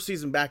the first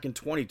season back in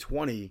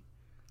 2020.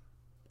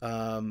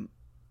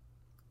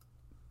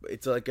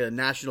 It's like a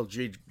National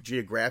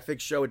Geographic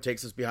show. It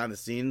takes us behind the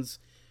scenes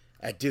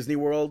at Disney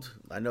World.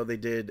 I know they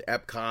did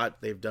Epcot.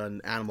 They've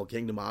done Animal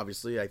Kingdom,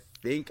 obviously. I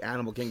think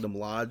Animal Kingdom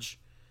Lodge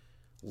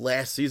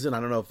last season.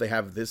 I don't know if they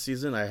have this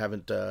season. I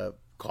haven't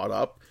caught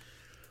up.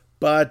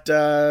 But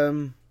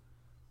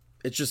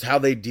it's just how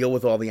they deal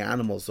with all the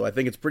animals. So I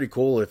think it's pretty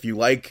cool. If you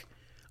like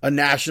a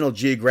National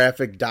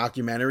Geographic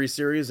documentary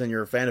series and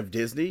you're a fan of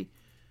Disney,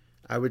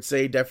 I would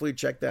say definitely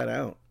check that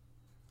out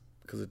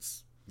because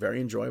it's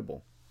very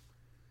enjoyable.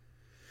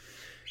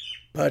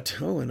 But,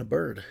 and a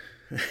bird.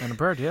 And a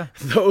bird, yeah.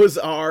 Those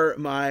are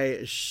my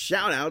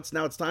shout-outs.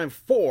 Now it's time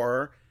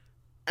for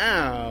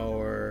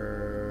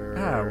our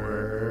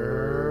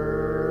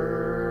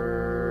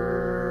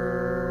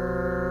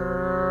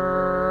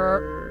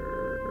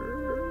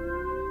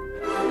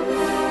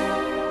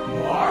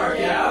Mark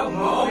Out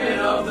Moment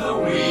of the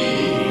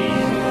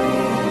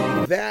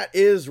Week. That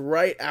is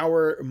right,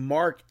 our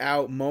Mark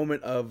Out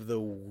Moment of the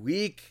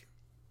Week.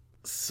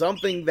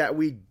 Something that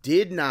we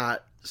did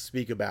not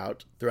speak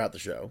about throughout the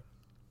show.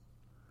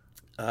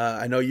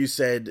 I know you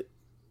said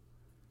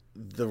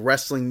the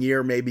wrestling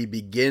year maybe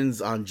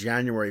begins on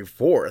January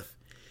 4th.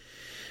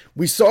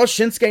 We saw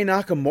Shinsuke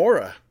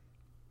Nakamura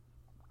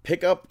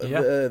pick up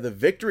the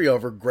victory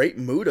over Great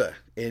Muta.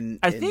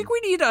 I think we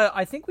need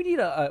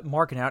a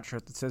Markin Out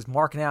shirt that says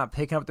Markin Out,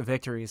 picking up the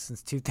victories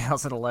since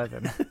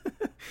 2011.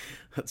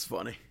 That's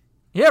funny.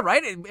 Yeah,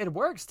 right. It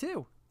works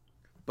too.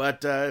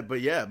 But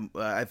yeah,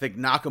 I think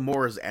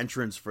Nakamura's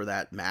entrance for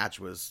that match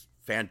was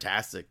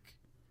fantastic.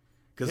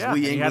 Because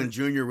Lee England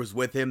Jr. was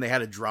with him. They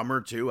had a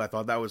drummer, too. I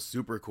thought that was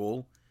super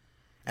cool.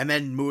 And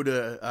then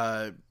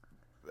Nakamura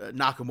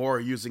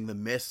using the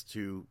mist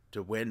to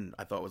win,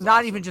 I thought was not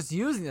awesome. Even just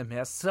using the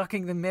mist,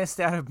 sucking the mist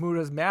out of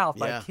Muta's mouth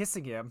by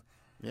kissing him.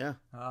 Yeah.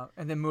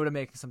 And then Muta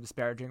making some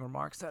disparaging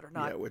remarks that are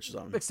not which is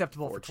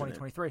acceptable for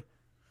 2023.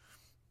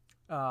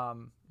 So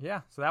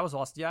that was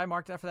awesome. Yeah, I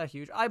marked out for that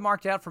huge. I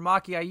marked out for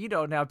Maki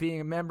Aito now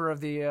being a member of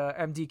the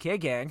MDK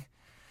gang.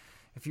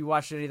 If you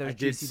watched any of those, I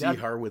did see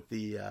her with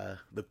the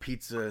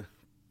pizza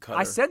cutter.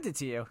 I sent it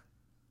to you.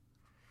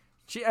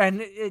 She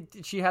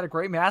had a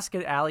great mask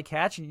at Alley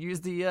Catch and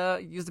used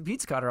the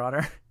pizza cutter on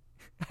her.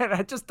 And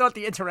I just thought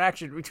the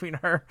interaction between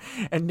her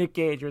and Nick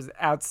Gage was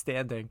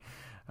outstanding.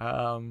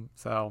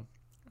 So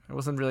I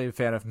wasn't really a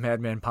fan of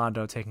Madman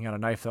Pondo taking out a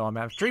knife though on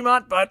Matt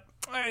Tremont, but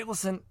hey,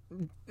 listen,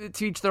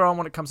 to each their own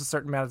when it comes to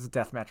certain matters of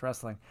deathmatch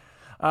wrestling.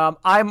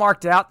 I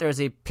marked out. There's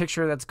a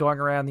picture that's going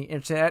around the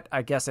internet.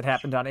 I guess it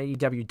happened on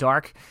AEW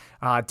Dark.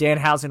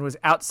 Danhausen was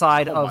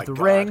outside of the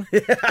ring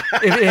in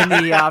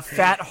the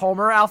fat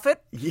Homer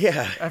outfit.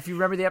 Yeah. If you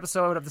remember the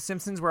episode of The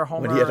Simpsons where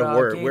Homer when he had to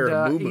gained wear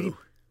a muumuu.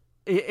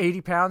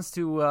 80 pounds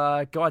to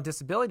go on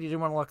disability. He didn't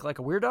want to look like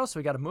a weirdo, so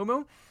he got a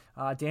muumuu.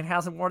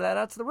 Danhausen wore that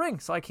out to the ring,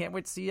 so I can't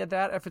wait to see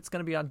that if it's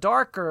going to be on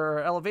Dark or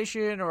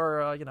Elevation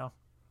or,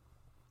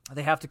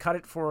 they have to cut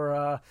it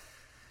for...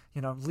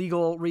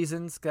 legal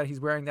reasons that he's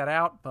wearing that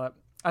out, but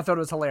I thought it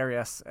was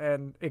hilarious.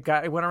 And it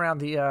went around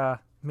the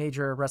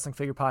Major Wrestling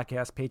Figure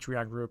Podcast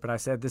Patreon group, and I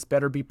said, this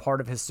better be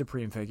part of his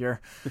Supreme figure.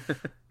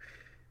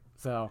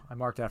 So I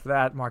marked out for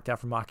that, marked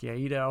out for Maki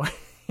Aito.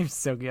 He was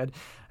so good.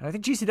 And I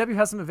think GCW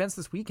has some events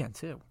this weekend,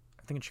 too.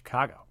 I think in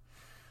Chicago.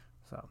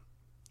 So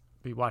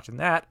be watching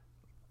that.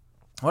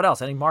 What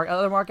else? Any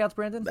other markouts,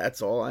 Brandon?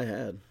 That's all I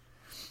had.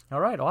 All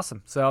right,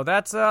 awesome. So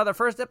that's the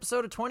first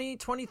episode of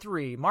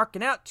 2023.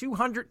 Marking out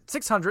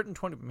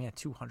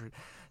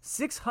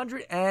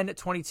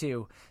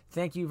 622.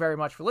 Thank you very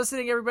much for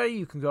listening, everybody.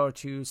 You can go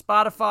to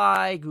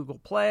Spotify, Google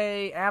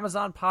Play,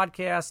 Amazon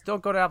Podcasts.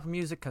 Don't go to Apple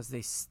Music because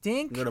they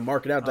stink. Go to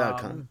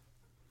markitout.com.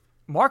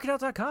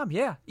 Markitout.com,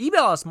 yeah.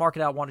 Email us,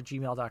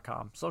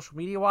 markitout1@gmail.com. Social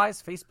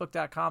media-wise,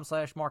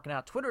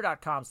 facebook.com/markinout,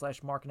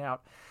 twitter.com/markinout,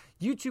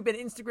 YouTube and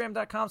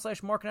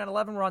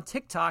Instagram.com/markinout11. We're on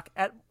TikTok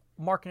at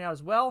Marking Out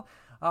as well.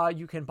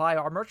 You can buy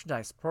our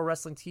merchandise,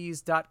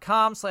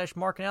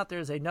 prowrestlingtees.com/marking out.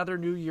 There's another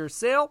New Year's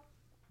sale,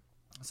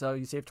 so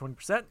you save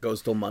 20%.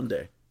 Goes till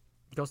Monday.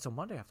 I have to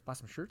buy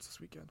some shirts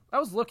this weekend. I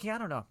was looking, I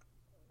don't know.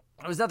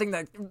 It was nothing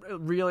that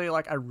really,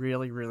 I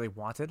really, really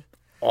wanted.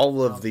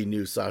 All of the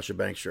new Sasha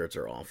Banks shirts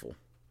are awful.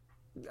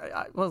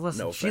 Well,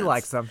 listen, No she offense.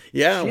 likes them.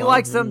 Yeah, she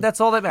likes them. That's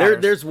all that matters.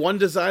 There's one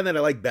design that I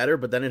like better,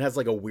 but then it has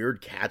like a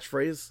weird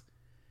catchphrase.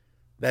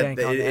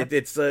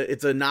 It's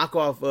a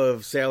knockoff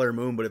of Sailor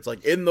Moon, but it's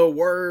like in the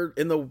words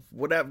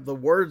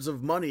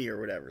of money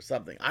or whatever,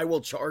 something. I will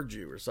charge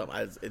you or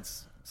something.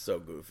 It's so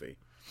goofy.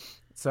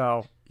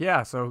 So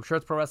yeah, so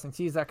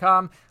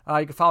shirtsprowrestlingtees.com.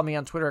 You can follow me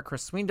on Twitter at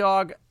Chris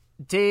Sweendog,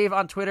 Dave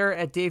on Twitter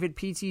at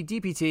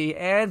DavidPTDPT,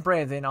 and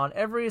Brandon on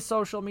every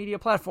social media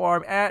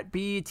platform at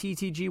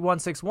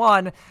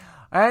BTTG161.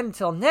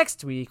 Until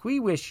next week,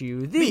 we wish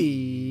you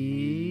the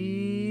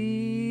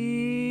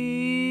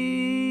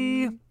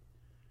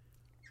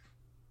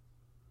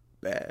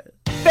Bad.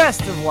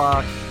 best of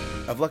luck.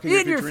 of luck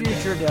In your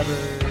future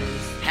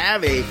endeavors.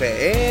 Have a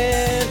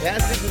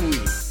fantastic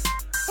week.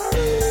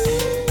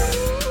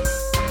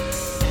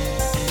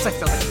 It's like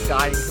a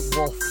dying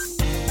wolf.